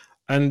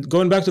 And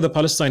going back to the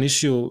Palestine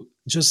issue,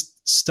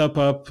 just step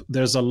up.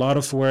 There's a lot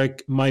of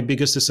work. My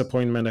biggest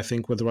disappointment, I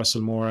think, with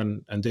Russell Moore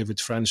and David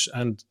French,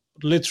 and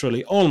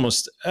literally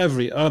almost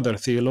every other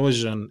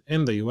theologian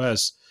in the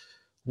U.S.,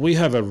 we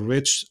have a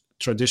rich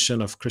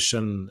tradition of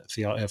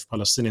of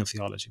Palestinian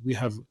theology. We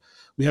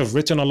have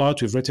written a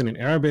lot. We've written in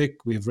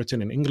Arabic. We have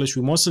written in English.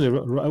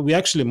 We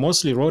actually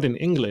mostly wrote in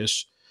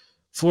English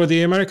for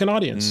the American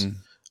audience,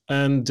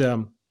 and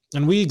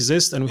we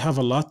exist, and we have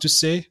a lot to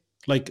say.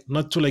 Like,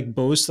 not to like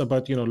boast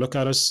about, look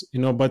at us,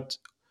 but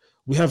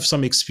we have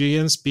some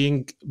experience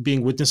being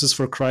witnesses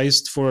for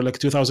Christ for like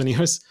 2,000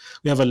 years.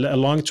 We have a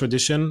long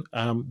tradition.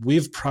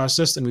 We've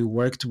processed and we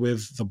worked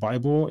with the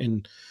Bible,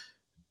 and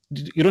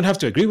you don't have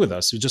to agree with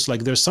us. You're just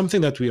like, there's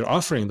something that we're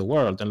offering the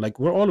world. And like,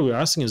 all we're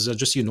asking is that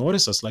just you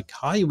notice us, like,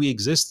 hi, we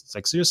exist. It's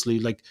like, seriously,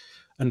 like,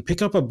 and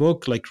pick up a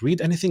book, like read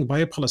anything by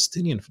a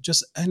Palestinian,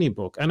 just any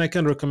book. And I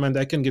can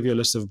give you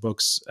a list of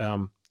books.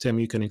 Tim,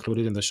 you can include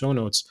it in the show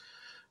notes.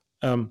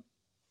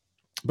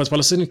 But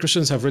Palestinian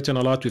Christians have written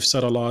a lot. We've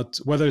said a lot,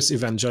 whether it's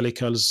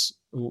evangelicals,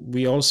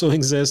 we also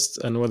exist,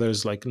 and whether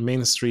it's like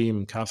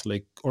mainstream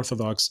Catholic,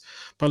 Orthodox.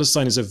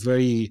 Palestine is a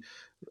very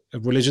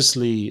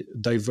religiously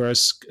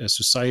diverse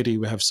society.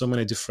 We have so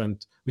many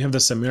we have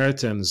the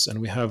Samaritans, and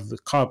we have the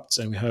Copts,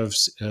 and we have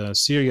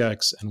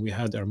Syriacs, and we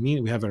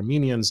have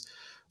Armenians,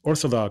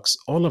 Orthodox.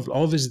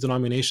 All these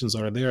denominations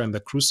are there in the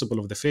crucible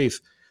of the faith.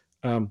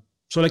 So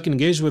like,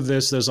 engage with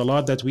this. There's a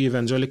lot that we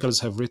evangelicals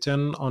have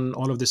written on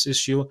all of this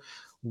issue.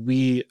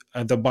 The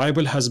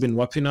Bible has been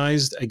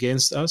weaponized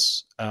against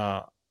us,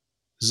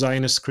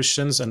 Zionist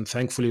Christians, and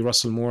thankfully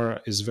Russell Moore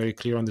is very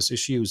clear on this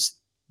issue.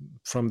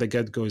 From the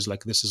get-go, is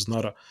like, this is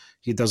not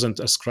he doesn't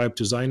ascribe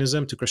to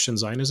Zionism, to Christian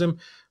Zionism.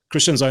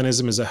 Christian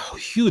Zionism is a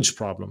huge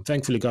problem.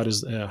 Thankfully,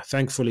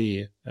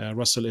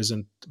 Russell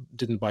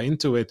didn't buy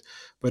into it,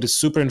 but it's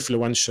super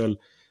influential.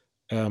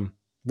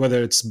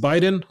 Whether it's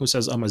Biden, who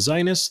says I'm a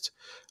Zionist,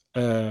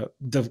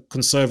 the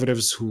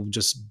conservatives who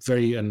just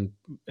very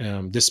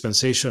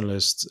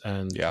dispensationalists,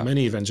 and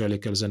many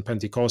evangelicals and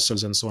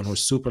Pentecostals and so on who are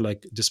super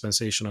like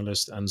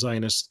dispensationalist and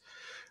Zionist,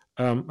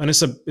 and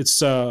it's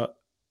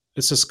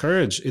a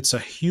scourge. It's a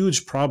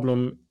huge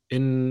problem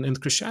in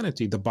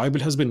Christianity. The Bible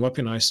has been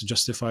weaponized to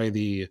justify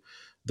the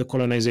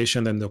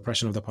colonization and the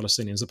oppression of the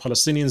Palestinians. The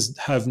Palestinians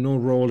have no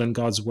role in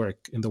God's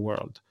work in the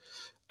world.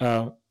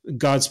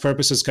 God's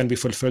purposes can be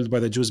fulfilled by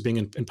the Jews being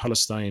in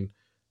Palestine,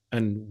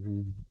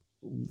 and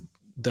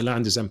the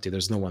land is empty.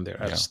 There's no one there.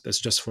 It's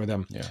just for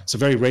them. Yeah. It's a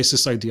very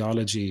racist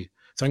ideology.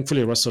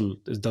 Thankfully, Russell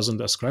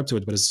doesn't ascribe to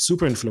it, but it's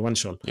super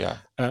influential. Yeah.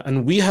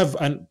 And we have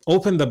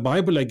opened the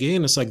Bible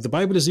again. It's like the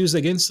Bible is used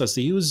against us.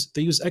 They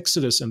use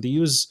Exodus, and they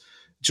use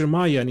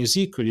Jeremiah and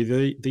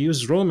Ezekiel. They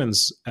use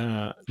Romans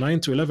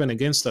 9-11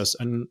 against us,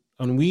 and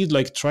we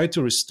like try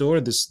to restore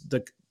this.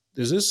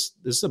 Is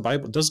this the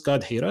Bible? Does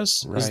God hate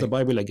us? Right. Is the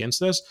Bible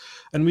against us?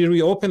 And we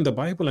reopened the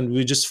Bible, and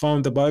we just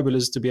found the Bible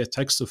is to be a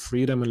text of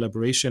freedom and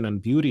liberation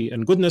and beauty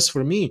and goodness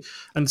for me.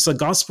 And it's a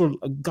gospel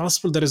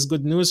that is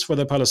good news for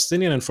the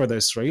Palestinian and for the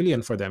Israeli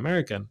and for the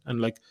American. And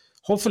like,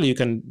 hopefully you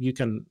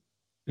can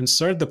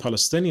insert the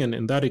Palestinian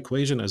in that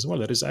equation as well.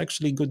 That is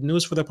actually good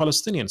news for the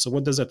Palestinian. So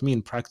what does that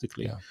mean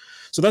practically? Yeah.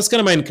 So that's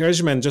kind of my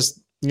encouragement. Just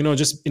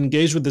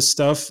engage with this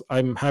stuff.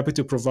 I'm happy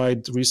to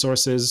provide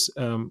resources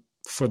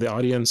for the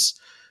audience.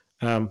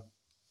 And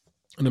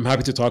I'm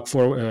happy to talk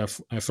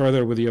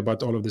further with you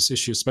about all of this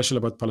issue, especially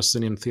about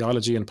Palestinian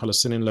theology and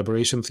Palestinian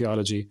liberation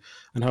theology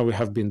and how we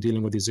have been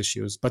dealing with these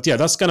issues. But yeah,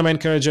 that's kind of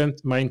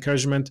my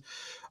encouragement.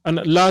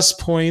 And last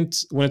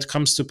point, when it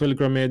comes to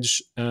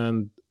pilgrimage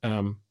and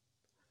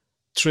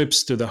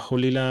trips to the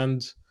Holy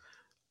Land,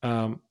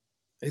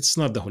 it's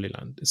not the Holy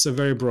Land. It's a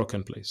very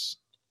broken place.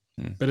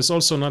 But it's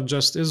also not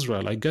just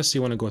Israel. I guess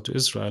you want to go to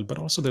Israel, but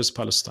also there's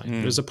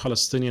Palestine. There's a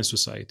Palestinian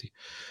society.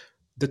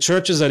 The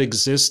churches that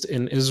exist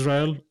in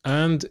Israel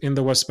and in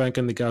the West Bank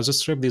and the Gaza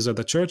Strip, these are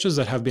the churches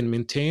that have been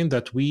maintained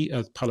that we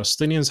as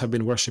Palestinians have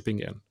been worshiping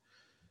in.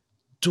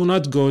 Do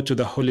not go to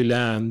the Holy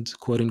Land,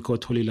 quote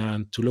unquote Holy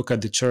Land, to look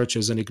at the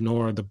churches and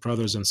ignore the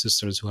brothers and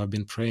sisters who have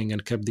been praying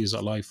and kept these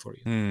alive for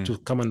you, to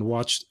come and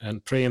watch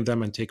and pray in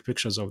them and take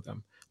pictures of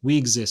them. We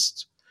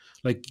exist.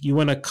 Like, you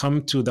want to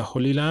come to the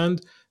Holy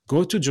Land,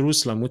 go to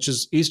Jerusalem, which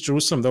is East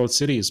Jerusalem. The old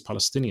city is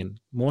Palestinian.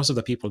 Most of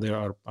the people there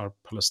are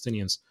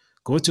Palestinians.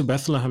 Go to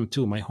Bethlehem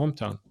too, my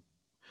hometown.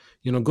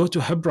 Go to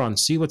Hebron,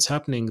 see what's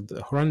happening,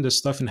 the horrendous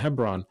stuff in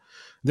Hebron.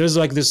 There's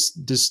like this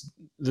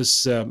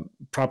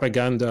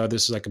propaganda,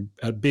 this is like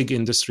a big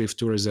industry of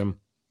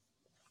tourism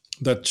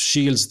that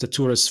shields the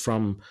tourists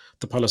from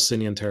the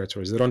Palestinian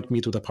territories. They don't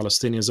meet with the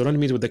Palestinians. They don't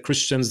meet with the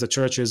Christians, the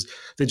churches.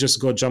 They just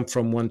go jump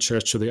from one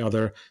church to the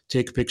other,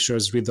 take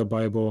pictures, read the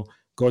Bible,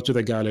 go to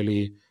the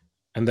Galilee,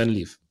 and then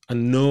leave.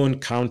 And no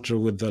encounter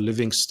with the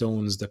living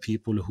stones, the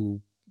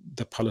people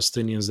the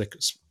Palestinians,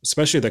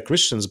 especially the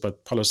Christians,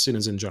 but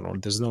Palestinians in general.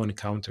 There's no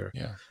encounter.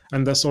 Yeah.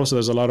 And there's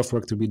a lot of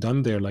work to be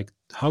done there. Like,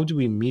 how do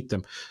we meet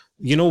them?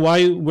 You know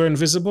why we're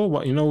invisible?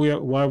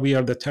 Why we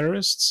are the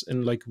terrorists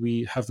and like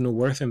we have no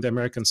worth in the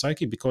American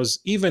psyche? Because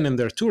even in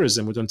their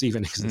tourism, we don't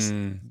even exist.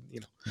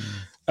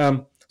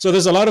 So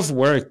there's a lot of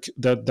work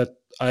that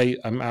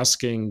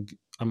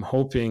I'm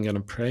hoping and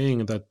I'm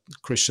praying that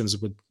Christians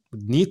would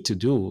need to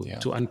do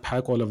to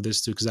unpack all of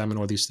this, to examine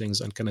all these things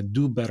and kind of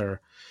do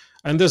better.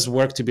 And there's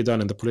work to be done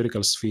in the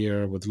political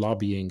sphere with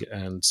lobbying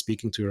and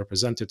speaking to your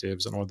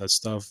representatives and all that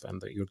stuff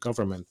and your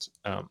government.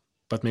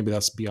 But maybe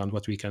that's beyond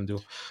what we can do.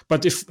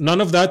 But if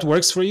none of that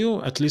works for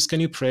you, at least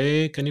can you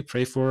pray? Can you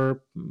pray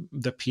for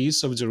the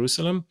peace of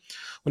Jerusalem?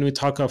 When we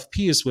talk of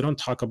peace, we don't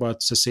talk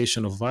about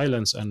cessation of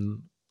violence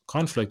and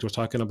conflict. We're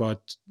talking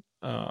about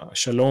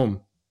shalom,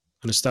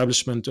 an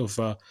establishment of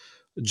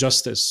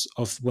justice,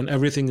 of when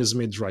everything is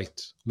made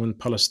right, when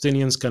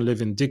Palestinians can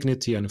live in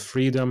dignity and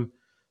freedom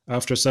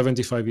after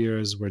 75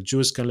 years, where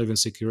Jews can live in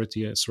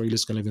security,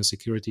 Israelis can live in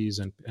securities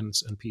and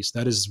peace.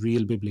 That is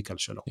real biblical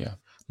shalom,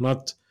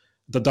 not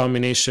the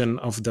domination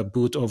of the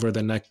boot over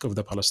the neck of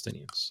the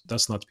Palestinians.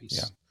 That's not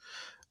peace.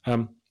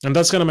 And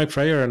that's kind of my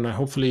prayer. And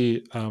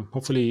hopefully,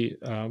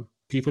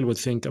 people would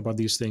think about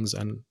these things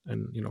and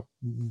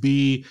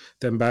be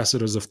the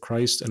ambassadors of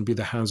Christ and be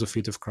the hands and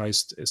feet of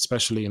Christ,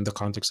 especially in the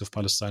context of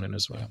Palestine and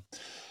Israel. Yeah.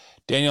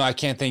 Daniel, I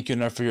can't thank you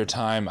enough for your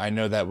time. I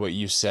know that what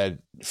you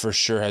said for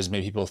sure has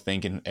made people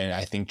think and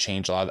I think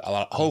change a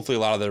lot, hopefully a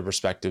lot of their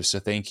perspectives. So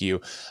thank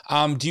you.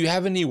 Do you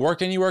have any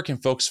work anywhere? Can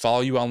folks follow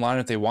you online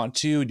if they want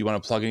to? Do you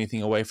want to plug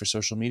anything away for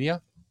social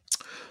media?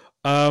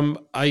 I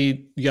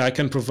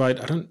can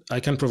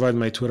provide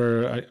my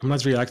Twitter. I'm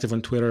not really active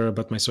on Twitter,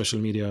 but my social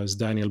media is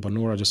Daniel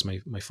Bannoura, just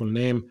my full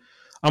name.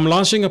 I'm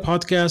launching a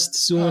podcast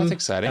soon. Oh, that's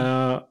exciting.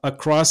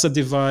 Across the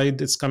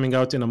Divide. It's coming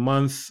out in a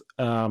month.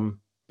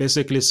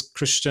 Basically, it's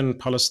Christian,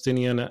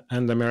 Palestinian,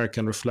 and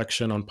American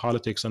reflection on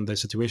politics and the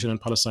situation in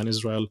Palestine,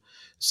 Israel.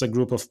 It's a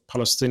group of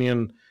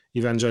Palestinian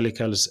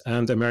evangelicals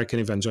and American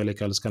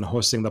evangelicals kind of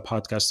hosting the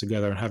podcast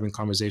together and having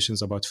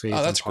conversations about faith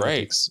and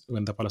politics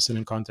in the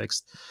Palestinian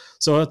context.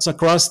 So it's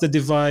across the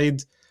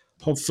divide.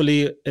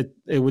 Hopefully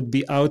it would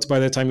be out by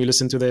the time you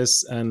listen to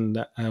this, and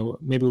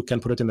maybe we can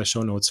put it in the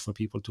show notes for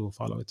people to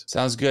follow it.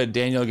 Sounds good.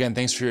 Daniel, again,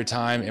 thanks for your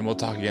time, and we'll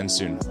talk again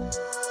soon.